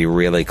is going to be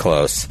really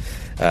close.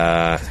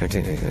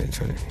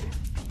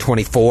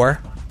 24.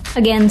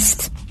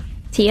 Against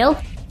TL?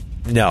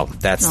 No,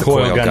 that's the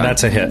coil gun.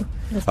 That's a hit.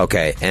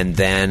 Okay, and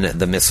then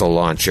the missile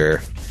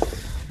launcher.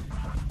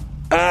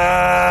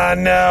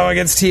 No,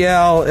 against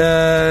TL,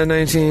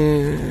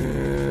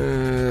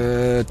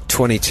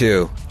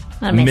 22.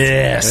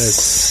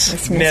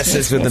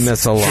 Misses with the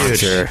missile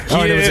launcher.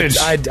 Huge.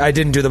 Oh, I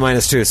didn't do the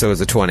 -2, so it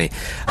was a 20.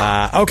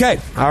 Okay,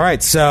 all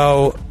right.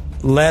 So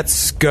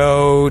let's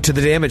go to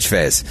the damage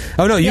phase.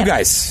 Oh no, you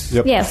guys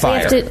fire. We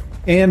have to.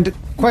 And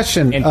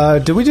question,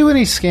 do we do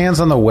any scans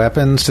on the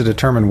weapons to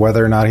determine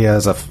whether or not he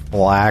has a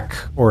flak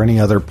or any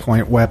other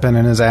point weapon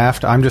in his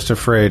aft? I'm just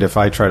afraid if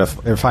I'm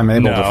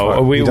able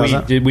to... we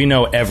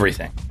know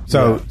everything.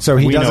 So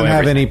he doesn't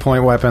have any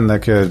point weapon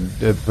that could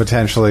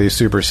potentially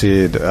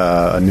supersede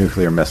a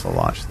nuclear missile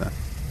launch then?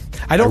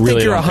 I don't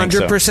think you're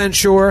 100%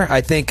 sure. I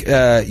think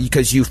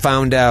because you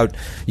found out,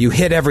 you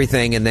hit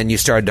everything and then you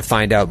started to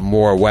find out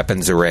more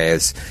weapons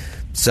arrays.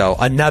 So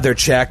another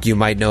check, you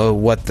might know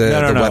what the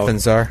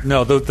weapons are.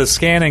 No, the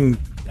scanning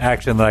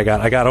action that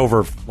I got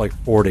over like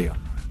 40.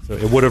 So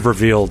it would have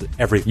revealed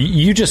everything.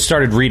 You just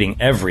started reading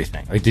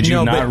everything. Like, did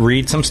you not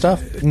read some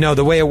stuff? No,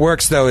 the way it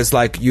works though is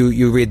like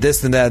you read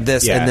this and that,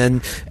 and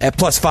then at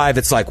 +5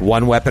 it's like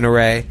one weapon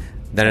array.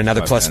 Then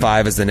another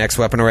 +5 is the next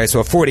weapon array.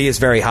 So a 40 is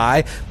very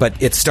high, but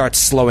it starts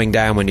slowing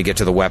down when you get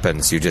to the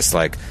weapons. You just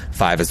like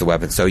 5 is the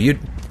weapon. So you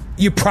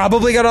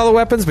probably got all the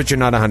weapons, but you're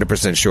not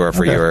 100% sure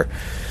for your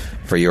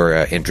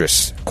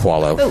interest,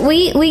 Qualo. But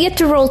we get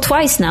to roll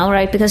twice now,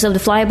 right? Because of the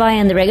flyby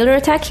and the regular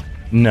attack?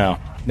 No,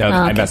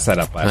 I messed that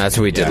up last week. That's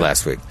what we did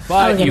last week.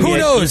 But who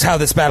knows how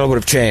this battle would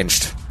have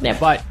changed? Yeah,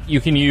 but you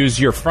can use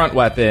your front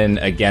weapon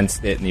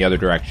against it in the other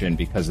direction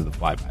because of the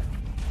flyby.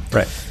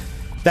 Right.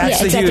 That's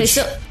the exactly. huge.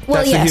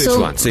 That's the huge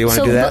one. So you want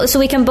to do that? So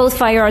we can both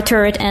fire our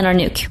turret and our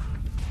nuke.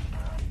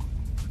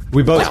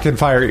 We both can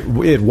fire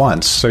it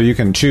once, so you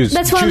can choose.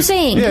 That's what I'm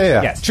saying.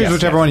 Yeah. Yes, choose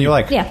whichever one you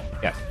like. Yeah.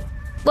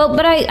 Well,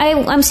 but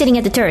I'm sitting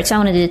at the turret, so I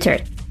want to do the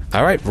turret.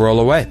 All right, roll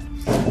away.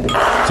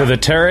 So the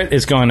turret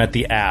is going at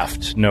the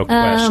aft, no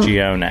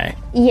questione.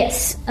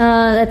 Yes,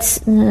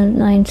 that's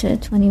 9 to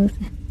 20,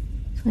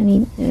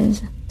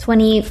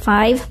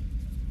 25.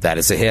 That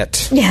is a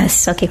hit.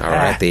 Yes, okay. All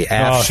right, the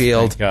aft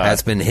shield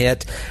has been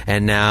hit,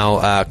 and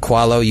now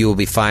Qualo, you will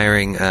be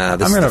firing. This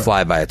is the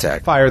flyby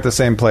attack. Fire at the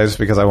same place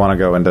because I want to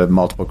go into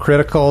multiple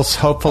criticals.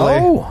 Hopefully,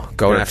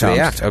 going after the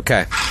aft.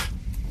 Okay.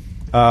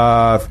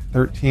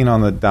 13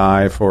 on the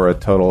die for a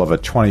total of a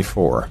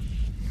 24.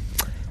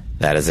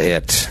 That is a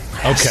hit.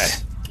 Okay.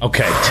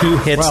 2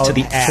 hits to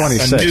the aft.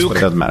 26, but it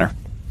doesn't matter.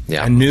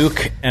 Yeah. A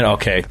nuke, and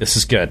this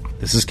is good.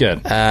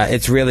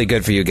 It's really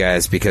good for you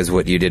guys because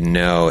what you didn't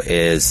know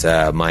is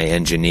my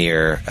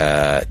engineer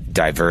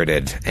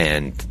diverted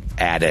and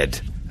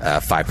added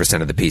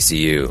 5% of the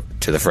PCU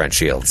to the front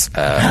shields.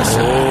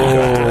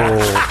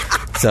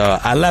 So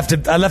I left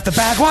the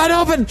back wide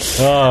open.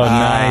 Oh,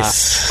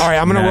 nice. All right,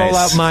 I'm going to roll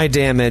out my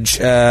damage.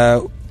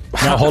 Now,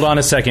 hold on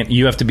a second.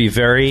 You have to be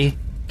very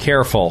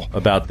careful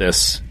about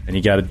this, and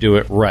you got to do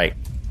it right.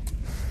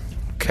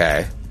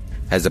 Okay.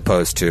 As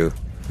opposed to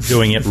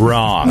doing it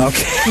wrong.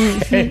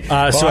 Okay.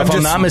 So if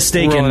I'm not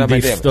mistaken,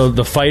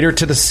 the fighter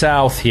to the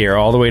south here,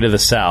 all the way to the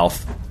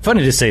south.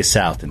 Funny to say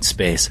south in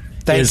space.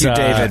 Thank you,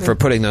 David, for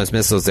putting those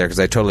missiles there, because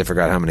I totally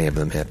forgot how many of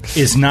them hit.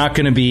 Is not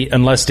going to be,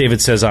 unless David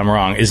says I'm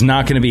wrong, is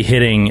not going to be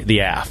hitting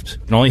the aft.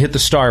 It can only hit the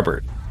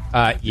starboard.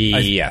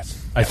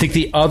 Yes. I think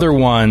the other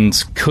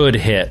ones could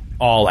hit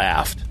all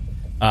aft,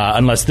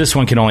 unless this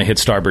one can only hit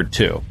starboard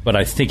too. But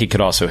I think it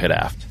could also hit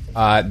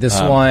aft.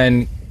 This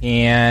one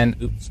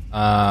can...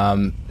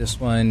 this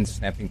one,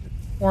 snapping to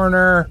the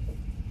corner.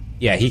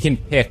 Yeah, he can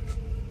pick,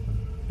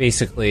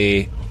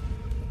 basically...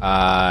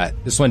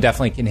 this one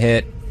definitely can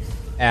hit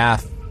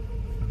aft.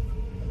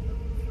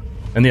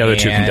 And the other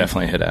two can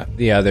definitely hit aft.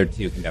 The other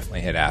two can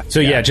definitely hit aft. So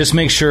yeah, just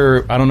make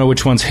sure. I don't know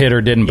which ones hit or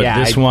didn't, but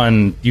this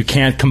one you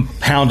can't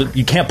compound it.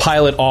 You can't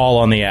pile it all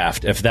on the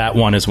aft if that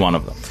one is one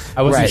of them.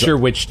 I wasn't sure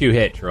which two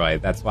hit, Troy.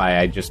 That's why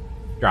I just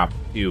dropped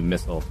 2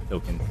 missile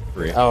tokens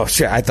for it. Oh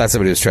shit! I thought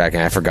somebody was tracking.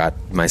 I forgot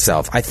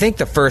myself. I think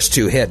the first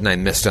 2 hit, and I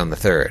missed on the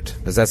third.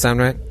 Does that sound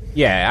right?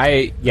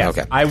 Yeah,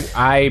 Okay.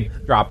 I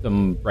dropped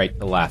them right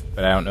to left,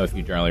 but I don't know if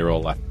you generally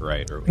roll left to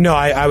right or. No,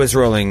 I was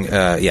rolling.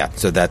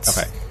 So that's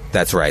okay.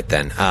 That's right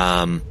then.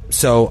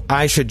 So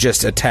I should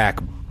just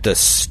attack the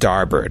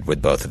starboard with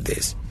both of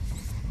these,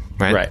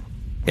 right? Right.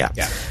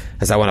 Yeah.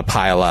 As I want to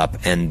pile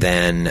up, and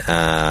then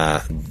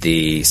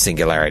the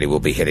singularity will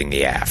be hitting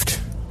the aft.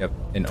 Yep.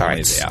 And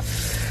only the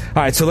aft.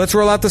 All right, so let's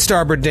roll out the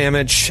starboard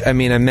damage. I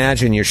mean,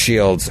 imagine your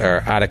shields are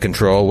out of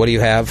control. What do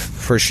you have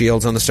for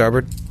shields on the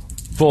starboard?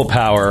 Full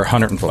power,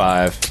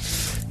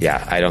 105.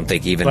 Yeah, I don't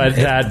think even... But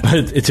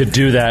to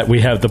do that, we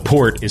have the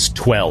port is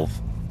 12.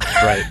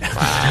 Right.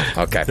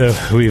 Wow, okay.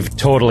 So we've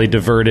totally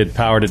diverted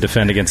power to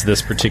defend against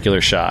this particular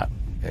shot.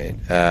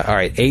 All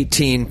right,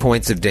 18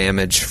 points of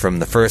damage from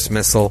the first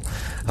missile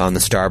on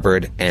the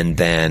starboard, and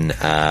then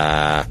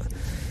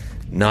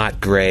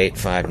not great,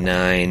 5,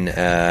 9,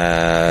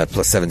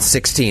 plus 7,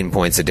 16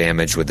 points of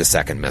damage with the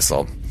second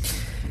missile.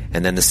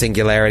 And then the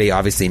singularity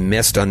obviously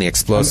missed on the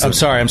explosive.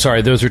 I'm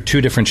sorry. Those are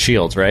 2 different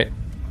shields, right?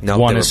 No,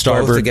 one they is were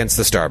starboard. both against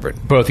the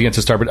starboard. Both against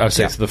the starboard.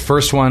 Okay, so the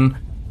first one,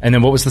 and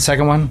then what was the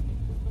second one?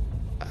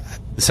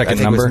 The second I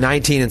think number? It was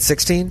 19 and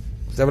 16.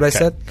 Is that what I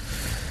said?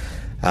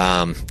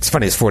 It's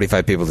funny. It's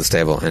 45 people at this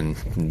table, and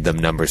the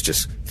numbers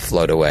just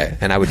float away.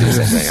 And I would do the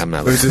same thing. I'm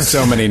not. There's just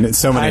so many numbers.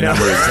 So many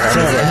numbers.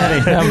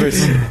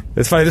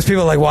 It's funny. There's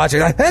people like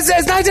watching. Like,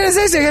 it's 19 and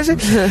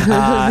 16.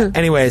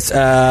 Anyways,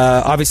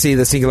 obviously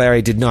the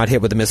Singularity did not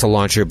hit with the missile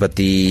launcher, but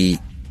the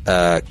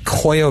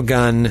coil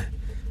gun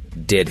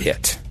did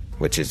hit,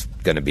 which is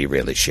going to be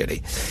really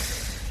shitty.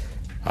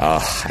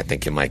 Oh, I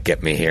think you might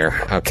get me here.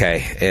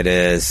 Okay, it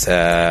is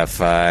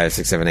 5,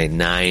 6, 7, 8,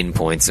 9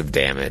 points of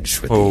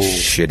damage with the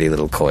shitty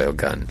little coil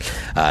gun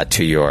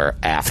to your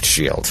aft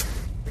shield.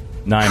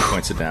 9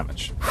 points of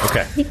damage.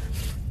 Okay.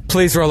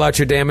 Please roll out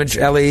your damage,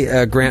 Ellie.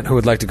 Grant, who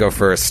would like to go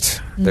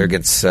first? They're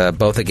against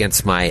both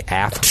against my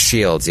aft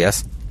shields.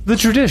 Yes. The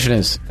tradition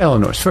is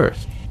Eleanor's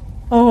first.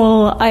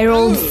 Oh, I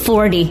rolled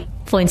 40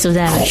 points of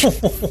damage.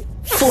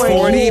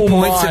 40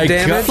 points of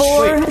damage.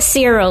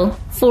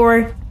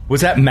 4.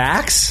 Was that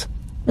max?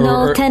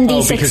 No,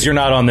 10d6. Oh, because you're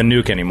not on the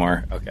nuke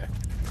anymore. Okay.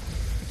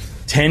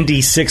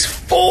 10d6,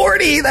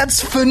 40.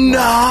 That's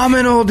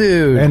phenomenal,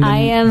 dude. And I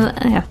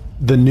am.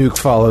 The nuke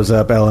follows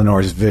up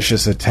Eleanor's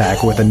vicious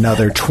attack with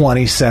another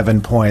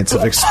 27 points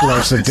of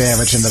explosive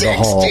damage into the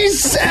hull.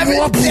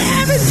 67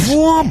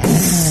 damage!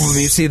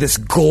 You see this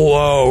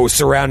glow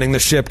surrounding the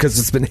ship because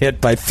it's been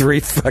hit by 3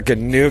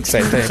 fucking nukes,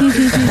 I think.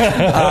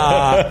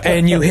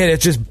 And you hit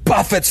it, just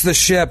buffets the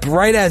ship.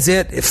 Right as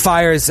it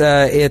fires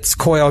its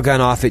coil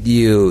gun off at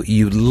you,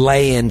 you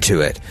lay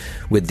into it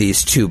with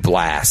these 2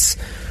 blasts.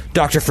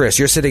 Dr. Frisk,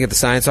 you're sitting at the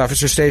science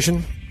officer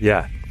station?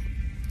 Yeah.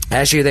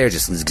 As you're there,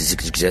 just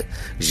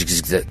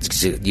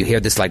you hear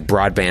this like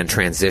broadband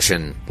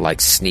transition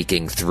like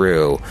sneaking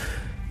through.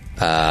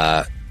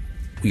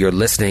 You're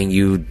listening.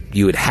 You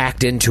had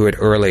hacked into it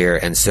earlier,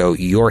 and so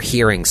you're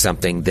hearing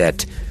something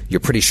that you're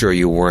pretty sure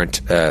you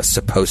weren't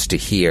supposed to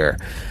hear.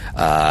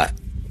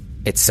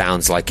 It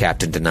sounds like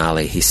Captain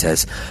Denali. He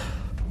says,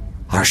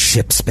 "Our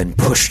ship's been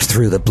pushed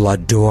through the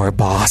blood door,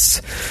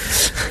 boss.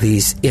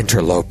 These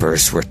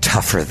interlopers were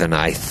tougher than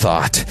I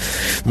thought.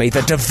 May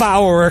the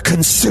Devourer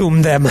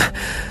consume them.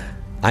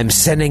 I'm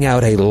sending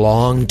out a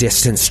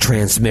long-distance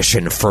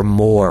transmission for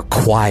more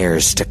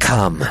choirs to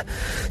come.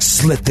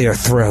 Slit their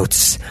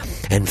throats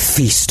and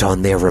feast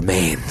on their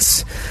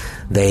remains.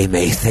 They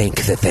may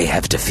think that they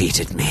have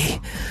defeated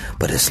me,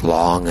 but as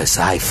long as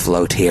I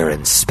float here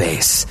in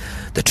space,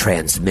 the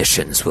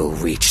transmissions will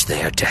reach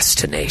their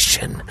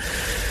destination.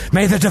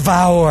 May the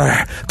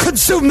Devourer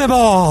consume them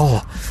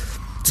all!"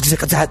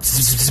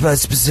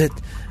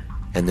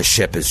 And the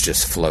ship is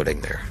just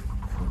floating there.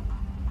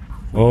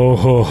 Oh,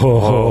 ho, ho,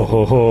 ho,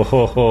 ho, ho,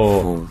 ho,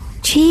 ho.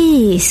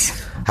 Jeez.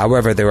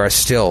 However, there are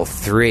still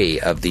 3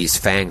 of these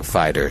Fang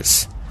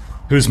fighters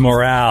whose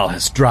morale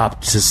has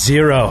dropped to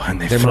 0, and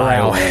they fly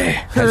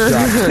away. Has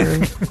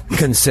dropped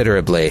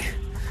considerably.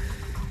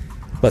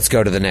 Let's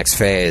go to the next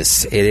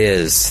phase. It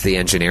is the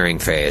engineering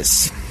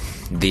phase.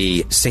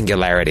 The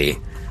Singularity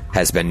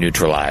has been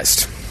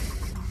neutralized.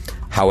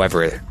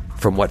 However,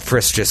 from what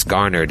Frisk just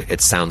garnered,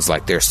 it sounds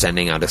like they're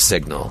sending out a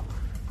signal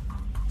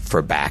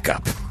for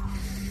backup.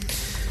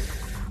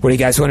 What do you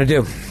guys want to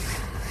do?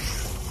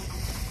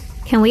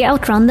 Can we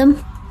outrun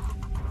them?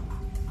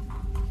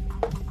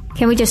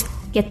 Can we just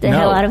get the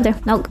hell out of there?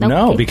 No,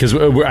 okay. Because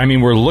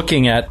we're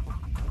looking at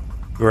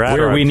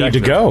where we need to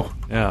go.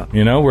 Yeah,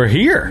 we're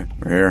here.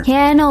 We're here.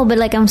 Yeah, I know, but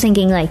like I'm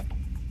thinking, like,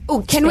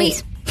 can we?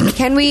 I'm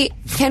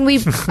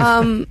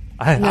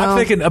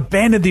thinking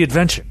abandon the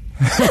adventure.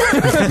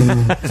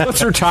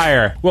 Let's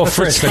retire. Well,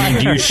 Frisk,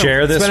 do you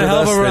share this with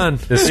us? Run.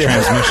 This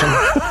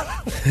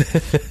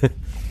transmission?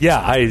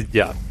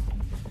 Yeah.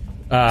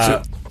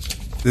 So,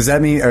 does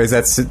that mean, or is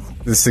that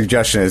the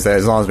suggestion is that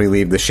as long as we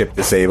leave the ship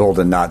disabled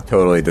and not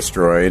totally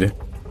destroyed,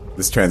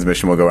 this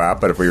transmission will go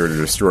out? But if we were to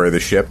destroy the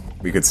ship,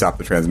 we could stop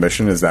the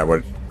transmission? Is that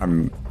what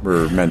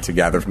we're meant to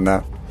gather from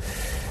that?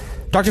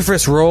 Dr.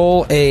 Frisk,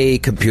 roll a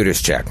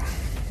computers check.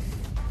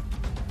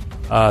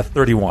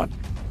 31.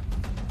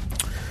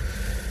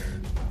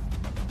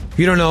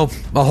 You don't know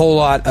a whole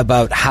lot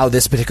about how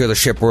this particular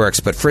ship works,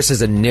 but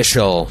Frisk's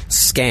initial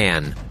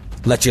scan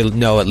let you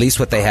know at least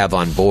what they have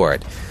on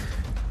board.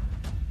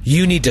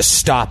 You need to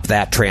stop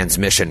that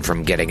transmission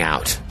from getting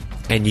out,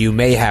 and you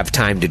may have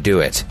time to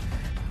do it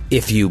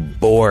if you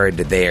board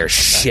their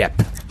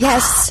ship.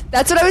 Yes,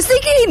 that's what I was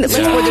thinking. Let's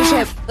board their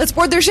ship. Let's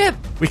board their ship.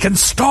 We can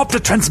stop the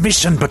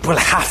transmission, but we'll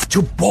have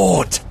to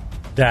board.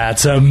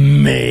 That's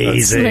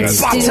amazing.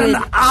 Button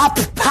up,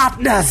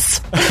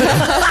 partners.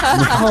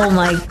 Oh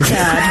my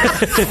god.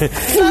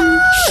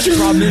 The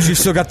problem is you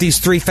still got these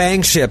 3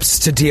 Fang ships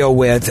to deal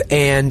with,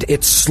 and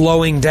it's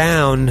slowing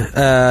down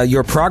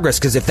your progress,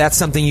 because if that's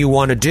something you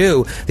want to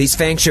do, these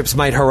Fang ships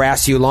might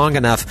harass you long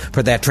enough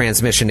for that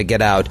transmission to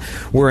get out.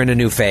 We're in a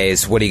new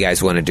phase. What do you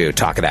guys want to do?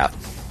 Talk it out.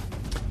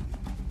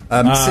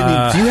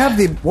 Sydney, do you have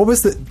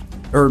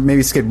or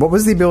maybe Skid, what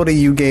was the ability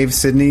you gave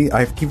Sydney?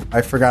 I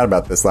forgot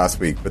about this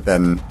last week, but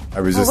then I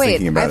was just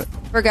thinking about it.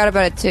 I forgot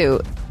about it too.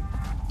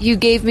 You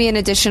gave me an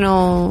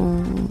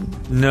additional...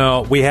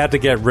 No, we had to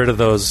get rid of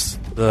those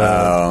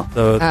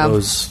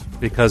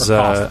because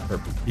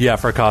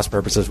for cost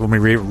purposes, when we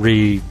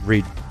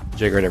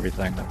rejiggered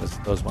everything,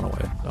 those went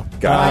away. So.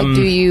 Why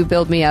do you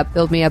build me up,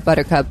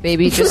 Buttercup,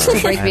 baby, just to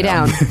break me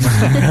down?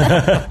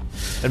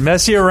 And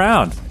mess you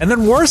around. And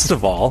then worst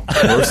of all,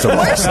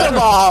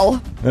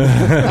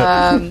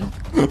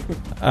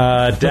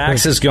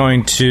 Dax is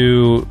going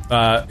to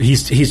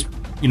he's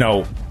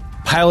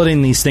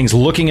piloting these things,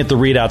 looking at the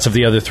readouts of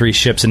the other 3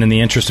 ships, and in the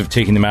interest of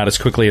taking them out as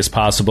quickly as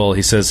possible,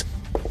 he says,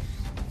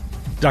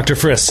 Dr.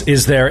 Friss,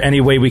 is there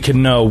any way we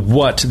can know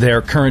what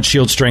their current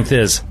shield strength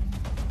is?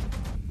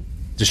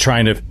 Just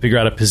trying to figure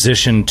out a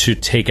position to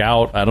take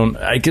out.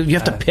 You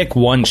have to pick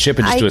one ship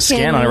and just do a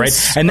scan on it,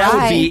 right? And that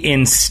would be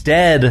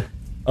instead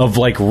of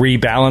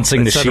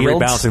rebalancing the shields.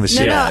 Rebalancing the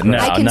shield. No,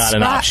 not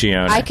an option.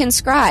 I can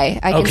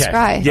scry.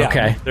 Scry. Yeah,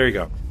 okay, there you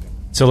go.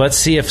 So let's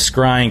see if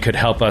scrying could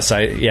help us.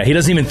 He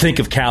doesn't even think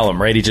of Callum,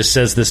 right? He just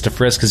says this to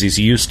Friss because he's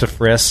used to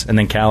Friss, and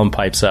then Callum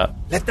pipes up.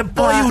 Let the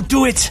boy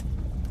do it.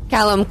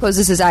 Callum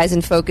closes his eyes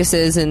and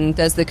focuses and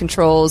does the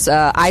controls.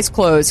 Eyes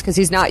closed because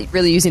he's not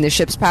really using the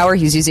ship's power.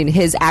 He's using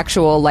his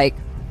actual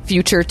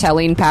future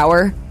telling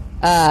power.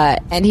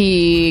 And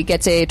he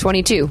gets a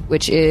 22,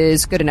 which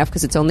is good enough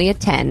because it's only a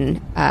 10,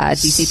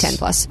 DC 10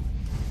 plus.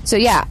 So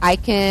yeah, I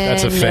can.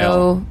 That's a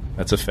fail.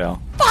 That's a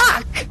fail.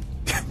 Fuck.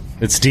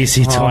 It's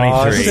DC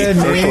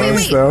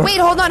 23. Wait,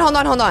 hold on. Hold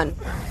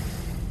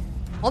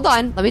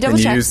on, let me double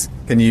check.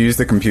 Can you use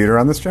the computer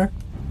on this check?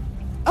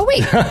 Oh,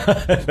 wait.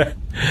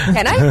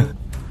 Can I?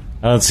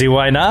 I don't see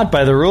why not,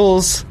 by the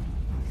rules.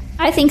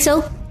 I think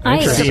so.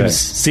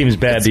 Seems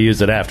bad to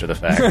use it after the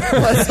fact. It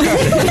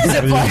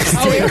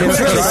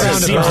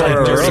seems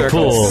like dirty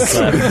pool.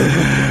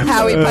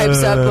 Howie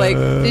pipes up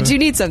did you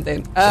need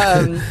something?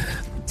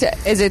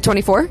 Is it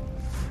 24?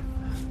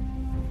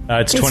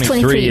 It's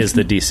 23 is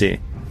the DC.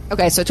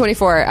 Okay, so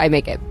 24, I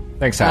make it.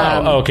 Thanks,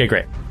 Howie. Okay,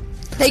 great.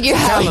 Thank you,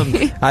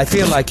 Howie. I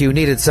feel like you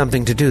needed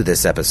something to do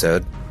this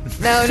episode.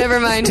 No, never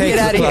mind. Take Get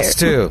out of the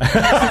here.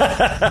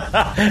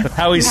 +2.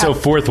 Howie's so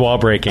fourth wall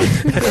breaking.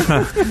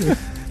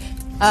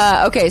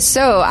 Okay,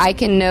 so I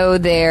can know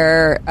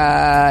their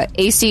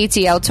AC,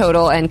 TL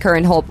total, and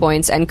current hull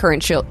points, and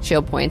current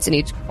shield points in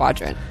each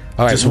quadrant.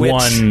 All right, just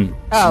one.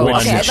 Oh,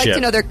 one okay. I'd like ship.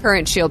 to know their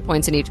current shield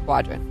points in each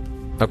quadrant.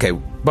 Okay,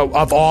 but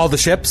of all the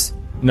ships?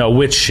 No,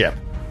 which ship?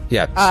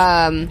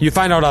 Yeah. You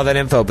find out all that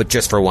info, but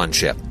just for one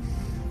ship.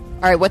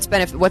 All right, what's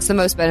the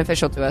most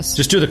beneficial to us?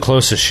 Just do the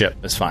closest ship.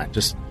 It's fine.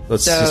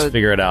 Let's just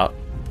figure it out.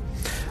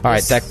 All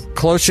right, that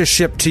closest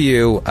ship to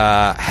you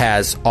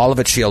has all of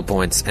its shield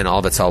points and all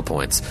of its hull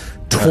points.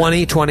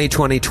 20, 20,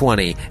 20,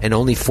 20, and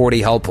only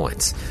 40 hull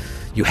points.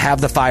 You have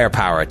the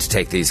firepower to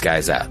take these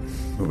guys out.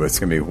 Ooh, but it's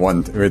going to be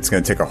one. It's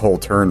going to take a whole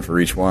turn for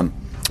each one.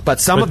 But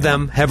some of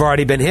them have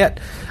already been hit.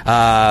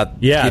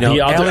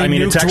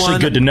 It's actually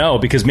good to know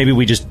because maybe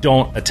we just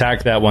don't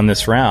attack that one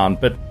this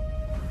round. But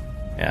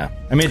yeah,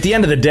 I mean, at the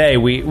end of the day,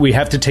 we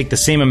have to take the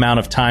same amount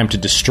of time to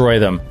destroy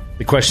them.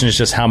 The question is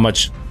just how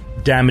much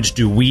damage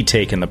do we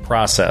take in the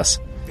process?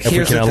 If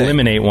we can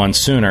eliminate one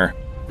sooner.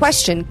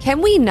 Question: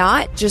 can we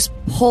not just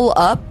pull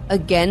up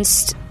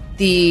against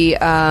the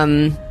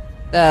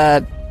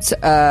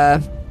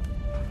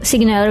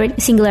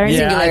Singularity?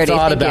 Yeah, I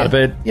thought about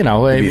it, but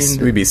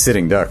we'd be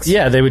sitting ducks.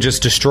 Yeah, they would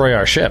just destroy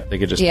our ship. They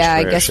could just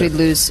I guess we'd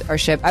lose our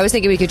ship. I was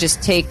thinking we could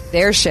just take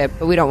their ship,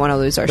 but we don't want to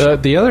lose our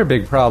ship. The other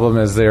big problem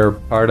is they're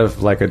part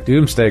of a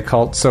doomsday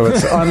cult, so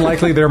it's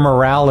unlikely their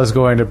morale is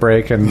going to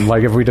break, and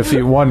if we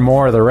defeat one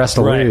more, the rest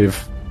will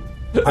leave.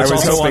 It's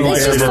also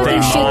unlikely that they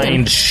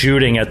mind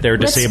shooting at their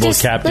disabled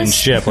captain's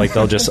ship.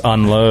 They'll just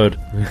unload.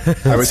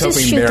 I was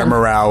hoping their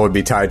morale would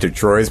be tied to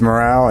Troy's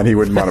morale, and he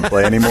wouldn't want to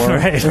play anymore.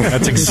 Right.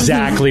 That's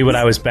exactly what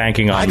I was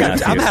banking on.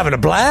 I'm having a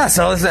blast.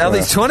 All these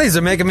 20s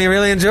are making me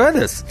really enjoy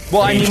this.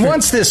 Well, I mean,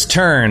 once this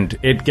turned,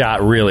 it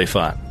got really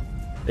fun.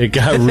 It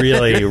got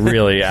really,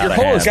 really out of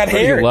hand. Your hole got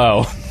hair.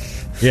 Low.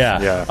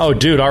 Yeah. Oh,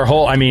 dude, our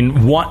whole... I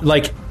mean,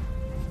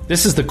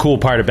 this is the cool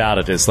part about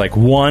it is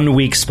 1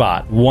 weak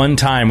spot, one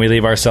time we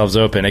leave ourselves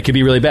open. It could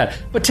be really bad.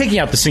 But taking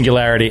out the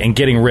singularity and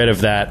getting rid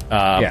of that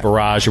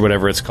barrage or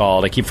whatever it's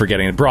called, I keep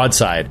forgetting it,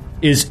 broadside,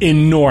 is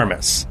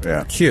enormous.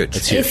 Yeah. Huge.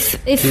 It's huge.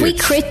 If we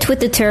crit with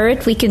the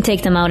turret, we can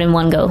take them out in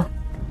one go.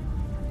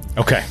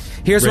 Okay.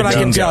 Here's what I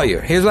can tell you,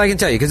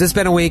 because it's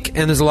been a week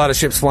and there's a lot of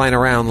ships flying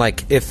around.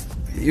 If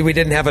we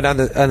didn't have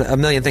a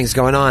million things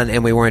going on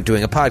and we weren't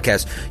doing a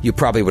podcast, you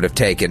probably would have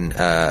taken...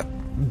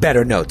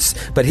 better notes.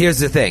 But here's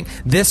the thing: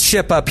 this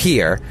ship up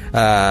here,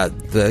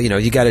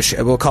 you got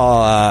we'll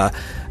call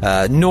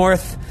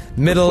north,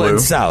 middle, blue.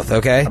 and south.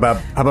 Okay. How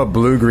about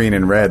blue, green,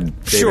 and red?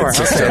 Sure.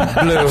 Okay.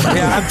 Blue.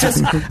 Yeah.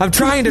 I'm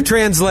trying to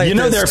translate.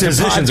 Their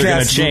positions are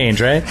going to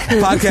change, right?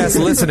 Podcast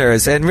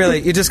listeners, and really,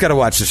 you just got to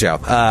watch the show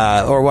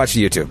or watch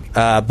YouTube.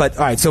 But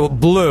all right, so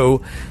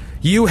blue,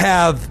 you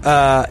have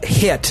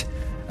hit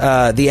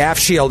the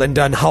aft shield and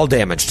done hull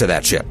damage to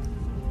that ship.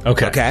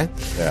 Okay.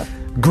 Yeah.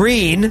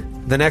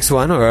 Green, the next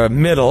one, or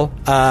middle,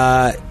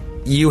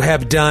 you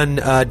have done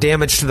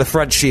damage to the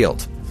front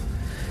shield.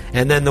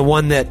 And then the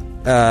one that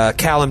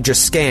Callum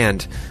just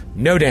scanned,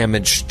 no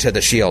damage to the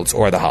shields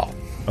or the hull.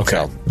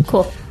 Okay.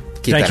 Cool.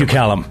 keep Thank that you, in mind.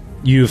 Callum.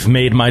 You've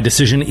made my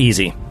decision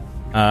easy.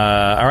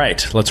 All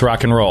right, let's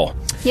rock and roll.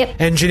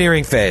 Yep.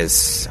 Engineering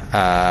phase.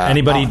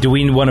 Anybody? Do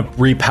we want to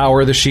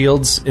repower the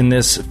shields in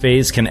this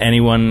phase? Can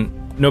anyone?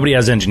 Nobody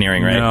has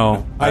engineering, right?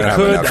 No, I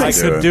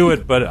could do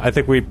it, but I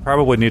think we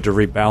probably need to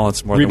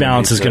rebalance more.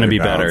 Rebalance is going to be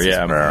better.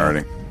 Yeah.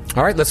 Priority.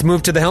 All right, let's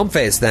move to the helm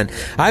phase then.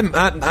 I'm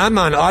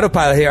on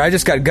autopilot here. I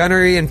just got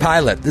gunnery and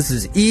pilot. This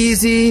is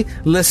easy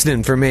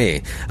listening for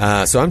me.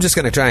 So I'm just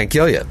going to try and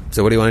kill you.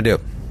 So what do you want to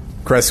do?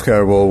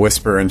 Kreska will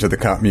whisper into the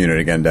comp unit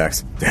again,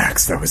 Dax.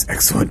 Dax, that was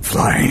excellent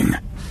flying.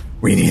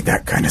 We need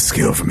that kind of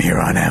skill from here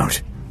on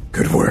out.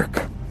 Good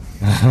work.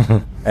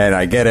 And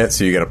I get it,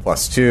 so you get a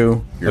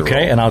 +2.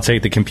 Okay, and I'll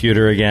take the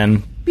computer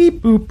again.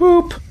 Beep, boop,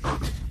 boop.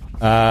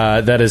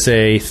 That is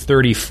a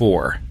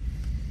 34.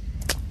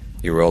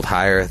 You rolled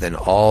higher than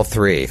all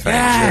three.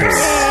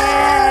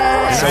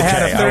 Yes! I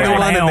had a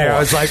 31 in there. I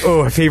was like,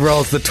 oh, if he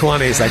rolls the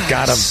 20s, I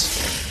got him.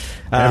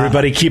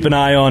 Everybody keep an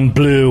eye on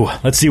Blue.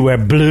 Let's see where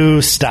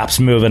Blue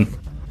stops moving.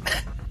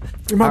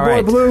 You're my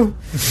boy, Blue.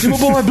 You're my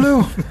boy,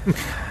 Blue.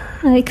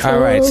 All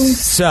right,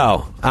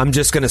 so I'm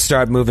just going to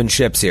start moving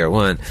ships here.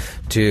 1,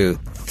 2,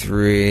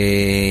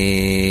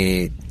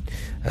 3.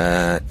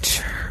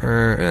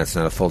 Turn. That's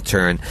not a full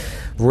turn.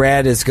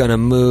 Red is going to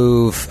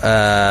move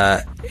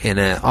in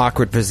an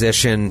awkward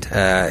position,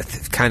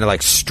 kind of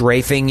like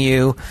strafing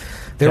you.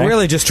 They're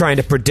really just trying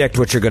to predict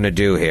what you're going to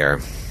do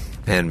here,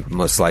 and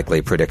most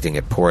likely predicting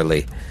it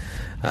poorly,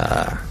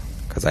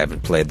 because I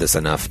haven't played this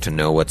enough to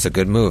know what's a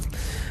good move.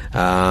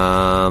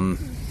 But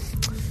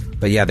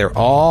yeah, they're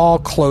all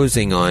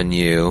closing on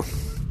you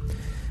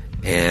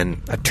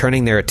and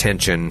turning their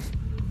attention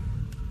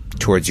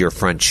towards your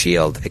front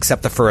shield,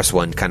 except the first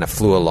one kind of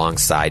flew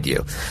alongside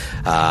you.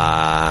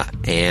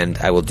 And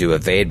I will do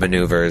evade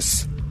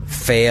maneuvers,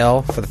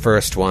 fail for the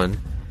first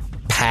one,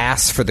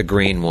 pass for the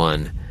green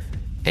one,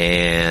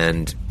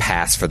 and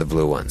pass for the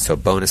blue one. So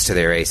bonus to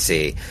their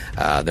AC.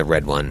 The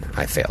red one,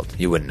 I failed.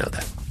 You wouldn't know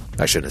that.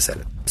 I shouldn't have said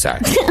it.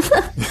 Sorry.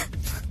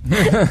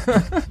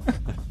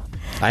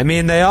 I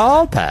mean, they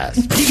all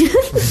passed.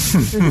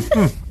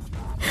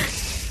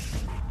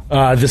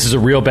 This is a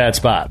real bad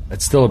spot.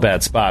 It's still a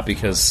bad spot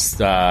because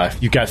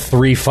you've got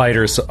 3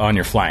 fighters on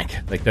your flank.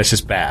 Like, that's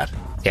just bad.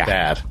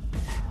 Yeah.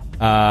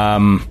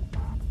 Bad.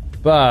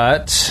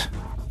 But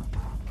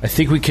I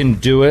think we can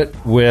do it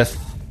with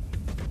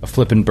a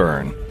flip and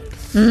burn.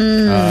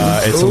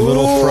 It's a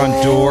little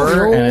front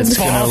door, and it's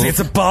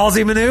a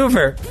ballsy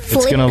maneuver.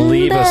 It's going to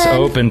leave us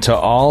open to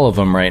all of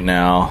them right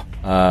now.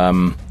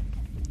 And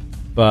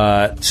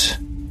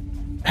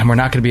we're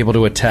not going to be able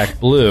to attack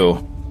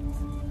blue.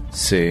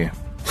 Let's see.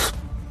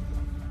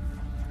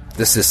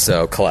 This is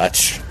so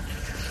clutch.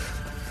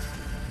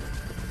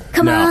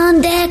 Come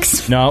on,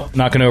 Dex. No,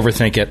 not going to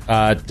overthink it.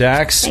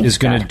 Dax is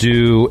going to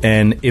do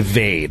an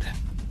evade.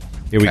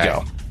 Here we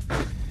go.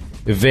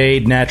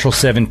 Evade, natural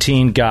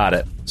 17, got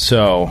it.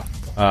 So,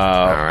 all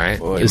right.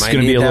 It's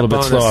going to be a little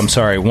bit slow. I'm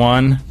sorry.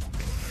 1,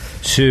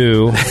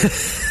 2.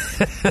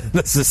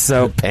 This is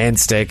so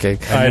painstaking.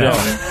 I know.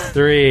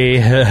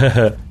 3.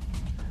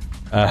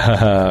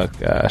 Oh,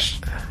 gosh.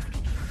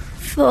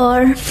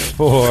 4,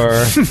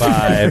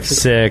 5,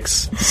 6,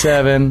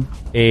 7,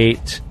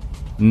 8,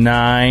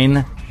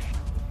 9,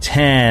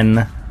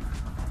 10.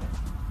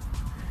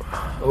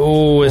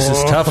 Oh, this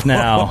is tough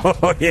now.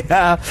 Oh,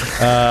 yeah.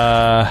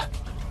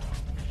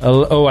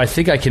 I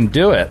think I can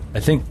do it.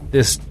 I think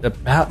this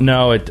about...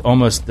 No, it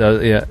almost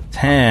does. Yeah,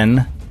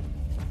 10.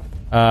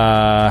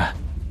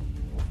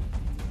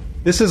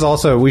 This is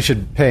also... We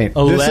should paint.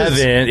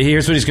 11.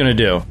 Here's what he's going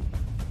to do.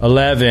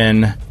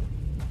 11.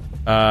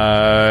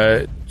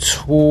 12.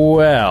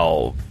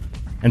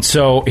 And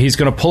so he's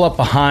going to pull up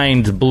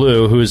behind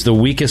blue, who is the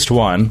weakest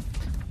one.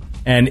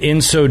 And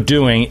in so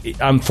doing,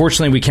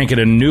 unfortunately, we can't get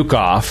a nuke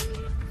off.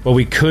 But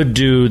we could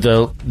do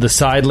the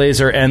side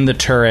laser and the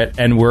turret,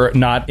 and we're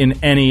not in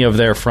any of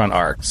their front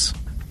arcs.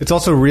 It's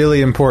also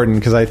really important,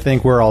 because I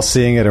think we're all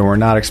seeing it and we're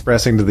not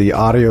expressing to the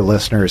audio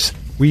listeners.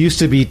 We used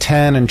to be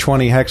 10 and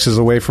 20 hexes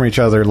away from each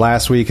other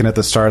last week and at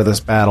the start of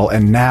this battle,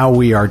 and now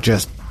we are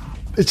just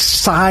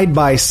side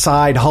by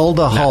side, hull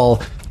to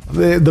hull.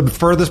 The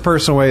furthest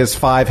person away is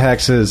 5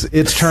 hexes.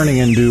 It's turning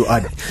into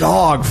a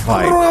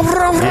dogfight.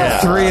 Yeah.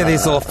 3 of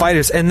these little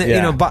fighters, and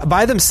you know,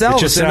 by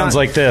themselves, it just sounds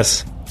like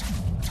this.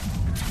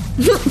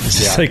 It's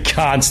just like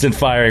constant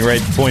firing, right?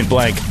 Point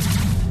blank.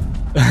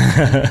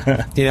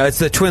 You know, it's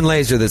the twin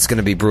laser that's going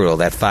to be brutal.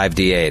 That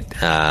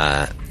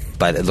 5d8,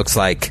 but it looks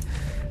like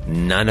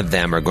none of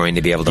them are going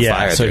to be able to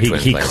fire. So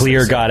he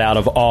clear got out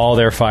of all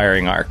their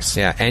firing arcs.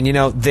 Yeah, and you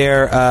know,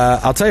 their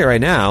I'll tell you right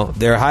now,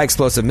 their high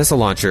explosive missile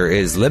launcher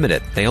is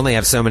limited. They only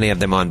have so many of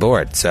them on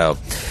board, so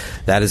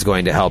that is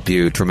going to help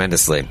you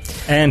tremendously.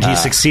 And he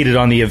succeeded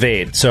on the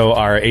evade, so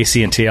our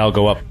AC and TL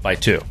go up by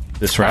 2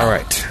 this round. All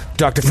right,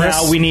 Dr. Friss.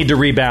 Now we need to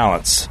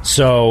rebalance,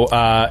 so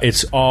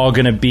it's all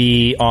going to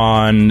be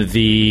on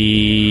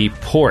the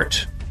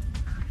port.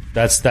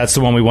 That's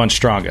the one we want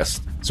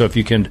strongest. So if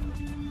you can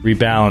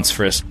rebalance,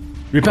 Friss.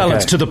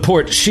 Rebalance to the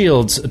port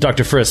shields,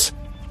 Dr. Friss.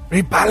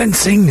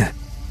 Rebalancing.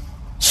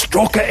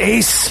 Stroke a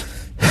ace.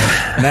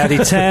 Natty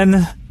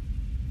 10.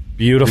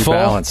 Beautiful.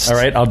 Rebalanced. All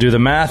right, I'll do the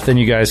math, then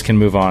you guys can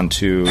move on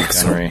to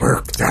Excellent Henry.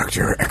 work,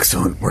 Doctor.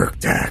 Excellent work,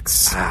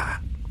 Dax.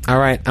 All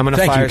right, I'm going to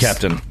Thank fire. you,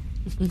 Captain.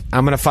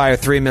 I'm going to fire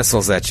 3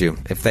 missiles at you.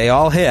 If they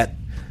all hit,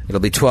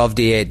 it'll be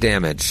 12d8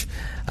 damage,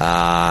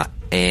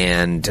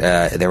 and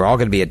they're all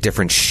going to be at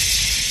different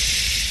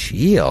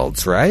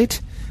shields, right?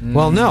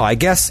 Well, no, I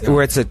guess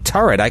where it's a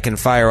turret, I can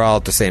fire all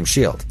at the same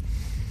shield.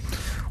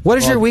 What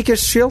is your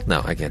weakest shield?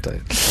 No, I can't tell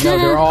you. No,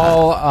 they're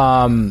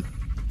all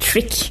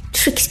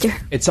trickster.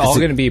 It's all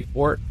going to be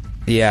port.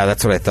 Yeah,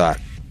 that's what I thought.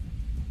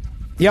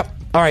 Yep.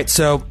 All right,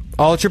 so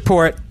all at your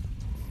port.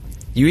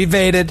 You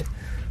evaded.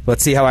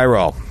 Let's see how I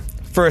roll.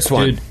 First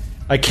one. Dude,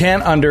 I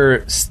can't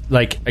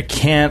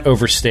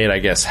overstate, I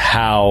guess,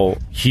 how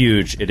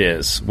huge it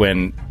is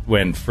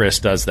when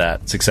Frisk does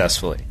that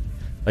successfully.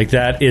 Like,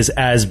 that is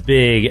as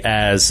big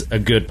as a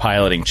good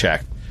piloting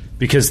check.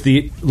 Because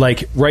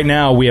right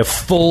now we have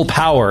full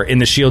power in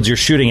the shields you're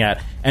shooting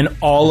at, and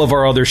all of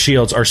our other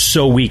shields are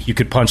so weak you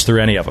could punch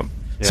through any of them.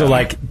 Yeah.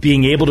 So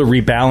being able to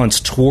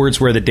rebalance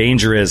towards where the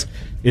danger is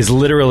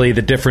literally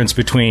the difference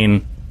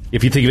between,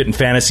 if you think of it in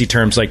fantasy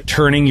terms, like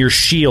turning your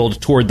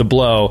shield toward the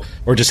blow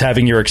or just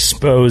having your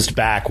exposed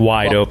back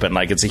wide open.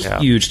 Like, it's a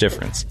huge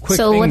difference.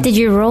 So what did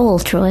you roll,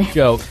 Troy?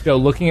 Joe,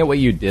 looking at what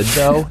you did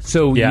though,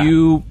 so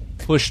you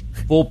pushed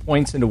full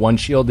points into one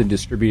shield and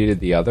distributed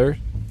the other.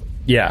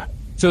 Yeah.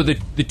 So the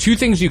 2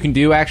 things you can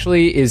do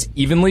actually is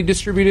evenly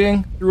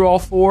distributing through all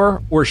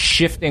 4 or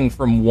shifting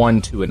from one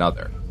to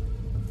another.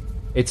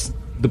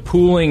 The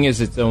pooling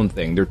is its own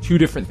thing. There are 2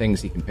 different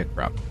things you can pick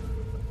from.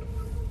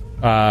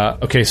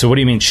 Okay, so what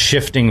do you mean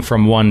shifting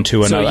from one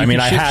to another? I mean,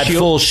 I had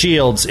full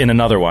shields in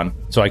another one,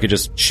 so I could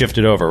just shift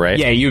it over, right?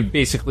 Yeah, you'd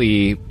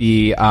basically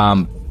be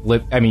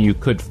you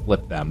could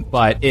flip them,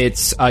 but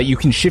it's you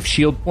can shift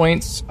shield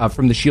points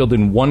from the shield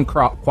in one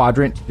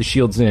quadrant to the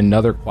shields in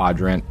another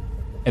quadrant.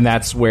 And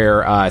that's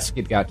where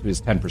Skid got to his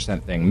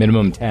 10% thing.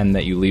 Minimum 10%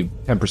 that you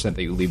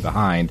leave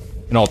behind.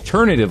 And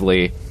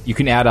alternatively, you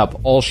can add up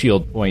all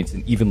shield points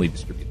and evenly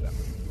distribute them.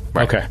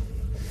 Right.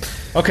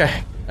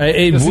 Okay.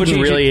 It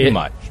wouldn't really too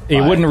much. It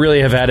wouldn't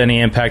really have had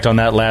any impact on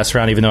that last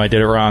round, even though I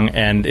did it wrong.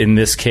 And in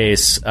this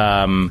case,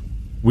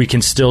 we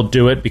can still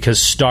do it because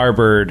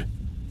Starbird.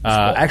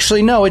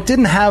 Actually, no, it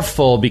didn't have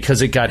full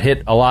because it got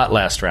hit a lot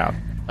last round.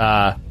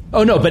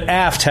 But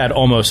Aft had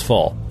almost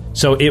full.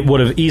 So it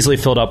would have easily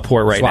filled up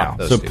port right now.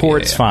 So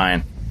port's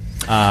fine.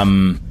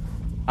 I'm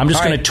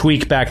just going to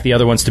tweak back the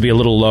other ones to be a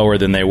little lower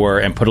than they were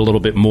and put a little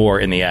bit more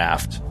in the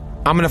aft.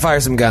 I'm going to fire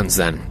some guns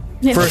then.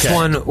 First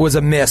one was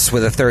a miss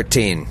with a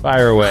 13.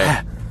 Fire away.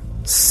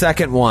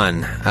 Second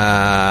one,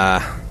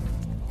 come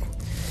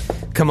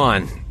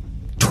on,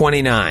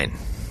 29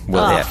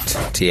 will hit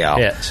TL.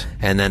 Hit.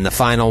 And then the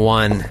final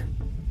one,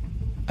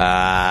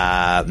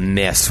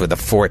 miss with a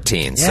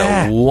 14.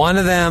 Yeah. So one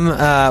of them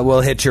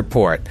will hit your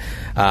port.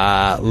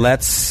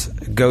 Let's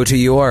go to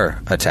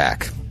your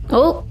attack.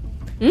 Oh,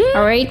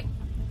 all right.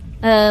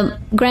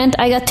 Grant,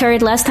 I got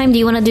turret last time. Do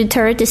you want to do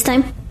turret this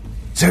time?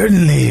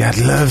 Certainly, I'd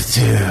love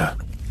to.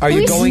 Are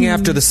you going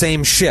after the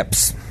same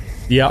ships?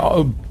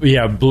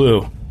 Yeah,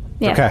 blue.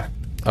 Yeah.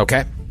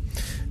 Okay.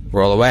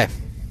 Roll away.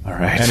 All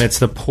right. And it's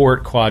the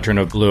port quadrant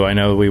of blue. I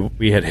know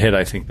we had hit,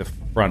 I think, the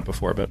front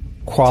before, but...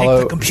 Qualo,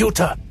 take the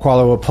computer.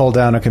 Qualo will pull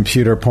down a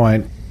computer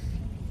point.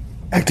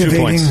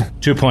 Activating.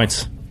 2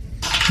 points.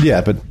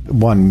 Yeah, but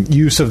one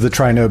use of the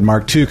Trinode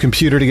Mark II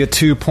computer to get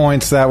 2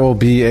 points. That will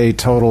be a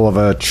total of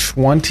a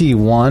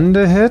 21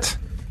 to hit.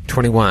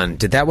 21.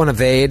 Did that one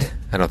evade?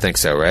 I don't think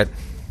so, right?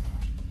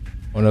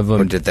 One of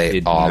them. Or did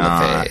they all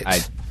evade? I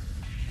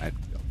don't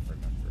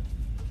remember.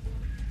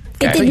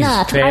 It did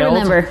not. I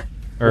remember.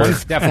 One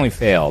definitely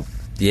failed.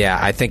 Yeah,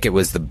 I think it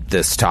was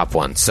this top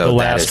one. So the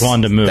last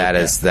one to move. That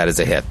is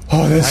a hit.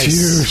 Oh, that's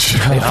huge.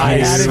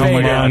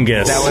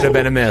 That would have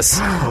been a miss.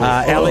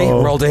 Ellie,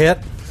 rolled a hit.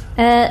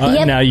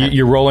 Yep. Now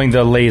you're rolling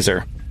the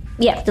laser.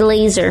 Yeah, the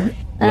laser.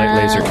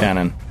 Laser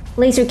cannon.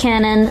 Laser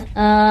cannon.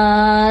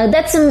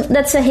 That's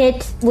a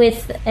hit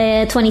with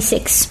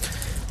 26.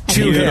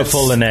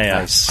 Beautiful,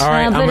 Linnea. All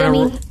right, I'm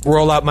going to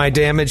roll out my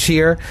damage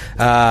here.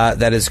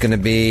 That is going to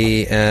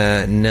be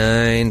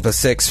 9 plus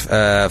 6,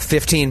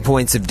 15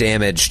 points of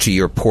damage to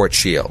your port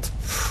shield.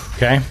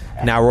 Okay.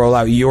 Now roll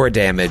out your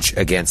damage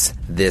against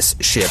this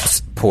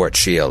ship's port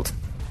shield.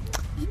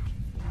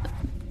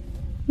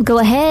 Go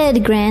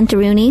ahead, Grant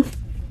Rooney.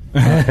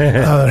 All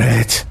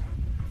right.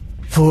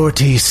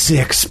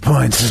 46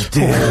 points of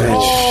damage.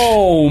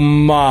 Oh,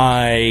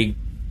 my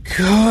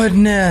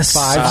goodness.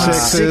 5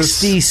 sixes.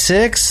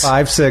 66?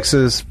 5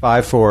 sixes,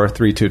 5 4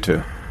 3 2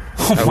 2.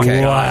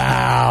 Okay.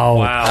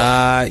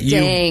 Wow.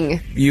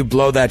 Dang. You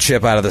blow that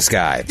ship out of the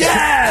sky.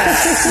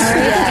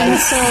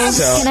 Yes!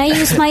 So, can I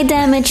use my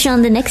damage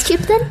on the next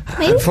ship then?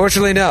 Maybe?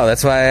 Unfortunately, no.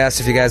 That's why I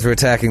asked if you guys were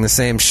attacking the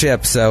same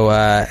ship. So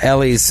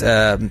Ellie's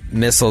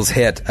missiles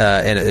hit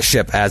in a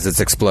ship as it's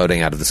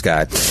exploding out of the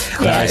sky.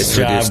 Nice it's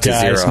job, reduced to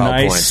guys. 0 health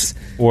Nice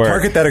points.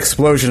 Target that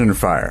explosion and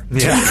fire.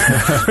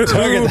 Yeah.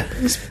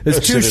 There's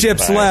 2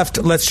 ships left.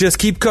 Let's just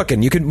keep cooking.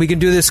 We can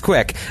do this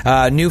quick.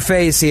 New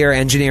phase here,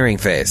 engineering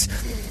phase.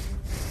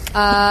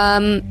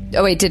 Oh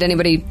wait,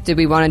 did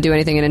we want to do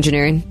anything in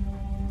engineering?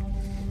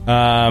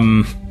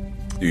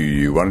 Do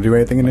you want to do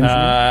anything in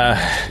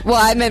engineering? Well,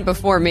 I meant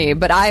before me,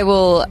 but I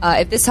will,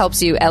 if this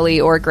helps you, Ellie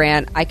or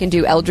Grant, I can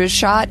do Eldritch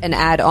Shot and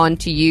add on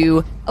to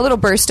you a little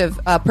burst of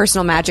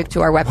personal magic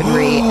to our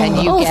weaponry, and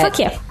you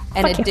get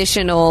an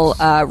additional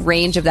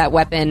range of that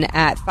weapon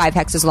at 5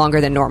 hexes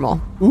longer than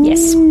normal.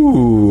 Yes.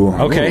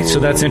 Okay, so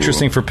that's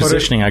interesting for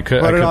positioning. I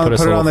could put it on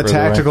the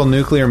tactical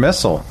nuclear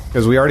missile,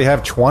 because we already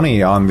have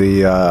 20 on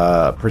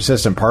the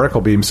persistent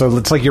particle beam. So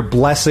it's like you're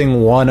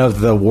blessing one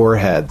of the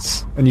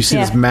warheads, and you see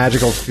this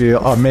magical feel.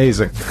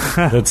 Amazing.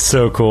 That's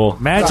so cool.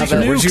 Magic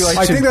nukes.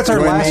 I think that's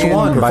our last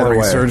one, by the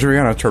way. Surgery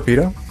on a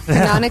torpedo?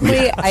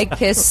 Canonically, I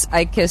kiss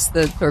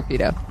the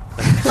torpedo.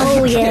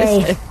 Oh,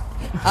 yay.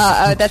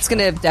 That's going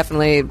to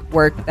definitely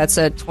work. That's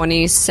a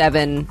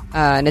 27,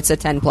 and it's a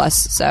 10 plus.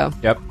 So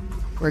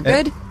we're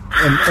good.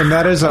 And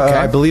that is,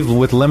 I believe,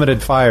 with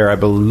limited fire. I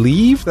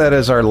believe that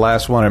is our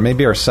last one, or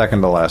maybe our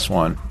second to last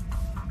one.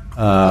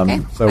 So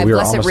I we're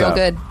bless almost it real out.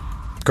 good.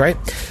 Great.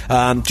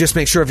 Just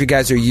make sure if you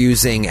guys are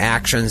using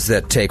actions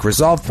that take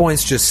resolve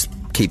points, just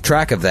keep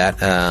track of that.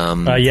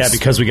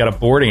 Because we got a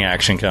boarding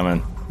action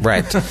coming.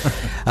 Right.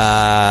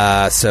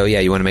 So,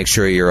 you want to make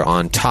sure you're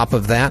on top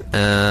of that.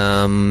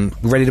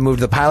 Ready to move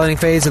to the piloting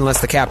phase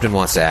unless the captain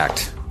wants to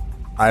act.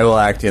 I will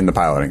act in the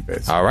piloting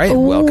phase. All right.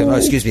 Welcome. Oh,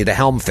 excuse me, the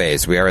helm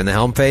phase. We are in the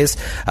helm phase.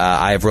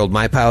 I have rolled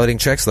my piloting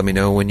checks. Let me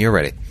know when you're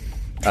ready.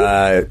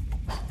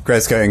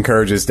 Kreska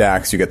encourages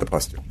Dax. You get the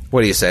 +2.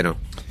 What do you say to him?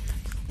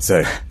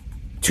 Say,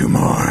 2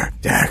 more.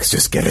 Dax,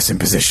 just get us in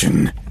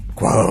position.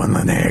 Qualo and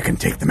Linnea can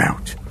take them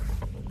out.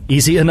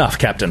 Easy enough,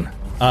 Captain.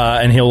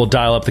 And he'll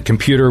dial up the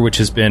computer, which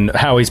has been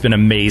Howie's been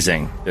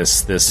amazing.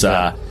 This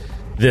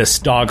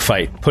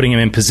dogfight, putting him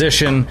in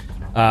position.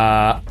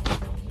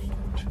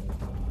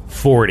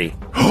 40.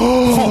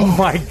 Oh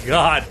my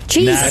God!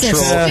 Jesus.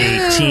 Natural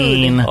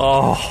 18.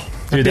 Oh,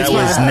 dude, that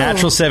was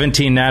natural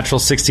 17, natural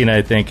 16,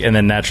 I think, and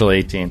then natural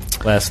 18.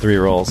 Last 3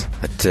 rolls.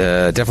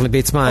 That definitely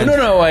beats mine.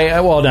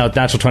 Oh, no.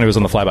 Natural 20 was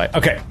on the flyby.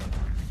 Okay.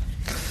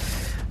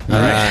 All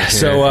right.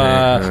 So,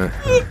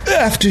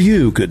 after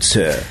you, good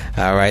sir.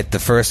 All right. The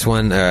first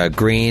one,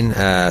 green,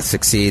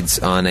 succeeds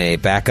on a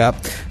backup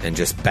and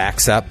just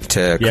backs up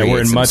to create we're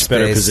in some much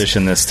better space.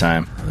 position this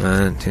time.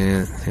 1,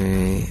 2,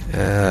 3.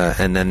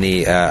 And then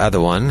the other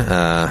one,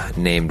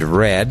 named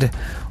Red,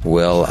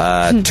 will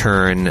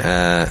turn...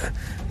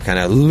 kind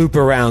of loop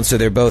around so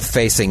they're both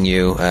facing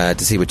you to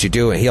see what you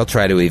do, and he'll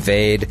try to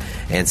evade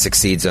and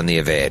succeeds on the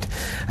evade.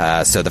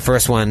 So the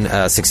first one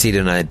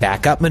succeeded on a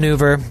backup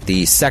maneuver.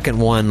 The second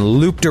one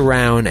looped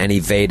around and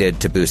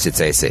evaded to boost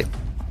its AC.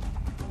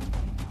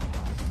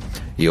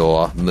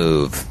 Your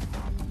move.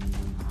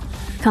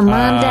 Come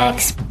on,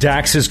 Dax.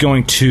 Dax is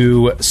going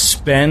to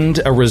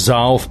spend a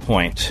resolve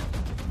point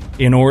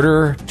in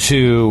order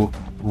to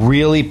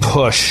really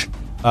push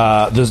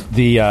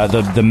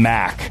the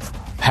Mac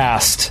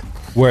past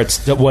where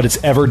what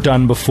it's ever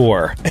done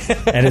before,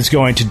 and is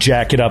going to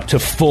jack it up to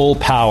full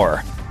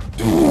power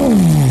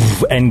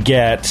and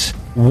get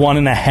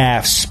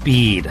 1.5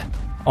 speed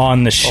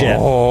on the ship.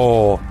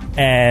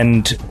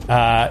 And you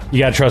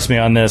gotta trust me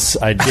on this.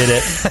 I did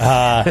it,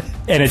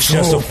 and it's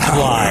just a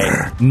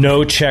fly,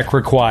 no check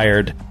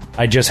required.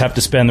 I just have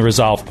to spend the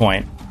resolve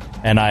point,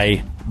 and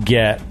I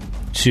get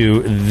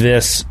to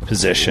this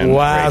position.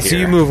 Wow, right so here.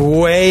 you move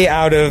way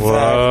out of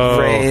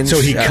range. So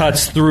he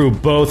cuts through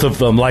both of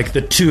them like the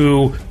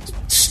 2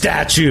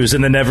 statues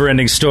in the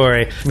Never-Ending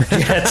Story.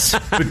 Gets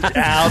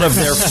out of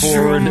their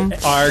forward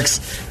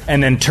arcs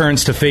and then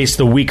turns to face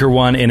the weaker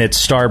one in its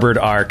starboard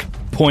arc.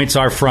 Points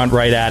our front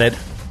right at it.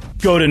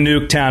 Go to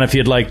Nuketown if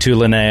you'd like to,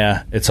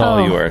 Linnea. It's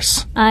all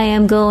yours. I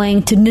am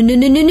going to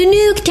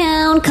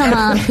Nuketown. Come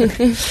on.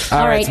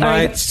 all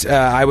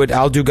right.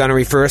 I'll do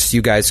gunnery first.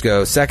 You guys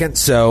go second.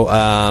 So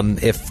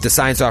if the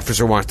science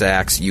officer wants to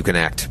act, you can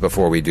act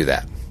before we do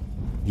that.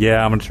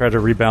 Yeah, I'm going to try to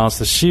rebalance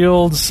the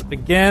shields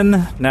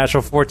again.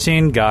 Natural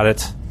 14, got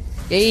it.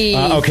 Hey.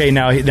 Okay,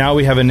 now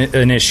we have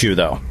an issue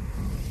though,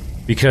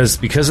 because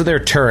of their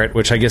turret,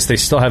 which I guess they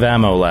still have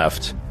ammo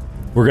left.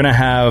 We're going to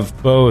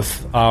have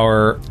both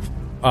our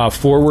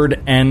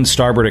forward and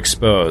starboard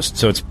exposed,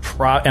 so it's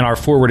and our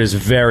forward is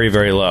very,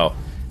 very low.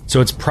 So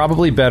it's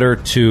probably better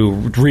to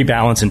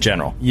rebalance in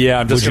general. Yeah,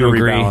 I'm just going to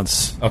agree?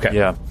 rebalance. Okay.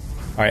 Yeah. All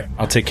right,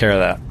 I'll take care of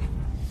that.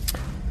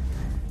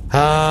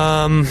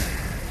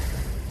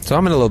 So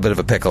I'm in a little bit of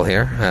a pickle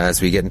here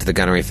as we get into the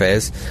gunnery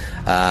phase.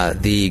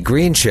 The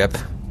green ship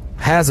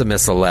has a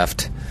missile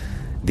left.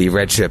 The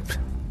red ship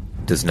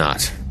does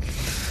not.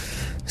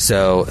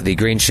 So the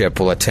green ship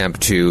will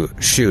attempt to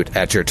shoot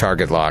at your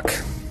target lock.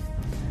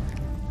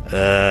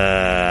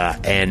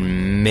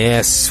 And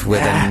miss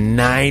with a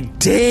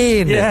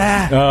 19.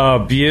 Yeah. Oh,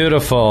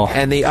 beautiful.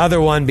 And the other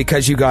one,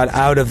 because you got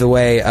out of the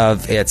way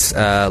of its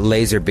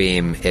laser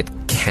beam, it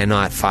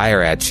cannot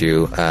fire at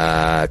you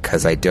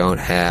because I don't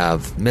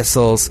have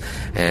missiles,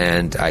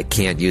 and I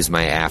can't use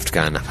my aft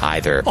gun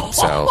either.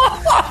 So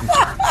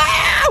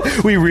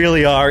we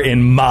really are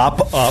in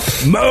mop-up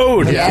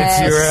mode.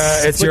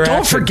 Yes. It's your Don't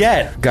action,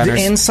 forget,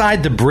 Gunners.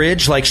 inside the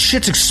bridge, like,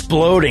 shit's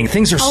exploding.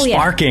 Things are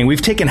sparking.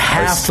 We've taken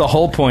half the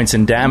hull points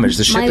in damage.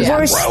 The ship is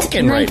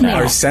broken right now.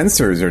 Our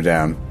sensors are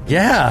down.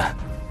 Yeah.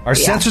 Our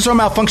sensors are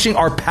malfunctioning.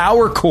 Our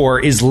power core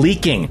is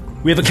leaking.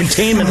 We have a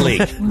containment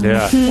leak.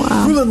 Yeah.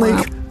 Coolant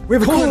leak. We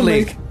have a coolant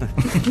leak.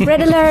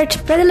 Red alert!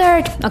 Red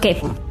alert!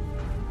 Okay.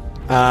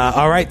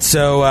 All right,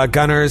 so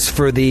Gunners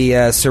for the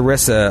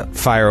Sarissa,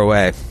 fire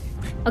away.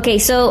 Okay,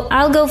 so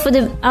I'll go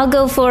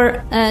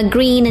for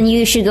green, and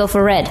you should go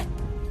for red.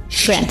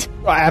 Grant.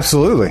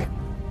 Absolutely.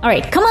 All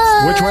right, come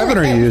on. Which weapon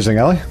are you using,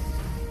 Ellie?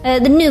 The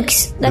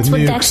nukes. That's The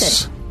what nukes. Dax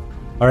said.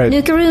 All right.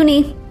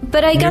 Nukaroonie.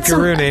 But I got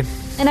Nukaroonie.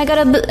 and I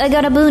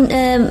got a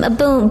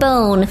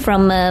bone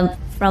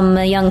from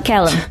young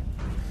Callum.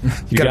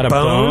 You got a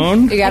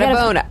bone? You got a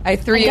bone. I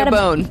threw you a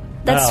bone.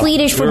 That's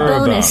Swedish for you're a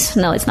bonus.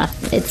 No, it's not.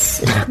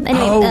 It's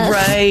anyway.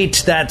 Right.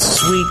 That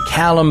sweet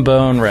Callum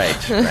bone. Right.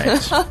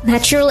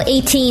 Natural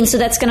 18, so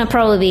that's gonna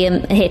probably be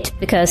a hit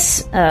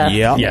because.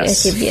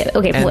 Yes.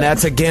 Okay. And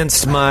that's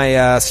against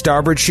my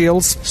starboard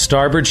shields.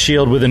 Starboard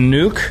shield with a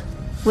nuke.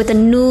 With a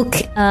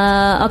nuke.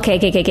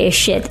 Okay.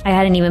 Shit, I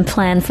hadn't even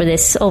planned for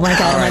this. Oh my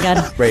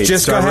god. Wait,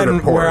 Just go ahead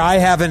and where I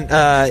haven't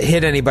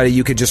hit anybody,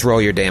 you could just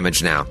roll your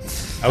damage now.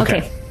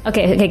 Okay.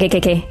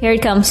 Here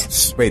it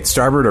comes. Wait,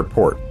 starboard or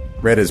port?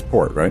 Red is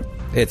port, right?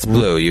 It's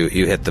blue.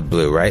 You hit the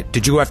blue, right?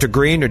 Did you go after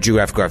green or did you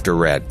have to go after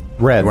red?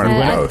 Red. Want to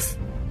go both?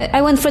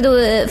 I went for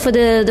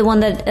the one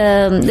that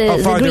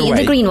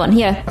the green one.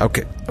 Yeah.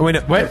 Okay. Wait.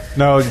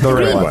 No, the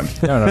red Red one. one.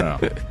 No.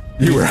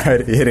 You were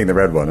hitting the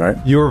red one, right?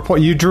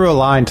 You drew a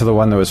line to the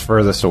one that was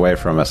furthest away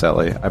from us,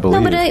 Ellie, I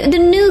believe. No, but the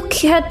nuke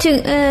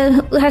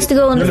has to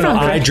go in the front.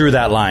 I drew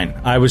that line.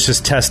 I was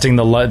just testing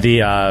the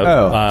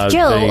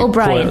Joe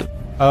O'Brien.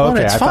 Oh,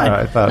 okay. That's fine.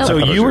 I thought so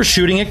it was you were yours.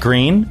 shooting at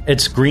green.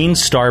 It's green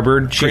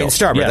starboard shield. Green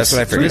starboard. Yes. That's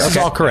what I figured. This is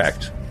Okay. all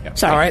correct.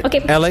 Sorry. All right.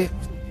 Okay. Ellie,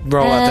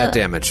 roll out that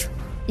damage.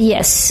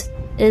 Yes.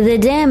 The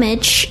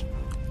damage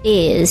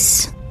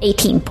is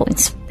 18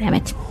 points. Damn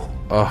it.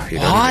 Oh,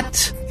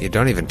 you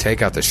don't even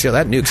take out the shield.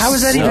 That nuke. How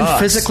is that even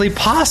physically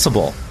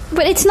possible?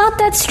 But it's not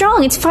that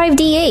strong. It's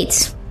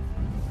 5d8.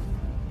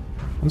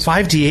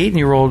 5d8 and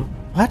you rolled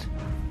what?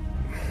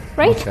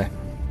 Right? Okay.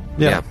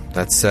 Yeah.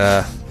 That's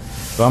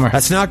bummer.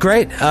 That's not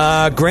great.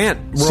 Grant,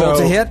 roll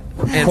to hit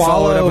and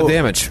follow it up with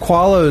damage.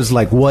 Qualo's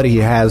like what he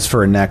has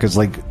for a neck is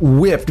like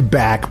whipped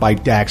back by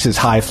Dax's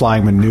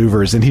high-flying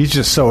maneuvers, and he's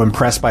just so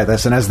impressed by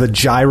this. And as the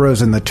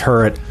gyros in the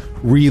turret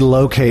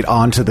relocate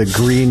onto the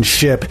green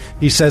ship,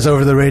 he says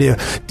over the radio,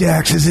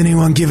 "Dax, has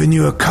anyone given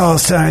you a call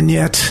sign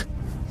yet?"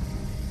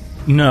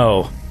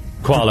 No,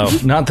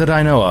 Qualo, not that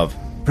I know of.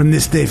 From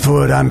this day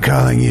forward, I'm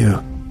calling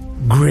you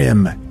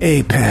Grim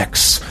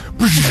Apex.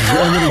 And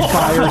then he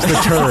fires the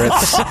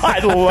turrets. I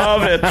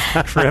love it.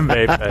 Trim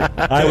Apex.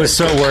 I was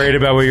so worried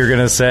about what you were going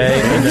to say.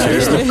 And that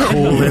is the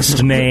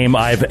coolest name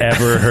I've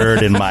ever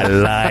heard in my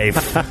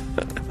life.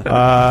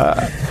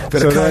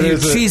 Better call you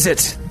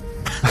Cheez-It.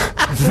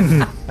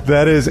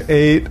 That is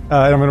 8.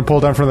 I'm going to pull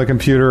down from the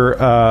computer.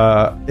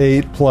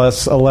 8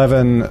 plus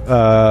 11,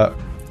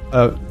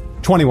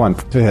 21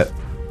 to hit.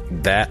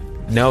 That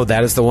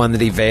is the one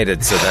that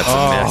evaded, so that's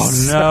a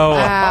miss. No.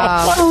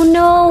 Wow. Oh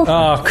no.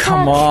 Oh,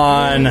 come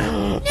on.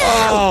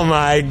 Oh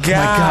my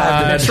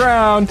god. Next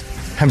round.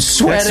 I'm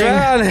sweating.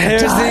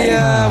 Here's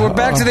we're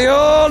back to the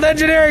old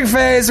engineering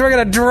phase. We're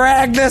gonna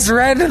drag this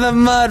right into the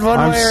mud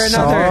one way or another.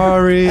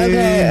 Sorry.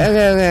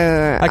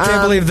 Okay. I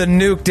can't believe the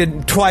nuke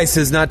did twice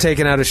has not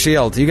taken out a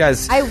shield. You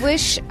guys I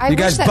wish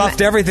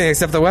buffed everything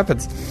except the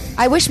weapons.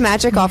 I wish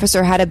Magic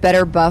Officer had a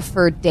better buff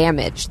for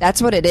damage.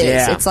 That's what it is.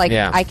 Yeah, It's like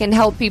yeah. I can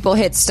help people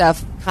hit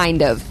stuff,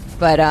 kind of.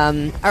 But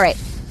all right.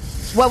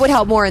 What would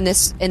help more in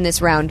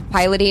this round?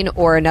 Piloting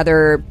or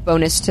another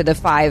bonus to the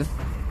 5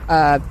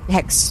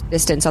 hex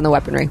distance on the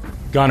weaponry?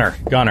 Gunner.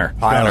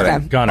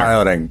 Piloting. Gunner.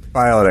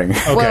 Piloting.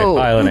 Okay, Whoa.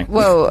 piloting.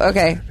 Whoa.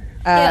 Okay.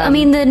 Yeah, I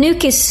mean the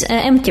nuke is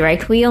empty,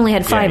 right? We only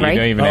had 5, You right?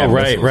 don't even Oh, have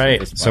right, missiles at right.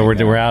 this So point,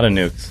 we're out of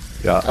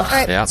nukes. Yeah. All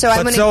right. Yeah. So I'm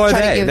but going so to are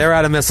try they. to give. They're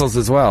out of missiles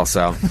as well,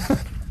 so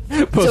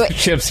Both So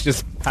ships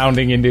just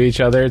pounding into each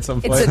other at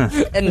some point.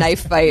 It's a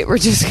knife fight. We're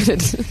just going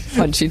to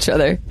punch each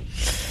other.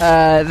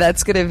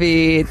 That's going to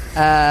be.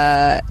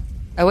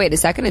 Oh wait,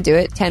 is that going to do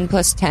it? 10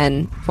 plus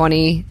 10,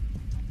 20.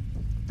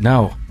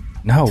 No.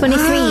 23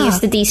 is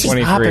the DC.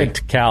 23. Stop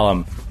it,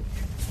 Callum.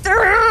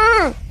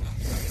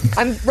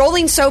 I'm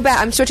rolling so bad.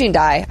 I'm switching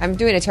die. I'm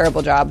doing a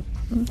terrible job.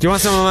 do you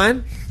want some of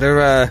mine?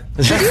 They're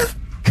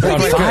On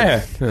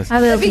fire.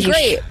 I will That'd be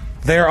great.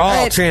 they're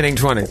all Right. chanting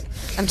 20.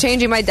 I'm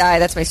changing my die.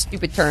 That's my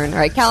stupid turn. All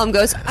right, Callum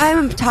goes,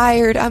 I'm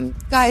tired. I'm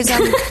not feeling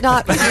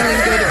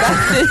good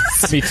about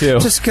this. Me too.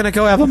 Just gonna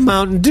go have a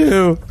Mountain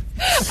Dew.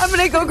 I'm going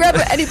to go grab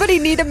it. Anybody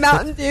need a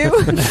Mountain Dew?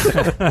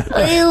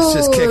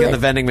 Just kicking the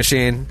vending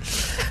machine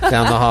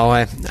down the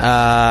hallway.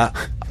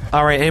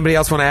 All right, anybody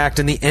else want to act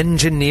in the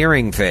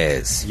engineering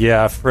phase?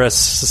 Yeah,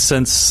 Frisk,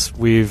 since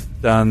we've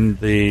done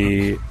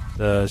the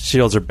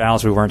shields are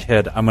balanced, we weren't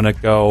hit, I'm going to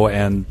go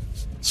and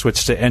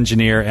switch to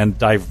engineer and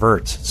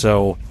divert.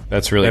 So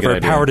that's really good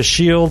idea. Power to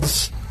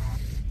shields.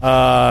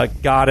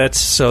 Got it.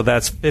 So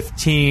that's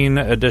 15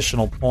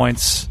 additional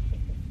points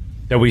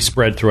that we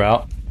spread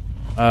throughout.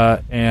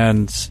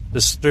 And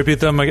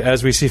distribute them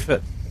as we see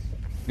fit.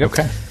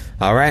 Okay.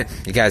 All right.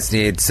 You guys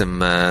need some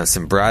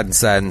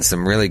broadside and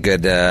some really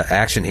good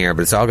action here,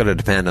 but it's all going to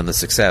depend on the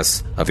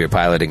success of your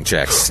piloting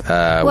checks. We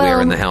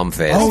are in the helm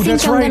phase. Oh,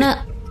 that's right.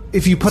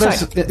 If you put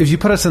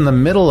us in the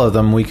middle of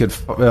them, we could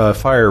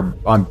fire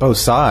on both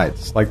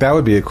sides. Like, that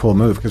would be a cool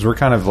move, because we're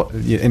kind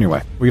of...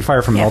 Anyway, we could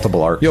fire from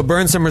multiple arcs. You'll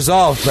burn some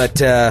resolve, but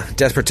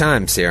desperate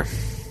times here.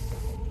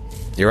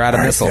 You're out of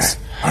missiles.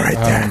 All right,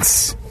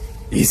 Dax.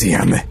 Easy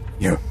on the...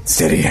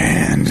 steady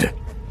hand.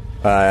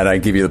 And I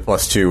give you the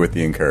 +2 with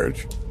the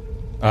encourage.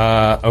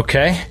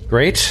 Okay,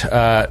 great.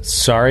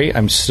 Sorry,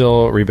 I'm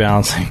still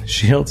rebalancing the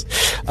shields.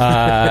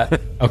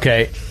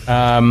 Okay.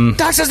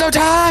 Dax has no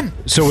time!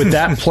 So with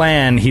that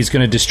plan, he's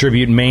going to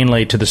distribute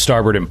mainly to the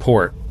starboard and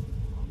port.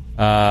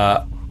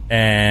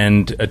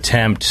 And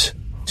attempt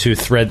to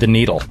thread the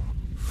needle. He's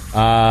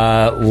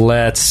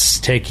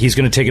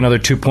going to take another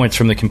 2 points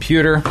from the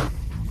computer.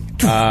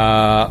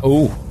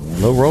 Low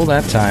roll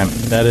that time.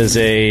 That is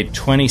a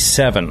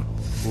 27.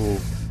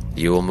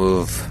 You will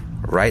move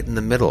right in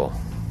the middle.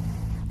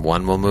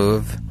 One will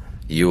move.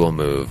 You will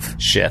move.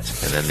 Shit.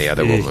 And then the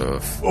other will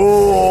move.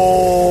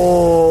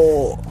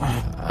 Oh!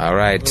 All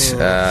right.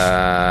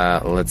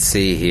 Let's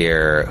see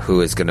here.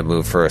 Who is going to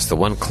move first? The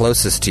one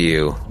closest to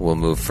you will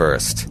move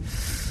first.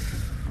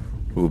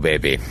 Ooh,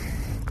 baby.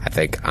 I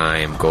think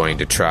I'm going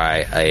to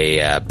try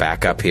a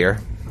backup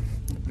here.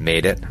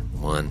 Made it.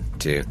 1,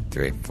 2,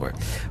 3, 4,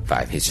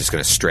 5. He's just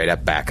going to straight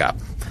up back up,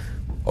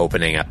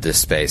 opening up this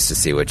space to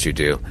see what you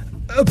do.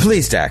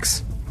 Please,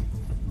 Dax.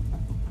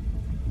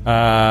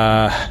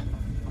 I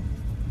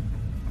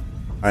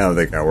don't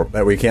think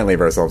that we can't leave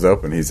ourselves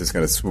open. He's just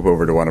going to swoop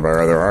over to one of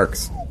our other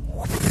arcs.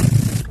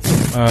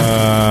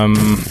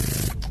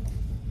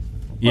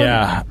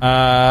 Yeah.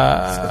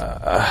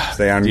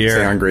 Stay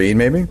on green,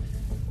 maybe.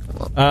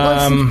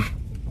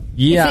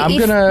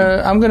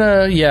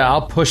 Yeah,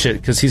 I'll push it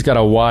because he's got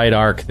a wide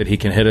arc that he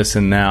can hit us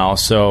in now.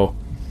 So,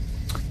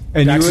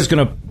 and Dax is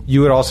going to.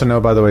 You would also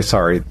know, by the way,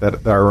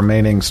 that our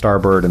remaining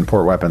starboard and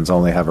port weapons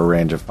only have a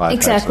range of 5.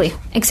 Exactly.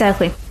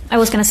 I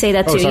was going to say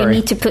that too. You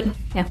need to put.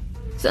 Yeah.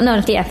 So,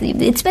 no, yeah,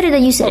 it's better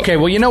that you say. Okay,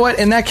 well, you know what?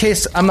 In that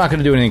case, I'm not going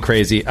to do anything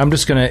crazy. I'm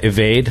just going to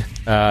evade.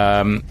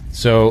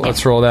 So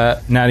let's roll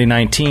that. Natty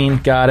 19,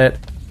 got it.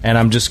 And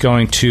I'm just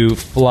going to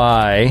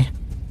fly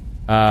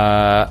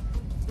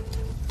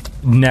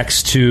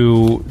next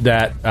to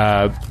that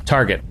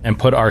target and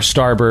put our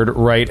starboard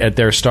right at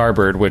their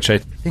starboard, which I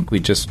think we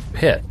just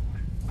hit.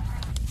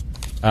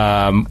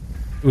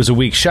 It was a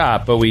weak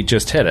shot, but we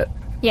just hit it.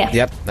 Yeah.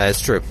 Yep, that is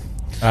true.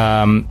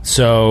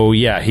 So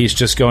yeah, he's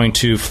just going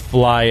to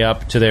fly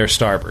up to their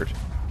starboard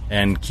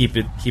and keep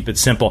it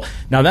simple.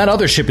 Now that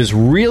other ship is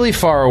really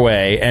far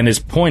away and is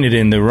pointed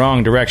in the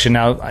wrong direction.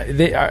 Now,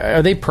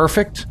 are they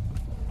perfect?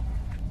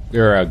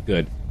 They're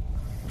good.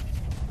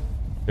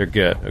 They're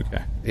good.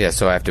 Okay. Yeah,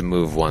 so I have to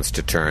move once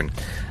to turn.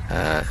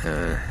 But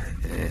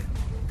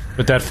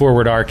that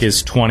forward arc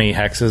is 20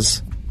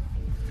 hexes.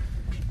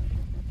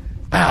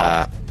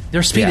 Wow.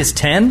 Their speed is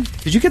 10?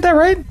 Did you get that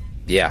right?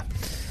 Yeah.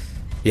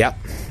 Yep.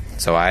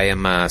 So I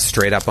am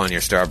straight up on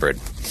your starboard.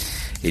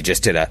 He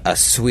just did a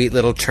sweet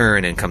little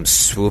turn and comes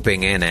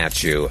swooping in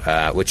at you,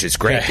 which is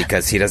great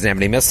because he doesn't have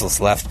any missiles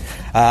left.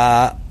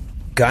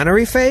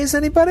 Gunnery phase,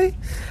 anybody?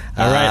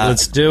 All right,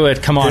 let's do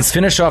it. Come on,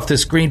 finish off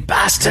this green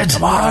bastard.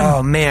 Come on.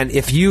 Oh, man,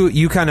 if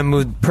you kind of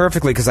moved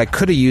perfectly, because I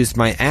could have used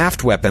my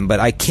aft weapon, but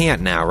I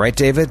can't now, right,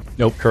 David?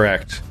 Nope,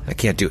 correct. I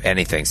can't do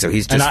anything, so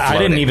he's just And I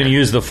didn't even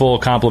use the full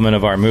complement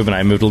of our movement.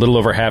 I moved a little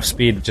over half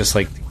speed, just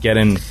like to get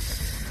in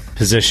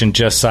position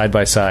just side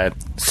by side.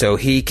 So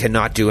he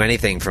cannot do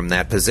anything from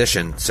that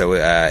position, so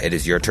it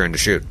is your turn to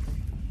shoot.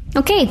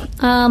 Okay.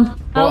 Well,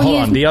 hold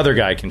on. The other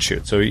guy can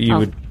shoot, so you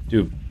would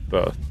do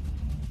both.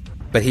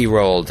 But he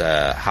rolled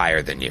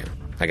higher than you.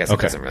 I guess it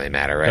doesn't really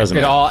matter, right?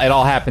 It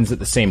all happens at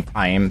the same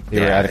time,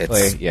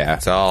 theoretically. Yeah,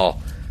 it's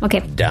all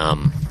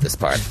dumb, this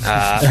part.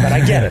 But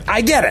I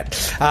get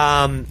it.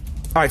 All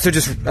right, so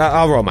just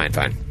I'll roll mine,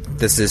 fine.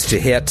 This is to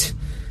hit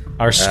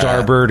our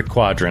starboard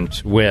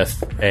quadrant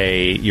with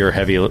your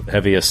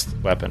heaviest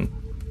weapon,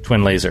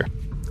 twin laser.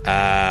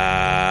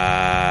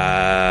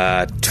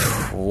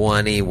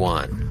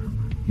 21.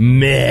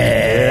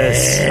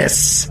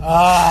 Miss.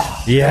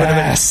 Oh,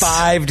 yes.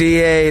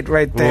 5d8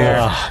 right there.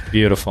 Oh,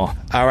 beautiful.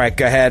 All right,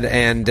 go ahead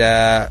and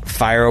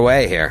fire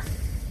away here.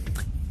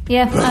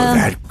 Yeah. Blow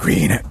that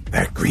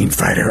green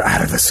fighter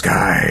out of the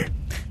sky.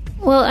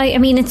 Well, I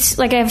mean, it's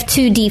like I have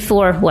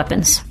 2d4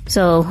 weapons,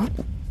 so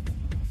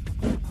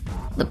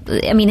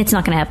I mean, it's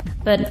not going to happen.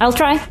 But I'll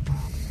try.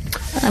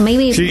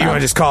 Maybe. So you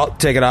want to just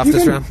take it off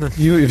this round? If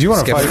you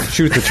want to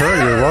shoot the turret,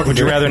 you're welcome. Would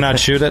you rather not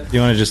shoot it? You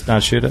want to just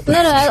not shoot it? No,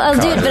 I'll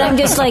do it. But I'm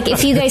just like,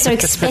 if you guys are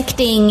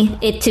expecting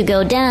it to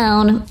go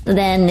down,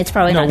 then it's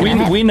probably not going to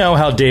happen. We know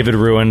how David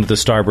ruined the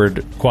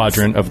starboard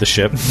quadrant of the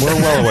ship. We're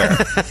well aware.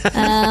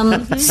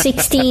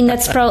 16.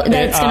 That's going to be a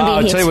hit.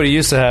 I'll tell you what he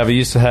used to have. He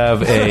used to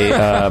have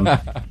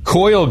a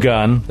coil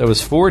gun that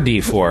was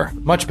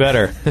 4d4. Much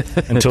better.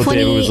 Until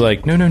David was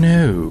like,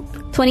 no.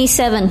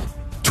 27.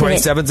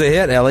 27's a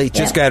hit, Ellie.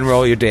 Just go ahead and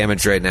roll your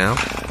damage right now.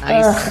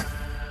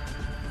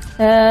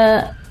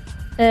 Nice.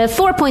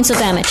 4 points of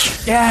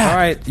damage. Yeah. All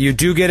right, you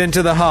do get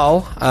into the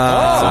hull.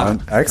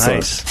 Excellent.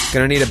 Nice.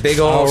 Gonna need a big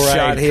old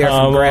shot here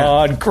from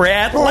Grant.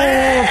 Grant.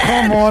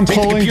 Come on,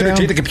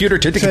 take the computer.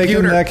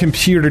 Taking that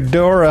computer,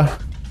 Dora.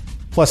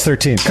 Plus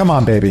 13. Come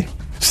on, baby.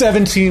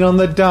 17 on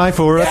the die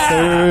for a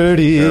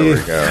 30. There we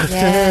go. Yes.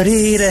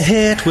 30 to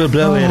hit. We'll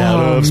blow it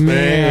out of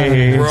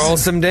space. Roll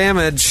some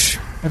damage.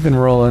 I've been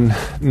rolling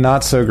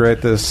not so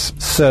great this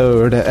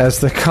sode, as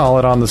they call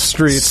it on the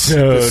streets.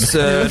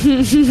 Sode.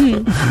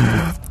 Dude,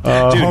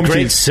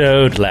 great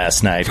sode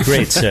last night.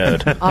 Great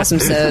sode. Awesome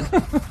sode.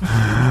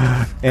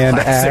 And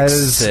Classic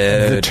as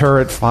sode. the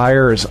turret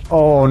fires,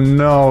 oh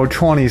no,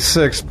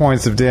 26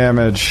 points of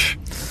damage.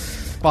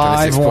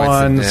 5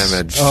 ones.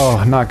 Damage.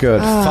 Oh, not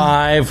good.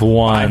 5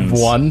 ones.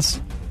 5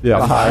 ones?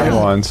 Yeah, 5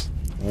 ones.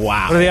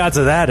 Wow. What are the odds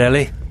of that,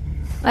 Ellie?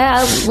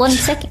 1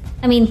 second.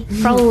 I mean,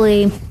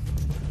 probably.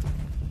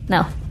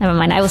 No, never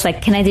mind. I was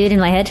like, can I do it in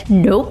my head?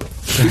 Nope.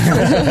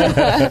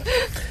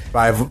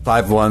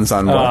 5 ones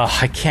on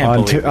what? I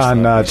can't believe on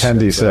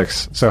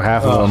 10d6, so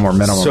half of them were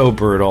minimum. So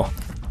brutal.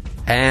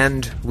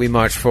 And we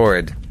march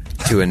forward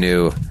to a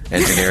new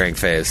engineering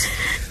phase.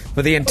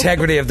 With the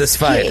integrity of this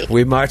fight,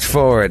 we march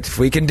forward.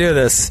 We can do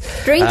this.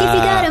 Drink if you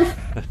got him.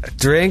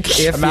 Drink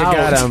if you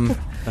got him.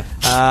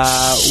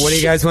 What do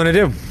you guys want to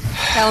do?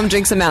 Callum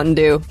drinks a Mountain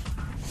Dew.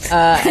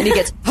 And he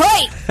gets,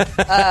 hey!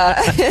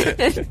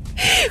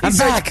 He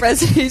starts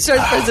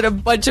pressing a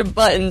bunch of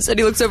buttons, and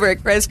he looks over at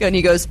Kreska and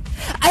he goes,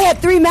 I had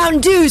 3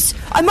 Mountain Dews.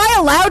 Am I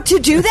allowed to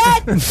do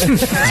that?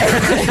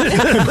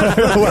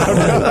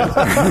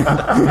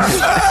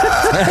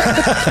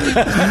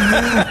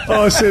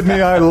 Oh,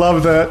 Sydney, I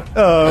love that.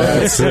 Oh,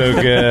 that's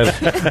so good.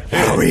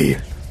 Howie,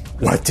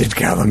 what did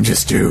Callum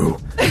just do?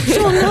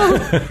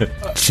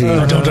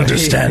 I don't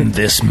understand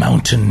this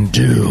Mountain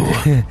Dew.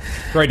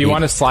 Right, do you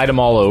want to slide them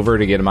all over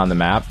to get them on the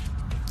map?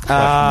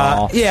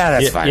 Yeah,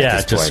 that's fine.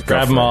 Yeah, just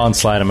grab them all and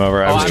slide them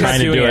over. I was trying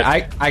to do it.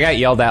 I got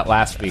yelled at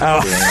last week for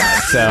doing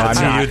that, so I'm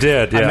not. You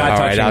did, yeah. I'm not All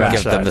right, touching I'll that.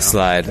 give them the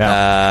slide.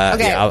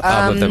 Okay,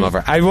 I'll move them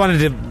over. I wanted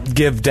to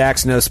give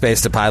Dax no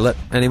space to pilot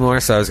anymore,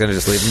 so I was going to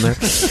just leave him there.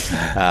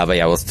 But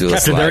yeah, we'll do a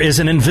Captain, slide. there is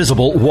an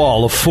invisible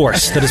wall of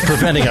force that is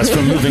preventing us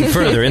from moving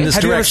further in this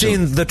Have direction. you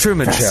ever seen The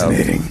Truman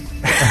Fascinating.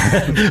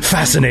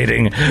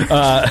 Fascinating.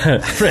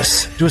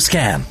 Friss, do a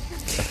scan.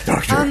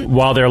 Doctor.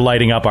 While they're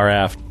lighting up our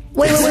aft.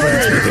 Wait.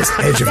 This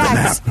edge of the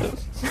map.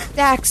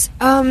 Dax,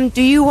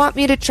 do you want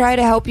me to try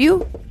to help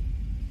you?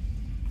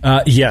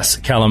 Yes,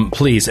 Callum,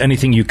 please.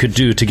 Anything you could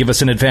do to give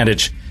us an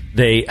advantage.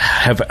 They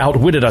have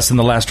outwitted us in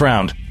the last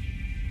round.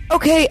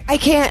 Okay, I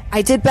can't.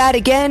 I did bad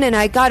again, and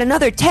I got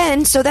another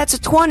 10, so that's a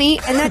 20,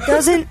 and that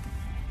doesn't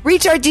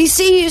reach our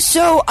DC,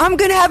 so I'm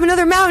gonna have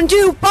another Mountain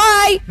Dew.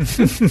 Bye!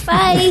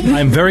 Bye.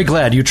 I'm very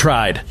glad you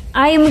tried.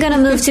 I am going to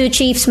move to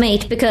Chief's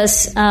Mate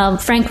because,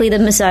 frankly, the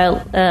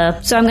missile...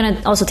 so I'm going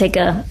to also take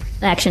a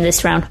action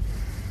this round.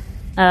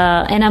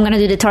 And I'm going to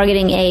do the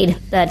targeting aid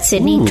that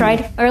Sydney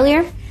tried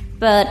earlier.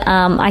 But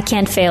I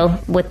can't fail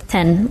with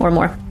 10 or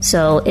more.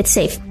 So it's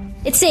safe.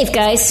 It's safe,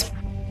 guys.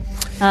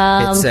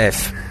 It's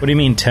safe. What do you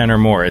mean 10 or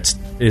more?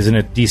 Isn't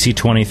it DC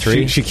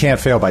 23? She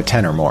can't fail by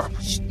 10 or more.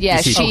 Yeah,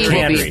 DC she will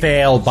can't be.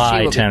 fail by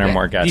She will 10 or be.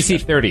 more. Gotcha.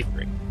 DC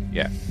 33.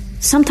 Yeah.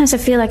 Sometimes I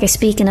feel like I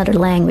speak another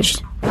language.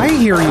 I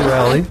hear you,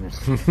 Ellie.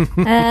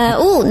 I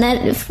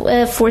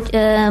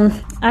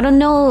don't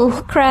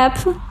know. Crap.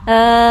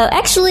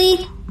 Actually,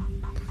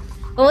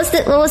 what was the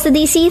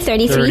DC?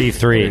 33?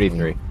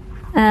 33.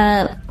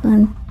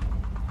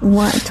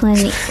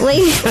 120.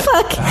 Wait,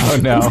 fuck. Oh,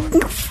 no.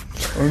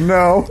 Oh,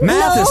 no.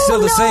 Math is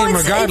still the same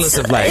it's- regardless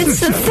of life.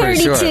 It's I'm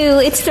pretty 32.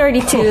 sure. It's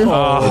 32.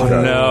 Oh,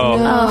 no.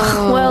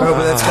 Oh, well, Oh,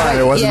 but that's fine.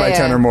 It wasn't by Yeah.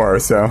 10 or more,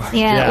 so.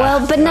 yeah,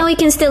 well, but now we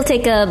can still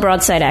take a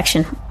broadside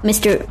action.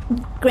 Mr.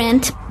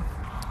 Grant.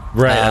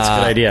 Right, that's a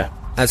good idea.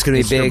 That's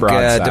going to be Mr. big,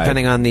 Broadside.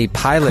 depending on the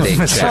piloting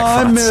check.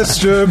 I'm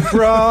Mr.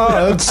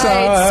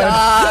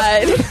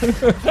 Broadside.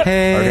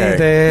 Hey Okay.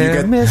 there, You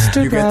get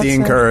Mr. the Broadside.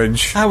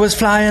 encourage. I was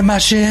flying my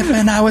ship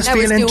and I was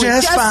feeling feeling doing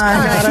just just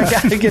fine. fine. I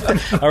gotta get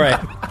All right,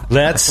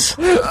 let's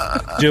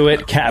do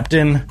it,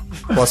 Captain.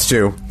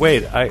 +2.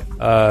 Wait, I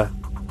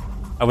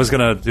was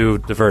going to do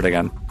divert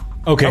again.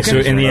 Okay, so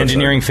in the Sure.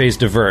 engineering phase,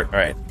 divert. All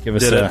right, give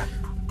us Did a... it.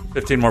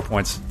 15 more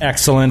points.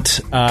 Excellent.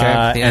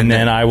 And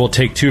then I will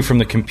take 2 from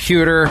the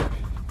computer.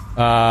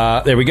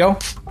 There we go.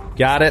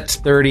 Got it.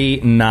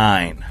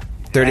 39.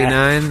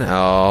 39.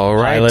 All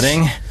right.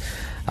 Piloting.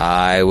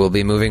 I will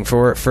be moving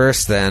for it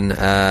first then.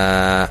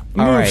 All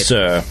Move, right.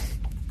 sir.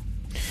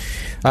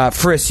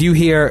 Friss, you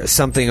hear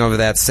something over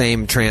that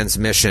same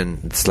transmission.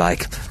 It's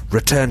like,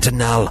 return to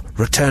null,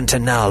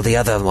 the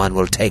other one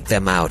will take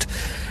them out.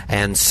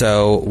 And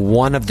so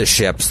one of the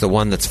ships, the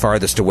one that's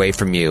farthest away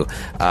from you,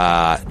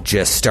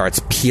 just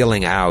starts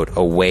peeling out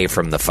away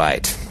from the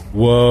fight.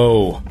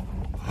 Whoa.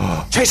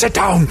 Chase it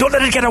down! Don't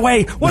let it get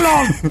away! We'll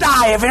all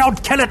die if we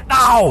don't kill it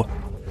now!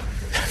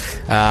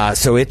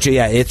 So it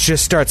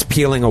just starts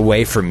peeling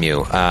away from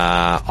you.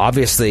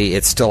 Obviously,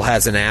 it still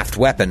has an aft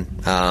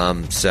weapon,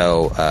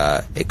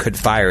 so it could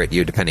fire at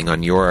you depending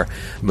on your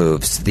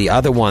moves. The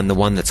other one, the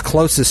one that's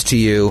closest to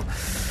you,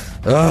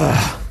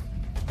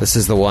 this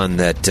is the one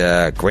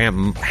that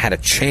Graham had a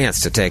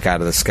chance to take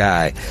out of the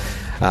sky.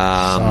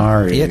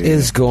 Sorry. It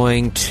is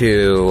going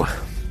to...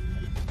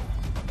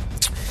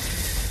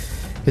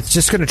 It's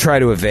just going to try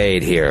to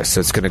evade here, so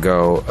it's going to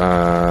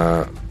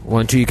go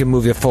 1, 2. You can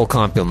move your full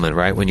complement,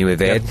 right, when you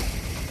evade? Yep.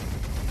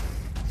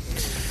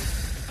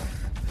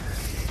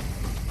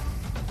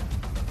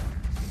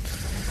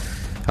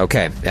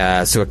 Okay,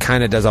 so it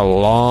kind of does a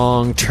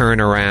long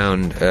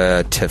turnaround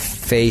to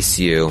face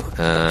you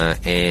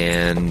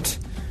and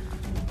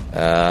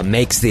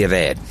makes the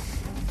evade.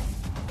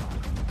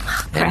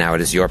 And now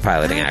it is your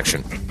piloting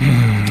action.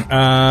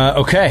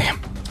 Okay.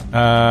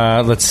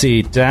 Let's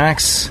see.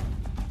 Dax...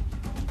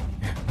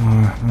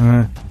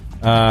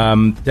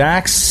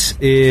 Dax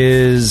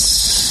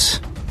is...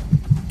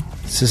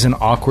 This is an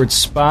awkward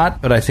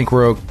spot, but I think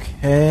we're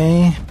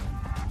okay.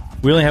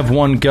 We only have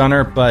one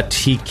gunner, but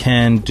he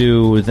can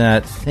do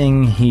that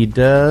thing he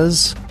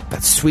does.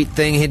 That sweet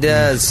thing he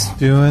does.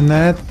 Doing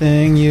that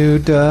thing you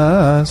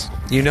does.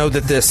 You know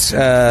that this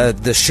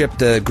the ship,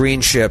 the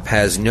green ship,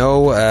 has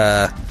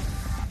no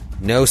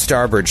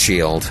starboard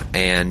shield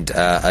and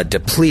a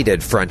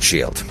depleted front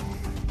shield.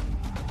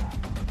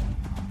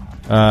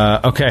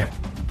 Okay.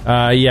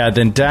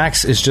 Then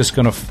Dax is just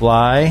going to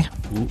fly.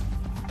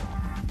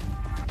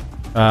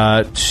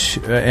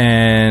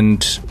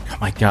 And... Oh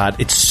my god,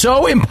 it's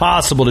so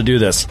impossible to do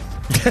this.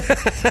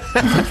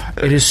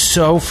 It is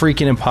so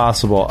freaking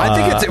impossible. I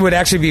think it would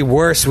actually be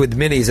worse with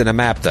minis in a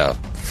map, though.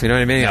 You know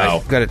what I mean? No.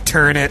 Like, got to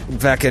turn it.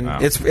 Fucking,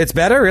 it's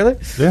better, really?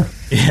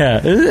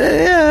 Yeah.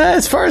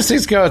 As far as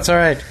things go, it's all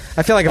right.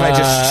 I feel like if I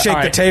just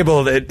shake the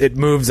table, it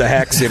moves a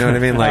hex. You know what I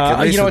mean? Like, at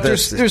least you know what?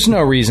 There's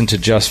no reason to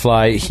just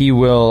fly. He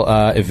will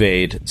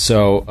evade.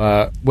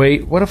 So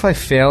wait, what if I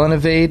fail an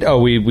evade?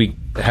 Oh, we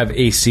have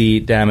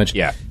AC damage.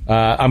 Yeah.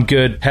 I'm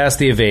good. Past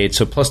the evade,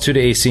 so +2 to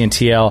AC and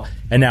TL.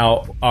 And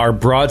now our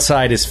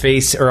broadside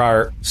is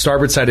our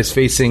starboard side is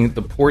facing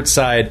the port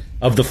side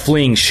of the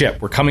fleeing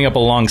ship. We're coming up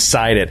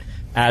alongside it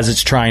as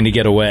it's trying to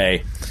get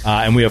away,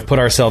 and we have put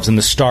ourselves in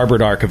the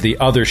starboard arc of the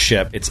other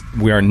ship.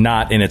 We are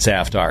not in its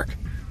aft arc,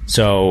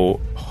 so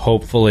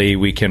hopefully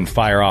we can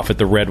fire off at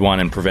the red one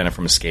and prevent it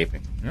from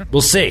escaping. Yeah.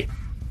 We'll see.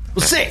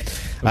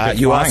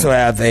 You also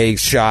have a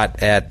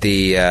shot at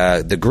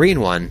the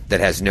green one that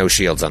has no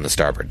shields on the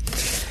starboard.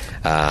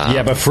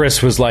 But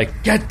Friss was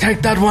like,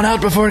 take that one out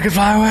before it can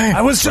fly away.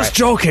 I was just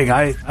joking.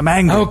 I'm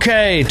angry.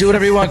 Okay, do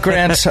whatever you want,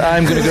 Grant.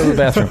 I'm going to go to the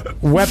bathroom.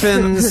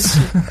 Weapons,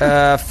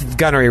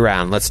 gunnery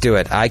round. Let's do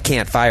it. I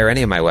can't fire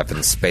any of my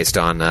weapons based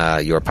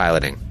on your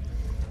piloting.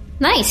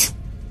 Nice.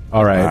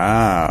 All right.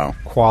 Wow.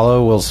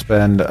 Qualo will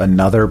spend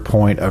another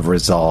point of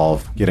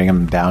resolve, getting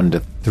him down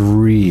to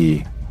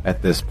 3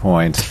 at this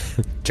point.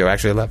 Joe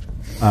actually left.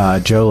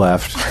 Joe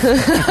left.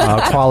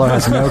 Qualo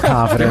has no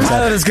confidence.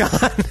 Pilot is gone.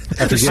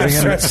 After giving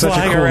him such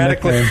a cool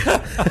nickname.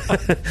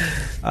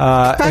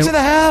 Back to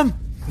the helm!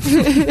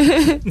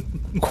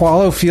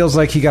 Qualo feels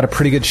like he got a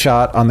pretty good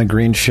shot on the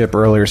green ship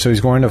earlier, so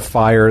he's going to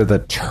fire the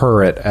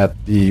turret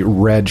at the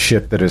red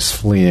ship that is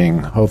fleeing.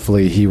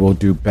 Hopefully he will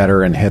do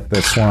better and hit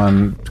this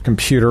one.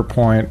 Computer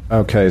point.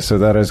 Okay, so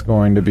that is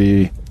going to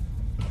be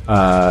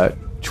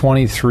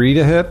 23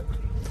 to hit.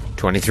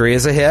 23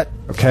 is a hit.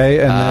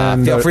 Okay, and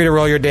then feel free to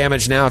roll your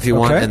damage now if you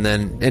want,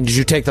 and did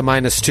you take the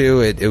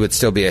 -2? It would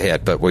still be a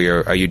hit, but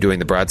are you doing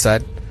the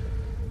broadside?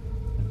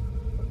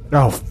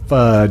 Oh,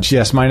 fudge.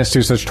 Yes,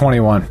 -2, so it's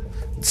 21.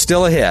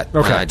 Still a hit.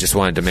 Okay. I just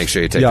wanted to make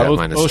sure you take that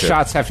 -2. Those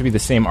shots have to be the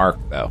same arc,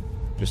 though,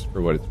 just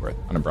for what it's worth,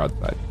 on a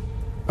broadside.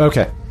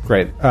 Okay,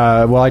 great.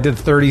 Well, I did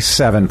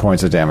 37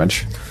 points of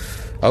damage.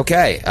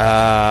 Okay,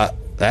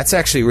 that's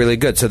actually really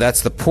good. So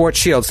that's the port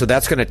shield, so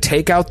that's going to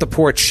take out the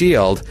port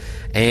shield,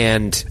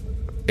 and...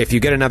 if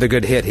you get another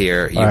good hit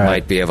here, you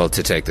might be able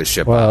to take this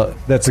ship out. Well,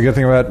 that's a good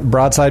thing about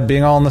Broadside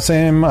being all in the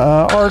same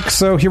arc.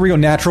 So here we go.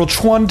 Natural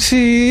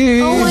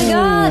 20. Oh, my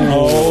God.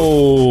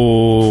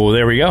 Oh,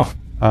 there we go.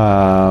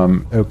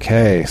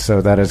 Okay,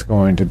 so that is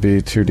going to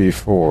be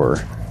 2d4,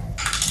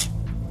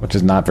 which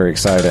is not very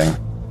exciting.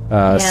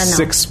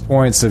 6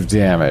 points of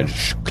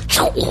damage.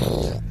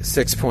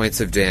 6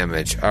 points of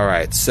damage. All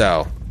right,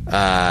 so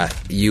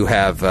you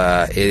have...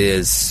 it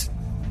is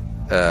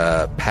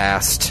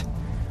past...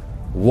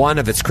 one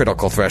of its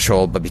critical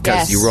threshold, but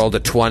because you rolled a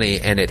 20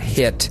 and it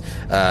hit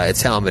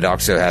its helm, it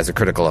also has a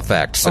critical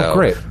effect. So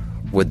great.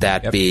 Would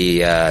that be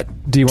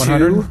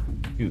D100?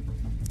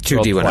 Two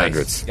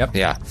D100s. Yep.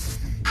 Yeah.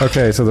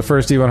 Okay, so the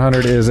first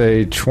D100 is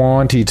a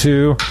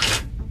 22.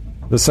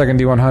 The second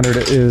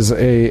D100 is a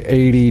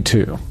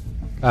 82.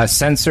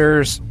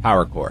 Sensors,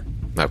 power core.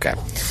 Okay.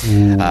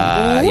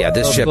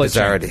 This ship is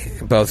already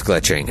both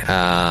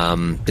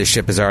glitching. This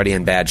ship is already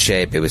in bad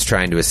shape. It was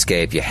trying to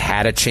escape. You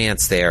had a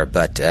chance there,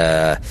 but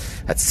that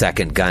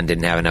second gun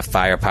didn't have enough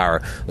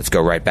firepower. Let's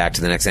go right back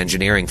to the next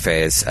engineering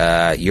phase.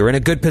 You're in a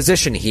good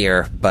position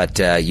here, but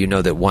you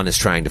know that one is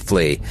trying to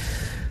flee.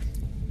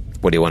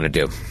 What do you want to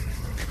do?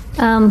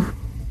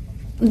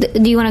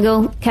 Do you want to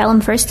go,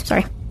 Callum, first?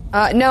 Sorry.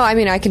 No, I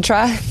mean I can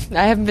try.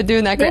 I haven't been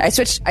doing that great.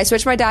 Yeah. I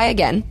switched my die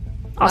again.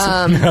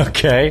 Awesome.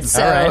 Okay.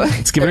 So all right.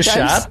 Let's give it a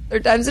shot.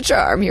 Third time's a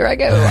charm. Here I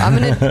go. I'm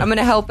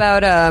gonna help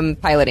out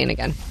piloting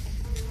again.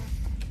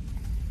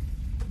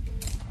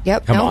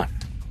 Yep. Come on.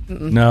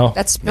 No.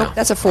 That's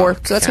a 4.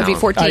 So that's gonna be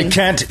 14. I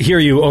can't hear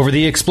you over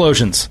the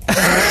explosions.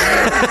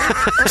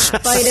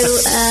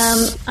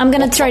 I'm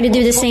going to try to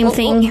do the same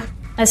thing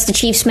as the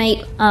Chief's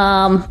mate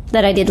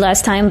that I did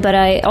last time, but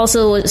I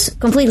also was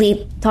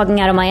completely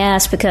talking out of my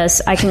ass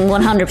because I can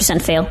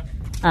 100% fail.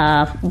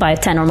 By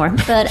 10 or more.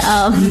 But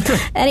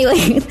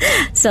anyway,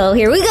 so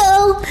here we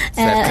go.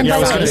 I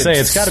was going to say,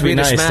 it's got to be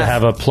nice to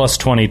have a plus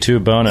 22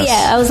 bonus.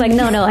 Yeah, I was like,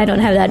 no, I don't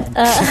have that.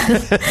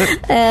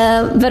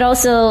 But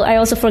I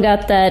also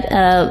forgot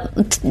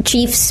that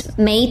Chief's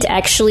mate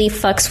actually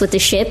fucks with the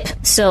ship,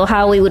 so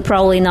Howie would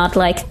probably not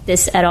like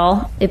this at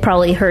all. It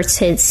probably hurts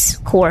his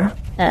core,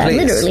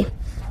 literally.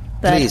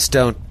 But Please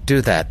don't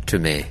do that to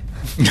me.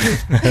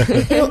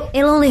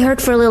 it'll only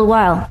hurt for a little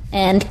while,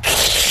 and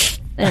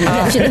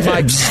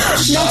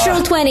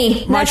natural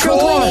 20. Natural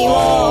 20.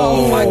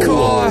 Oh, my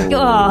core.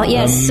 Oh,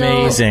 yes.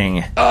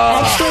 Amazing.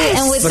 Actually,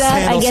 and with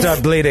that, I get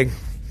start bleeding.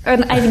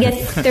 I get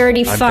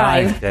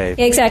 35.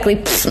 Exactly.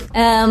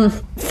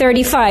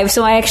 35.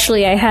 So I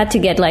had to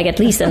get like at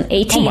least an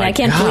 18. I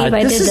can't believe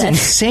I did that. This is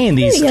insane.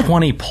 These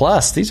 20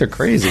 plus. These are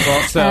crazy.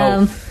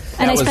 And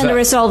I spend a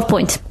resolve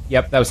point.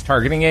 Yep, that was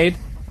targeting aid.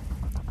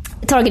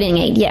 Targeting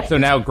aid, yeah. So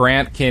now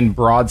Grant can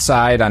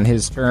broadside on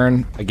his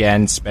turn,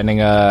 again, spending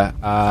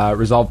a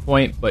resolve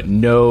point, but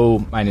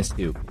no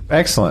 -2.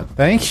 Excellent.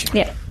 Thank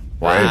you. Yeah.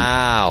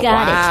 Wow.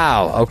 Got it.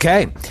 Wow.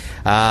 Okay.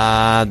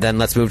 Then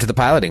let's move to the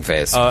piloting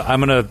phase. I'm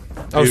gonna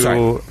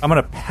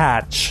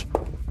patch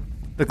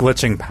the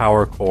glitching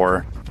power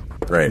core.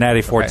 Right.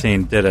 Natty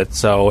 14 did it,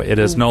 so it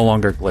is no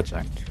longer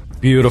glitching.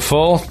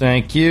 Beautiful.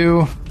 Thank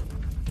you.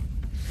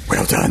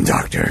 Well done,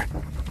 Doctor.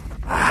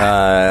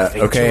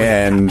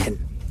 Okay, and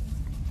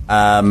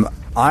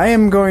I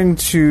am going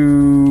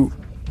to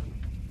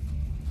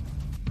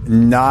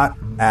not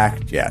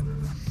act yet.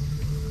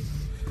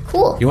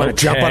 Cool. You want to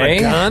jump on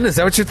a gun? Is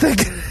that what you're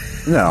thinking?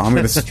 No, I'm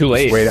going to too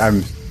late. Wait,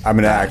 I'm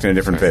going to act in a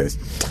different phase.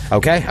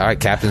 Okay. All right.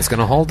 Captain's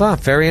going to hold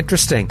off. Very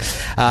interesting.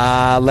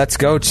 Let's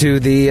go to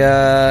the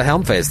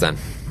helm phase then.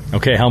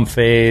 Okay, helm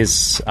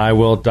phase. I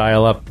will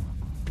dial up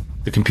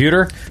the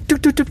computer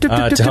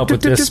to help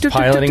with this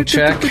piloting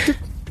check.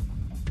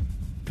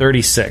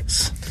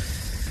 36.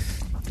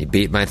 You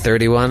beat my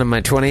 31 and my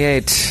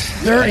 28.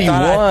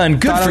 31.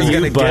 Good for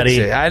you,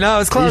 buddy. I know,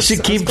 it's close. You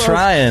should keep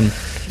trying.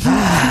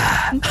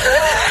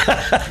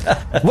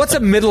 What's a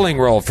middling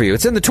roll for you?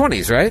 It's in the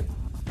 20s, right?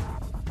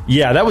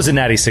 Yeah, that was a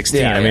natty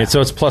 16. Yeah, I mean, so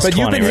it's plus 20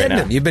 you've been right hitting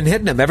now. him. You've been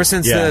hitting him ever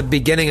since the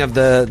beginning of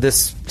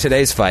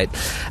today's fight.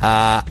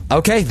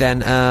 Okay, then.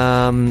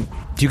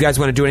 Do you guys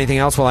want to do anything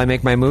else while I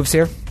make my moves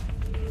here?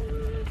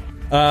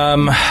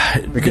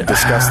 We could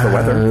discuss the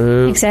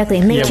weather. Exactly.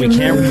 We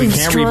can't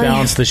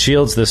rebalance the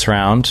shields this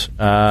round.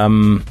 I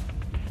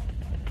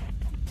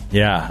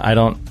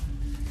don't.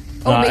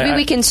 Maybe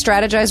we can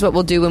strategize what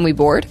we'll do when we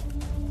board.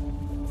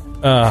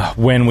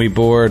 When we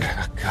board,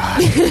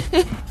 God.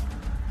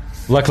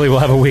 Luckily, we'll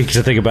have a week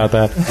to think about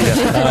that.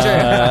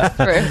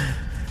 True.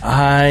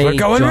 We're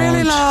going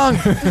really long.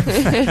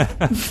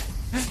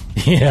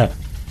 Yeah,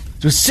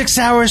 it was a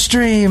 6-hour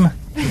stream.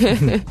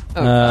 So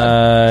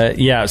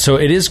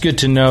it is good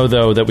to know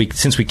though that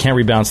since we can't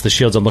rebalance the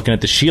shields, I'm looking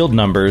at the shield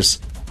numbers,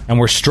 and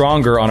we're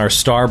stronger on our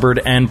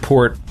starboard and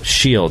port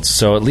shields.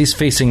 So at least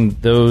facing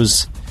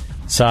those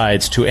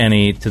sides to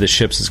the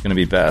ships is going to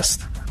be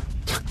best.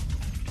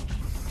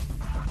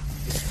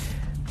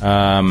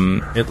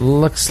 It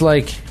looks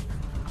like.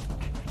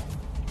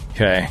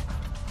 Okay.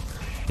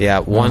 Yeah,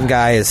 one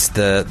guy is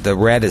the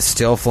red is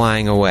still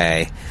flying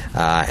away,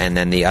 and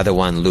then the other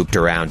one looped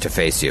around to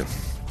face you.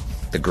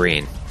 The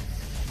green.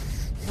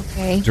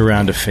 Okay. It's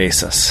around to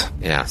face us.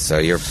 Yeah, so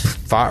you're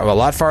a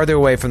lot farther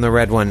away from the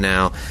red one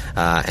now,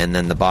 and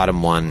then the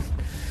bottom one,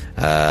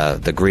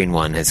 the green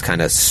one, has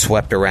kind of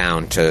swept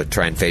around to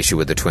try and face you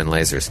with the twin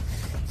lasers.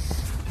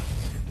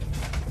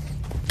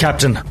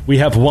 Captain, we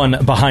have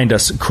one behind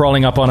us,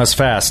 crawling up on us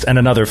fast, and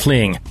another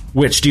fleeing.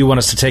 Which do you want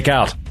us to take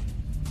out?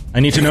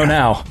 I need to know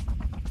now.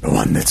 The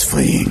one that's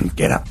fleeing.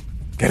 Get up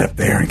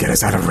there and get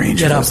us out of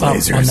range of those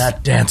lasers. Get up on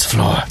that dance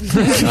floor.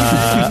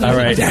 All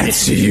right. Dance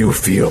so you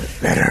feel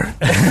better.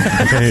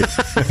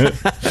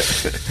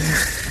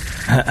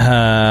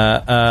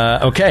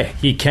 Okay.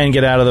 He can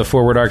get out of the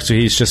forward arc, so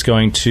he's just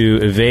going to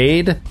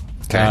evade.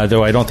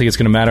 Though I don't think it's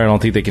going to matter. I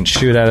don't think they can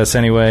shoot at us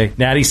anyway.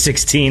 Natty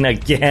 16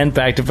 again,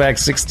 back-to-back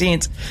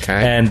 16s. Okay.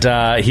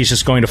 And he's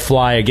just going to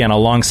fly again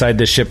alongside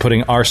this ship,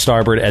 putting our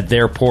starboard at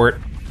their port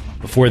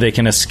before they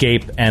can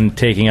escape and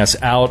taking us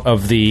out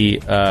of the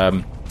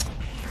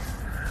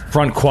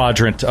front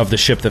quadrant of the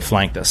ship that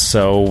flanked us.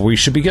 So we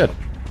should be good.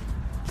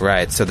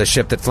 Right, so the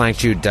ship that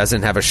flanked you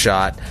doesn't have a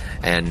shot,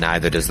 and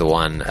neither does the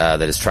one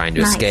that is trying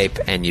to escape,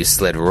 and you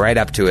slid right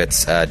up to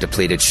its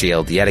depleted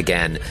shield yet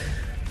again.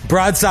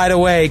 Broadside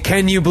away,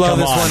 can you blow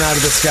this one out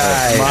of the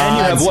sky? And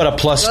you have, what, a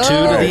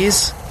 +2 to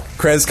these?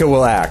 Kreska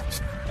will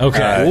act.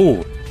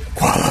 Okay.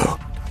 Qualo,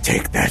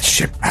 take that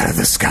ship out of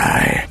the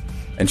sky.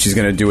 And she's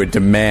going to do a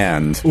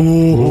demand.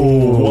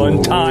 Ooh,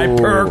 1 time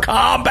per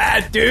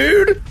combat,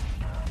 dude!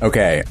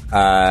 Okay,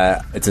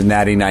 it's a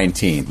natty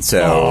 19,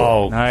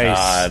 so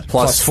nice.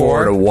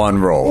 +4 to 1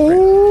 roll.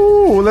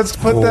 Ooh, let's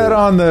put that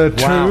on the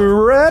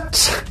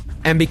turret.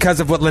 And because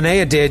of what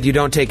Linnea did, you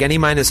don't take any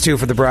 -2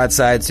 for the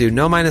broadside, so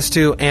no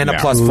 -2 and a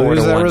 +4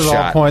 to 1 result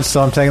shot. points,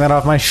 so I'm taking that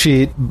off my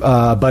sheet,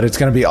 but it's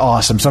going to be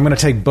awesome. So I'm going to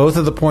take both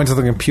of the points of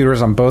the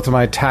computers on both of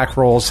my attack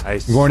rolls.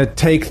 Nice. I'm going to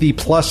take the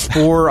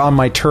 +4 on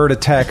my turret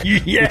attack,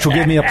 which will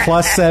give me a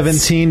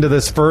 +17 to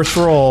this first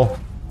roll.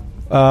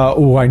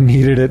 I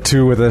needed it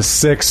too with a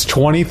 6,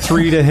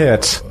 23 to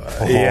hit.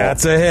 Yeah,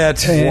 it's a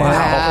hit. Wow.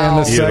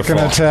 And the second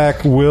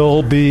attack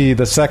will be,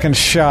 the second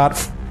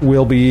shot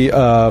will be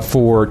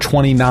for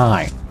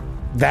 29.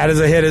 That is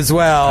a hit as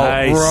well.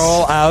 Nice.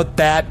 Roll out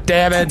that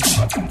damage.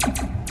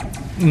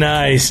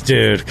 Nice,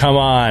 dude. Come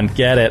on,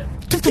 get it.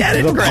 Get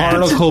it, The Grant.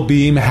 particle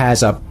beam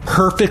has a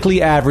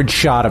perfectly average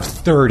shot of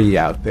 30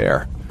 out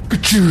there.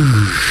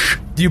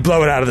 You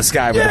blow it out of the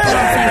sky with a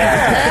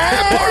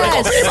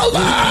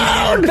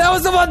That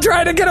was the one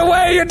trying to get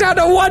away. You're down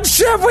to 1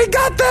 ship. We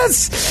got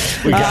this.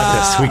 We got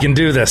this. We can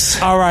do this.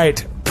 All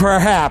right.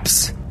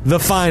 Perhaps the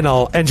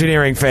final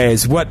engineering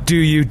phase. What do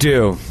you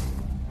do?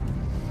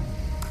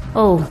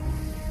 Oh.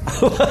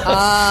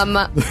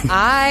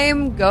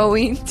 I'm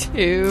going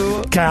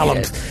to...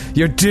 Callum,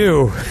 you're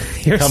due.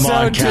 You're Come so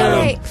on, due.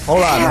 Callum.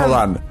 Hold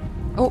on.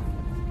 Oh.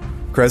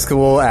 Kreska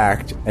will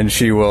act, and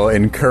she will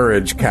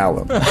encourage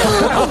Callum.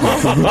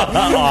 Awesome.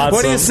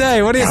 What do you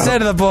say? What do you say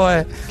to the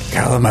boy?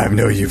 Callum, I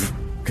know you've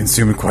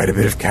consumed quite a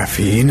bit of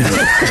caffeine.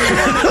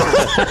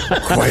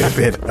 Quite a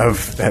bit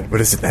of that, what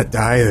is it, that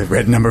dye, the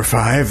red number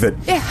 5? That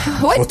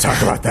what? We'll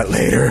talk about that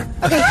later.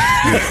 Okay.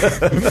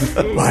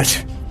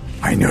 But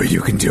I know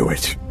you can do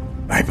it.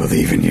 I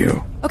believe in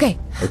you. Okay.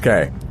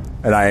 Okay.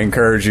 And I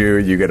encourage you,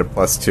 you get a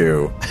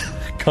 +2.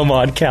 Come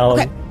on, Callum.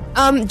 Okay.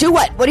 Do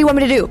what? What do you want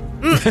me to do?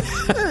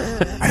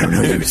 I don't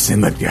know, you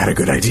seem like you had a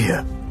good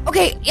idea.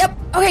 Okay, yep.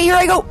 Okay, here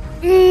I go.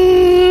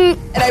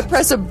 And I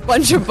press a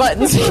bunch of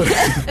buttons.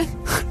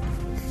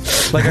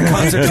 Like a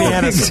concert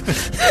pianist.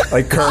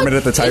 Like Kermit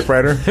at the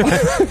typewriter.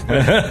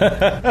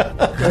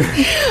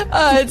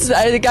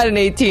 I got an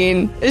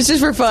 18. It's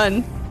just for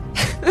fun.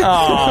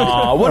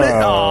 Aw, what a...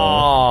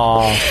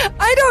 Aw.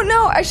 I don't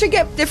know. I should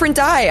get different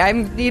dye. I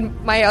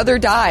need my other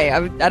dye.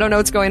 I don't know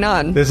what's going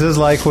on. This is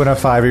like when a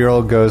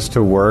 5-year-old goes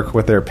to work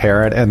with their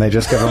parent and they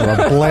just give them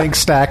a blank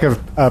stack of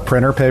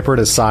printer paper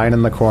to sign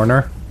in the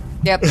corner.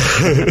 Yep.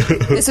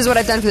 This is what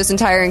I've done for this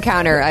entire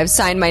encounter. I've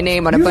signed my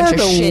name on a bunch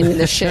of shit in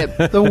the ship.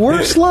 The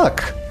worst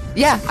luck.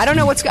 Yeah, I don't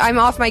know what's... I'm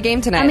off my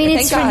game tonight. I mean,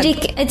 Thank God.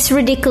 it's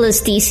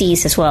ridiculous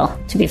DCs as well,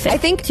 to be fair. I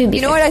think,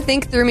 you know what I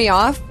think threw me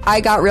off?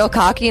 I got real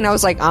cocky and I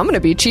was like, I'm going to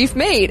be chief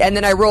mate. And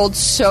then I rolled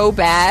so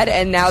bad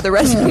and now the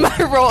rest of my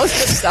roll is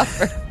going to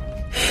suffer.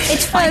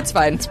 It's fine. It's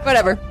fine.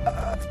 Whatever.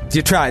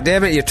 You tried.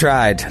 Damn it, you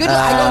tried. Good luck.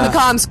 I go in the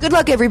comms. Good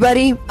luck,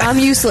 everybody. I'm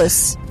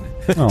useless.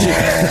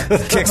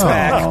 Kicks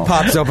back.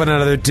 Pops open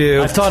another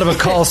do. I thought of a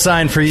call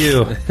sign for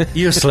you.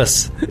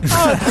 Useless.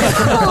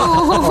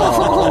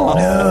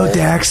 No,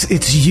 Dax,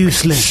 it's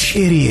useless,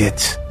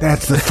 idiot.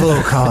 That's the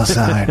full call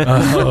sign.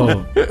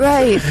 Oh.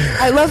 Right.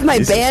 I love my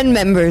band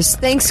members.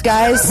 Thanks,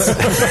 guys.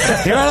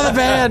 You're out of the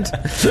band.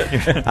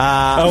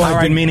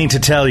 I've been meaning to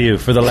tell you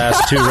for the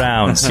last 2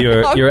 rounds.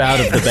 You're out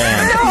of the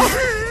band.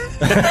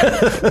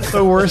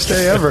 The worst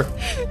day ever.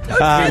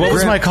 What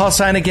was my call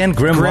sign again?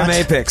 Grim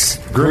Apex.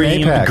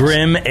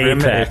 Grim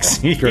Apex.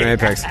 Grim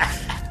Apex.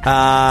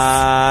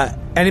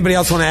 Anybody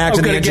else want to act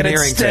in the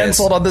engineering phase?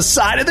 Stenciled on the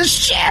side of the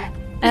ship.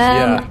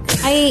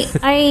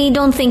 I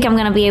don't think I'm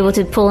going to be able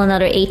to pull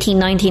another 18,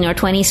 19, or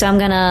 20, so I'm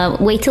going to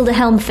wait till the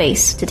helm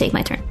phase to take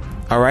my turn.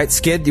 All right,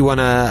 Skid, you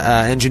want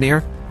to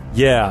engineer?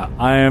 Yeah,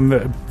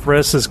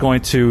 Briss is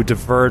going to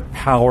divert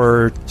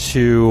power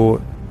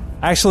to...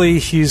 Actually,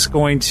 he's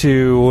going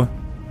to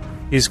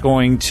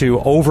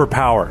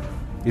overpower.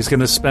 He's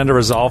going to spend a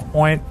resolve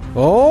point.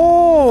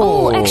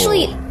 Oh,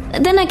 actually,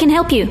 then I can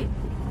help you.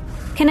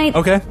 Can I?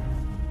 Okay.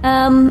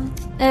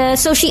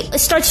 So she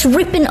starts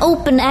ripping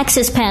open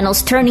access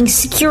panels, turning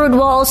secured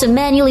walls and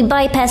manually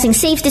bypassing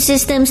safety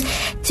systems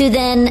to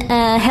then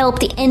help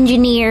the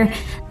engineer.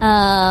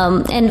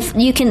 And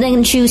you can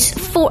then choose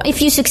 4.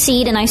 If you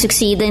succeed and I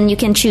succeed, then you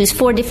can choose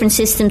 4 different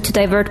systems to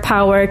divert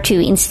power to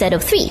instead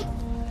of 3.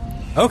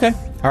 Okay.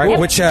 All right. Yep.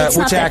 Which It's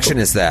not that action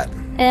cool. is that?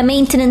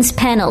 Maintenance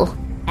panel.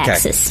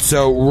 axis.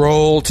 So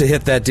roll to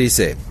hit that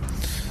DC.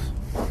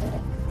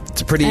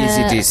 It's a pretty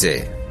easy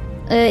DC.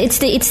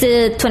 It's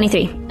the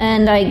 23,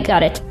 and I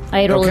got it.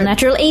 I rolled a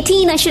natural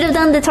 18. I should have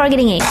done the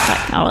targeting 8.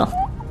 Oh well.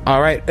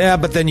 All right,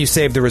 but then you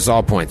save the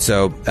resolve point,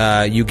 so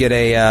you get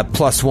a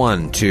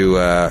 +1 to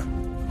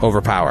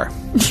overpower.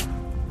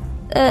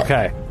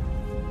 Okay.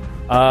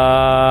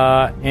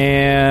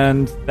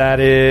 And that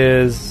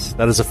is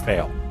a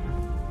fail.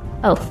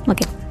 Oh,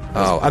 okay.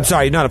 Oh, I'm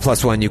sorry, not a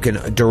 +1. You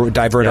can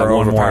divert or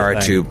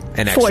overpower to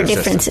an extra 4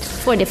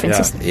 different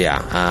systems.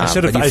 Yeah.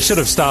 I should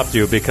have stopped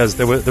you because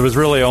there was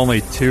really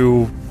only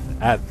 2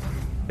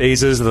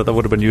 phases that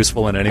would have been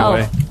useful in any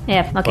way.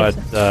 Yeah, okay.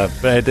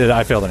 But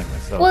I failed anyway.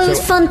 So. Well, it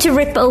was fun to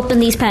rip open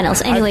these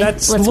panels. Anyway,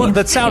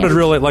 that sounded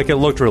really like it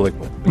looked really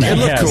cool. It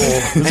looked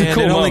cool.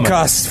 And it only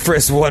costs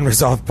Frisk 1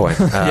 resolve point.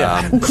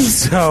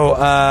 So,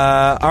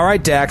 all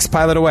right, Dax,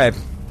 pilot away.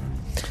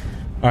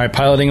 All right,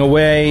 piloting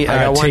away,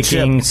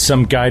 taking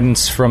some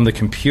guidance from the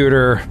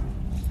computer.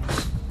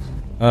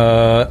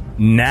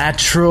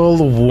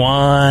 Natural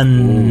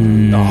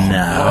 1. No.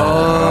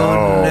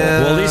 Well,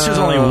 at least there's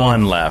only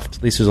one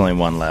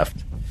left.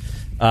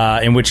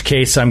 In which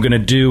case, I'm going to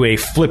do a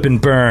flip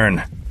and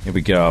burn. Here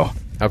we go.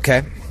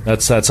 Okay.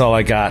 That's all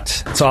I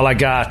got.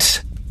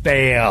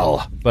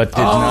 Fail, but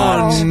did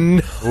not.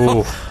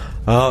 No.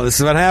 Oh, this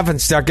is what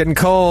happens. Start getting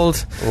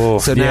cold. Ooh,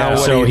 so now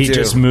what do you he do?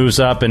 just moves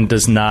up and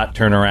does not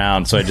turn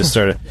around. So I just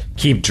sort of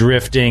keep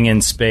drifting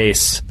in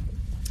space.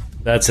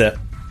 That's it.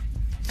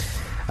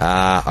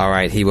 All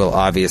right. He will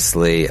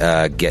obviously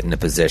get in a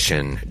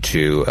position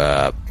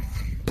to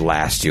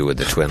blast you with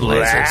the twin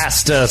lasers.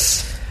 Blast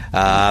us.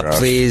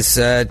 Please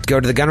go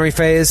to the gunnery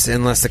phase,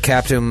 unless the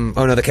captain...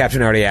 Oh, no, the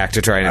captain already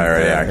acted to try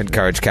and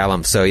encourage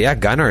Callum. So, yeah,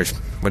 gunners.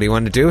 What do you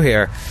want to do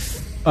here?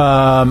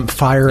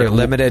 Fire. You're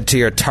limited to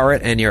your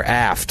turret and your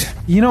aft.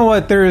 You know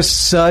what? There is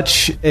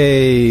such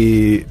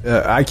a...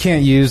 I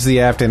can't use the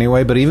aft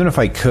anyway, but even if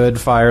I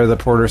could fire the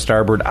port or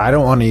starboard, I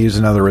don't want to use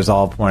another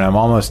resolve point. I'm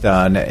almost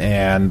done.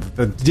 And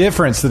the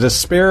difference, the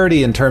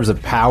disparity in terms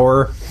of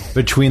power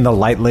between the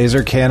light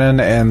laser cannon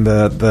and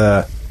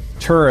the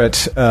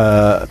turret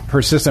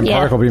persistent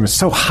particle beam is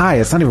so high,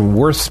 it's not even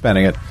worth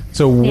spending it.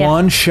 So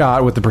one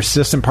shot with the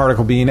persistent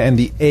particle beam and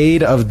the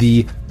aid of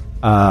the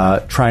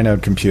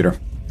Trinode computer.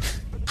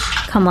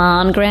 Come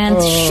on,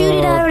 Grant. Shoot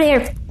it out of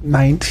there.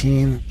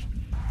 19.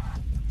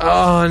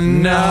 Oh,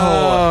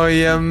 no.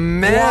 You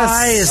missed.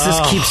 Why does this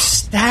keep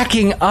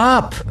stacking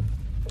up?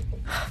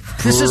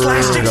 This is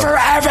lasting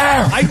forever.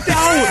 I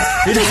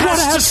don't. I just want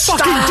to have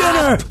fucking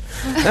dinner.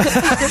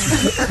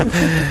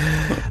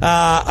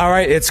 All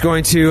right, it's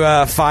going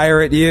to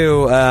fire at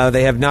you.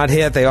 They have not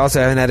hit. They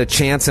also haven't had a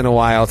chance in a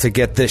while to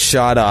get this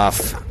shot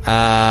off.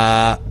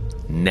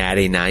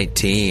 Natty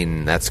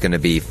 19. That's going to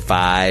be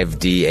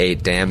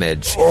 5d8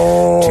 damage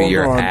to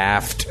your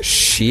aft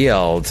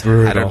shield.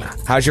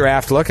 How's your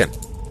aft looking?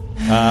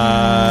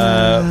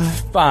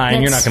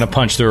 Fine. You're not going to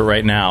punch through it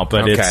right now,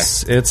 but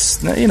it's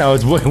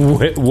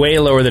way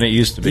lower than it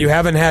used to be. You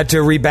haven't had to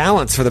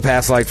rebalance for the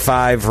past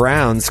 5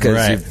 rounds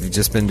because you've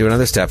just been doing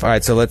other stuff. All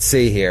right, so let's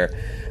see here.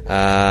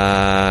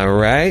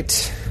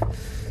 Right.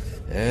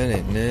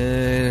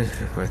 9,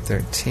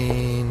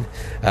 13,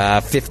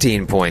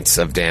 15 points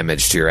of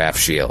damage to your aft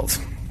shield.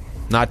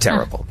 Not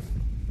terrible.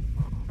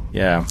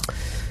 Yeah.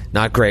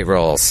 Not great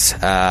rolls.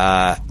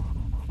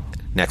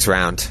 Next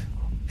round.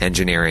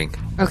 Engineering.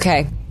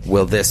 Okay.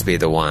 Will this be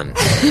the one?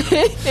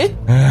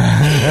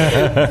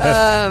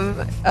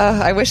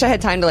 I wish I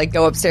had time to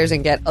go upstairs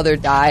and get other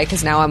die,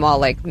 because now I'm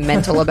all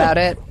mental about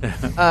it.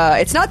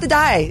 It's not the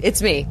die,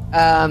 it's me.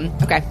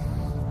 Okay.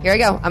 Here I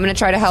go. I'm going to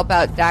try to help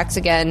out Dax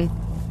again.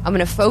 I'm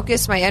going to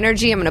focus my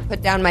energy. I'm going to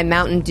put down my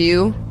Mountain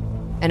Dew,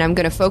 and I'm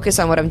going to focus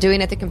on what I'm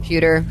doing at the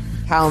computer.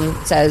 Callum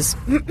says,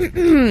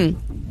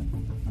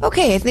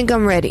 okay, I think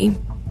I'm ready.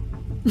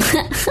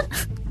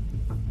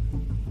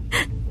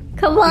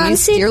 Come on,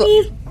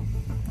 Sydney.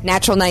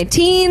 Natural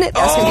 19. That's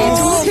going to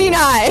be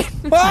 29.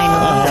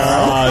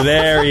 Oh,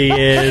 there he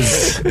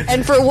is.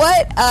 And for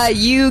what?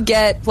 You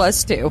get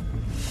 +2.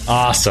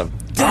 Awesome.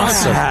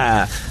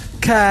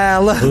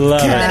 Kyle. And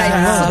then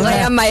I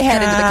slam my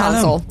head into the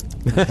console.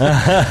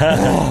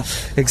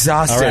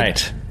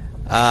 Exhausted.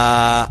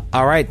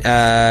 All right.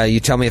 You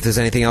tell me if there's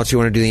anything else you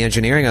want to do the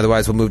engineering.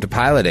 Otherwise, we'll move to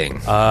piloting.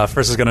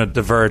 First is going to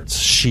divert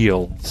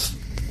shields.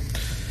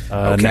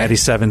 Natty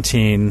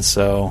 17.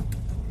 So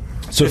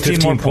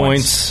 15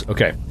 points.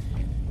 Okay.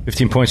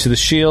 15 points to the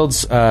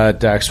shields.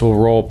 Dax will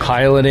roll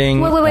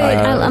piloting. Wait.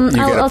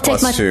 I'll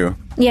take my 2.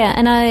 Yeah,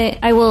 and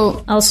I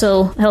will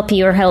also help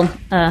your helm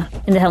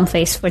in the helm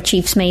phase for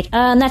Chief's mate.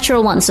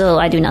 Natural 1, so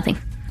I do nothing.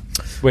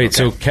 Wait,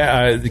 so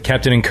the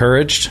captain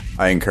encouraged?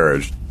 I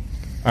encouraged.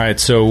 All right,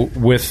 so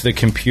with the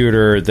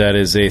computer, that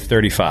is a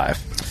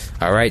 35.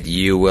 All right,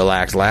 you will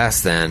act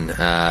last then.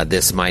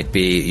 This might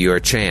be your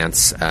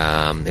chance.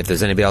 If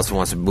there's anybody else who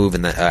wants to move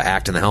in the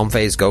act in the helm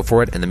phase, go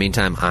for it. In the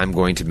meantime, I'm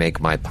going to make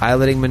my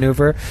piloting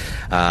maneuver.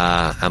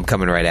 I'm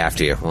coming right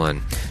after you.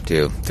 1,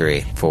 2,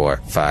 3, 4,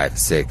 5,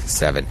 6,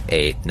 7,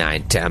 8,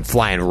 9, 10. I'm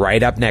flying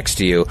right up next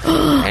to you,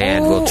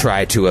 and we'll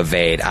try to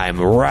evade.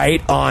 I'm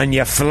right on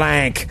your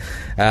flank.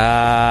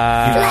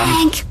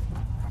 Flank!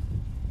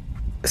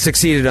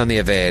 Succeeded on the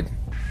evade.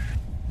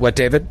 What,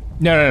 David?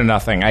 No,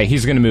 nothing.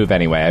 He's going to move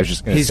anyway. I was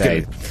just going to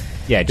say,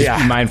 be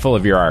mindful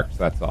of your arcs.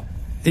 That's all.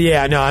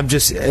 Yeah, no,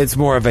 it's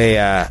more of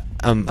a,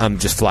 I'm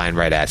just flying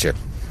right at you.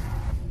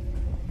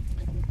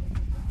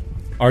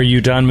 Are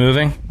you done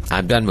moving?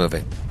 I'm done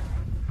moving.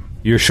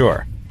 You're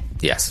sure?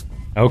 Yes.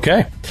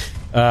 Okay.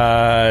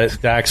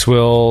 Dax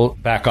will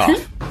back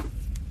off.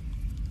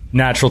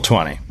 Natural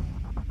 20.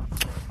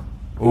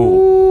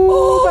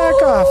 Ooh,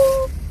 back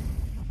off.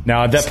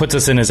 Now, that puts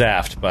us in his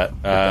aft, but...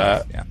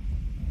 yeah.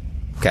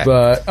 Okay.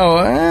 But,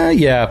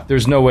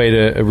 there's no way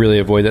to really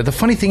avoid that. The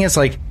funny thing is,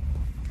 like,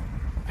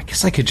 I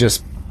guess I could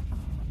just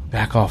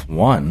back off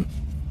 1.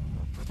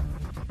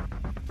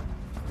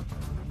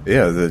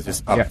 Yeah,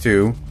 just up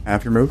to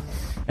half your move.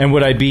 And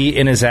would I be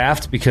in his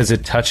aft because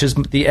it touches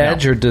the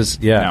edge, or does...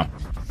 Yeah. No.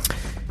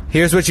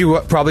 Here's what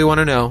you probably want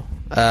to know.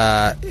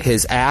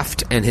 His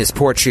aft and his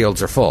port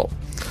shields are full.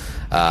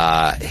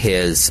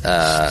 His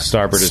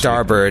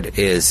starboard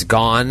is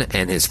gone,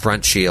 and his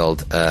front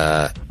shield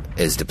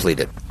is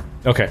depleted.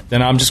 Okay,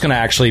 then I'm just going to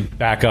actually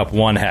back up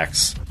 1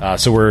 hex.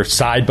 So we're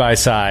side by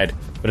side,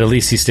 but at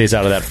least he stays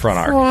out of that front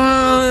arc.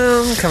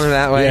 I'm coming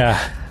that way. Yeah.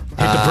 Hit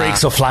the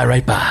brakes, he'll fly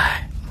right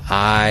by.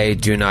 I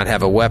do not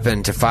have a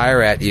weapon to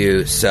fire at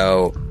you,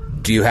 so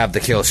do you have the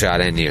kill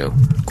shot in you?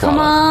 Come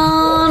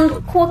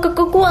on. Come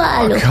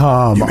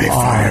You may on.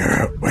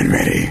 fire when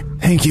ready.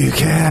 Thank you,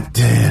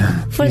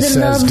 Captain. For he the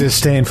says love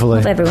disdainfully.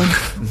 of everyone.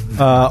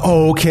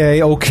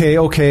 Okay.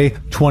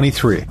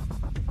 23.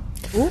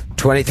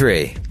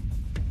 23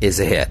 is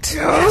a hit.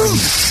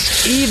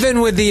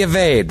 Even with the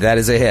evade, that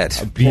is a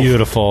hit.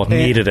 Beautiful.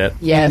 Needed it.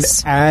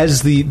 Yes. And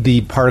as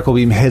the particle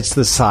beam hits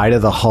the side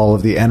of the hull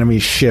of the enemy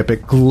ship,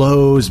 it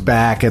glows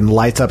back and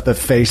lights up the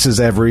faces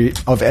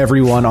of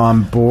everyone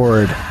on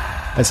board.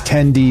 As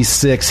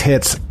 10d6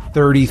 hits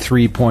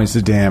 33 points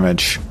of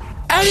damage.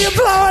 And you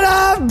blow it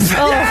up!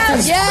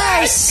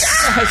 Yes!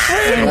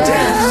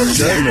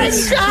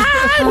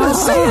 We'll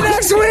see you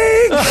next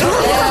week!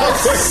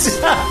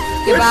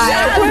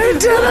 Goodbye. We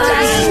did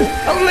it!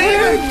 I'm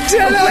leaving!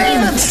 Did it!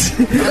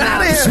 Get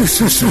out of here!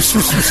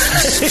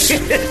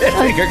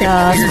 Finger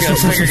guns.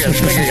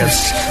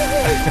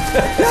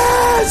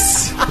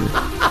 Yes!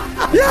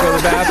 Yeah! Go to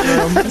the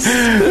bathroom.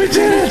 We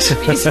did it!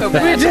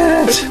 We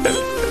did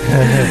it!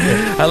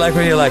 I like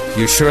when you're like,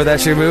 you sure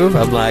that's your move?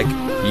 I'm like,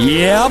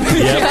 yep.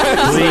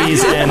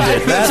 Please end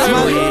it. That's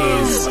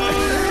please.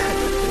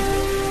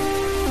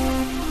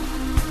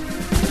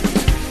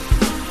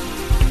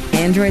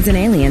 Androids and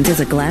Aliens is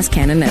a Glass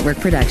Cannon Network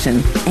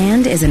production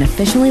and is an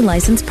officially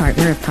licensed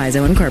partner of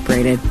Paizo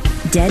Incorporated.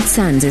 Dead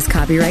Suns is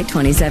copyright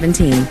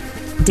 2017.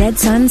 Dead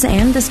Suns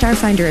and the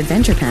Starfinder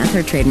Adventure Path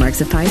are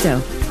trademarks of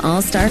Paizo.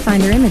 All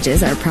Starfinder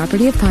images are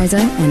property of Paizo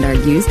and are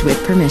used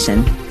with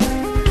permission.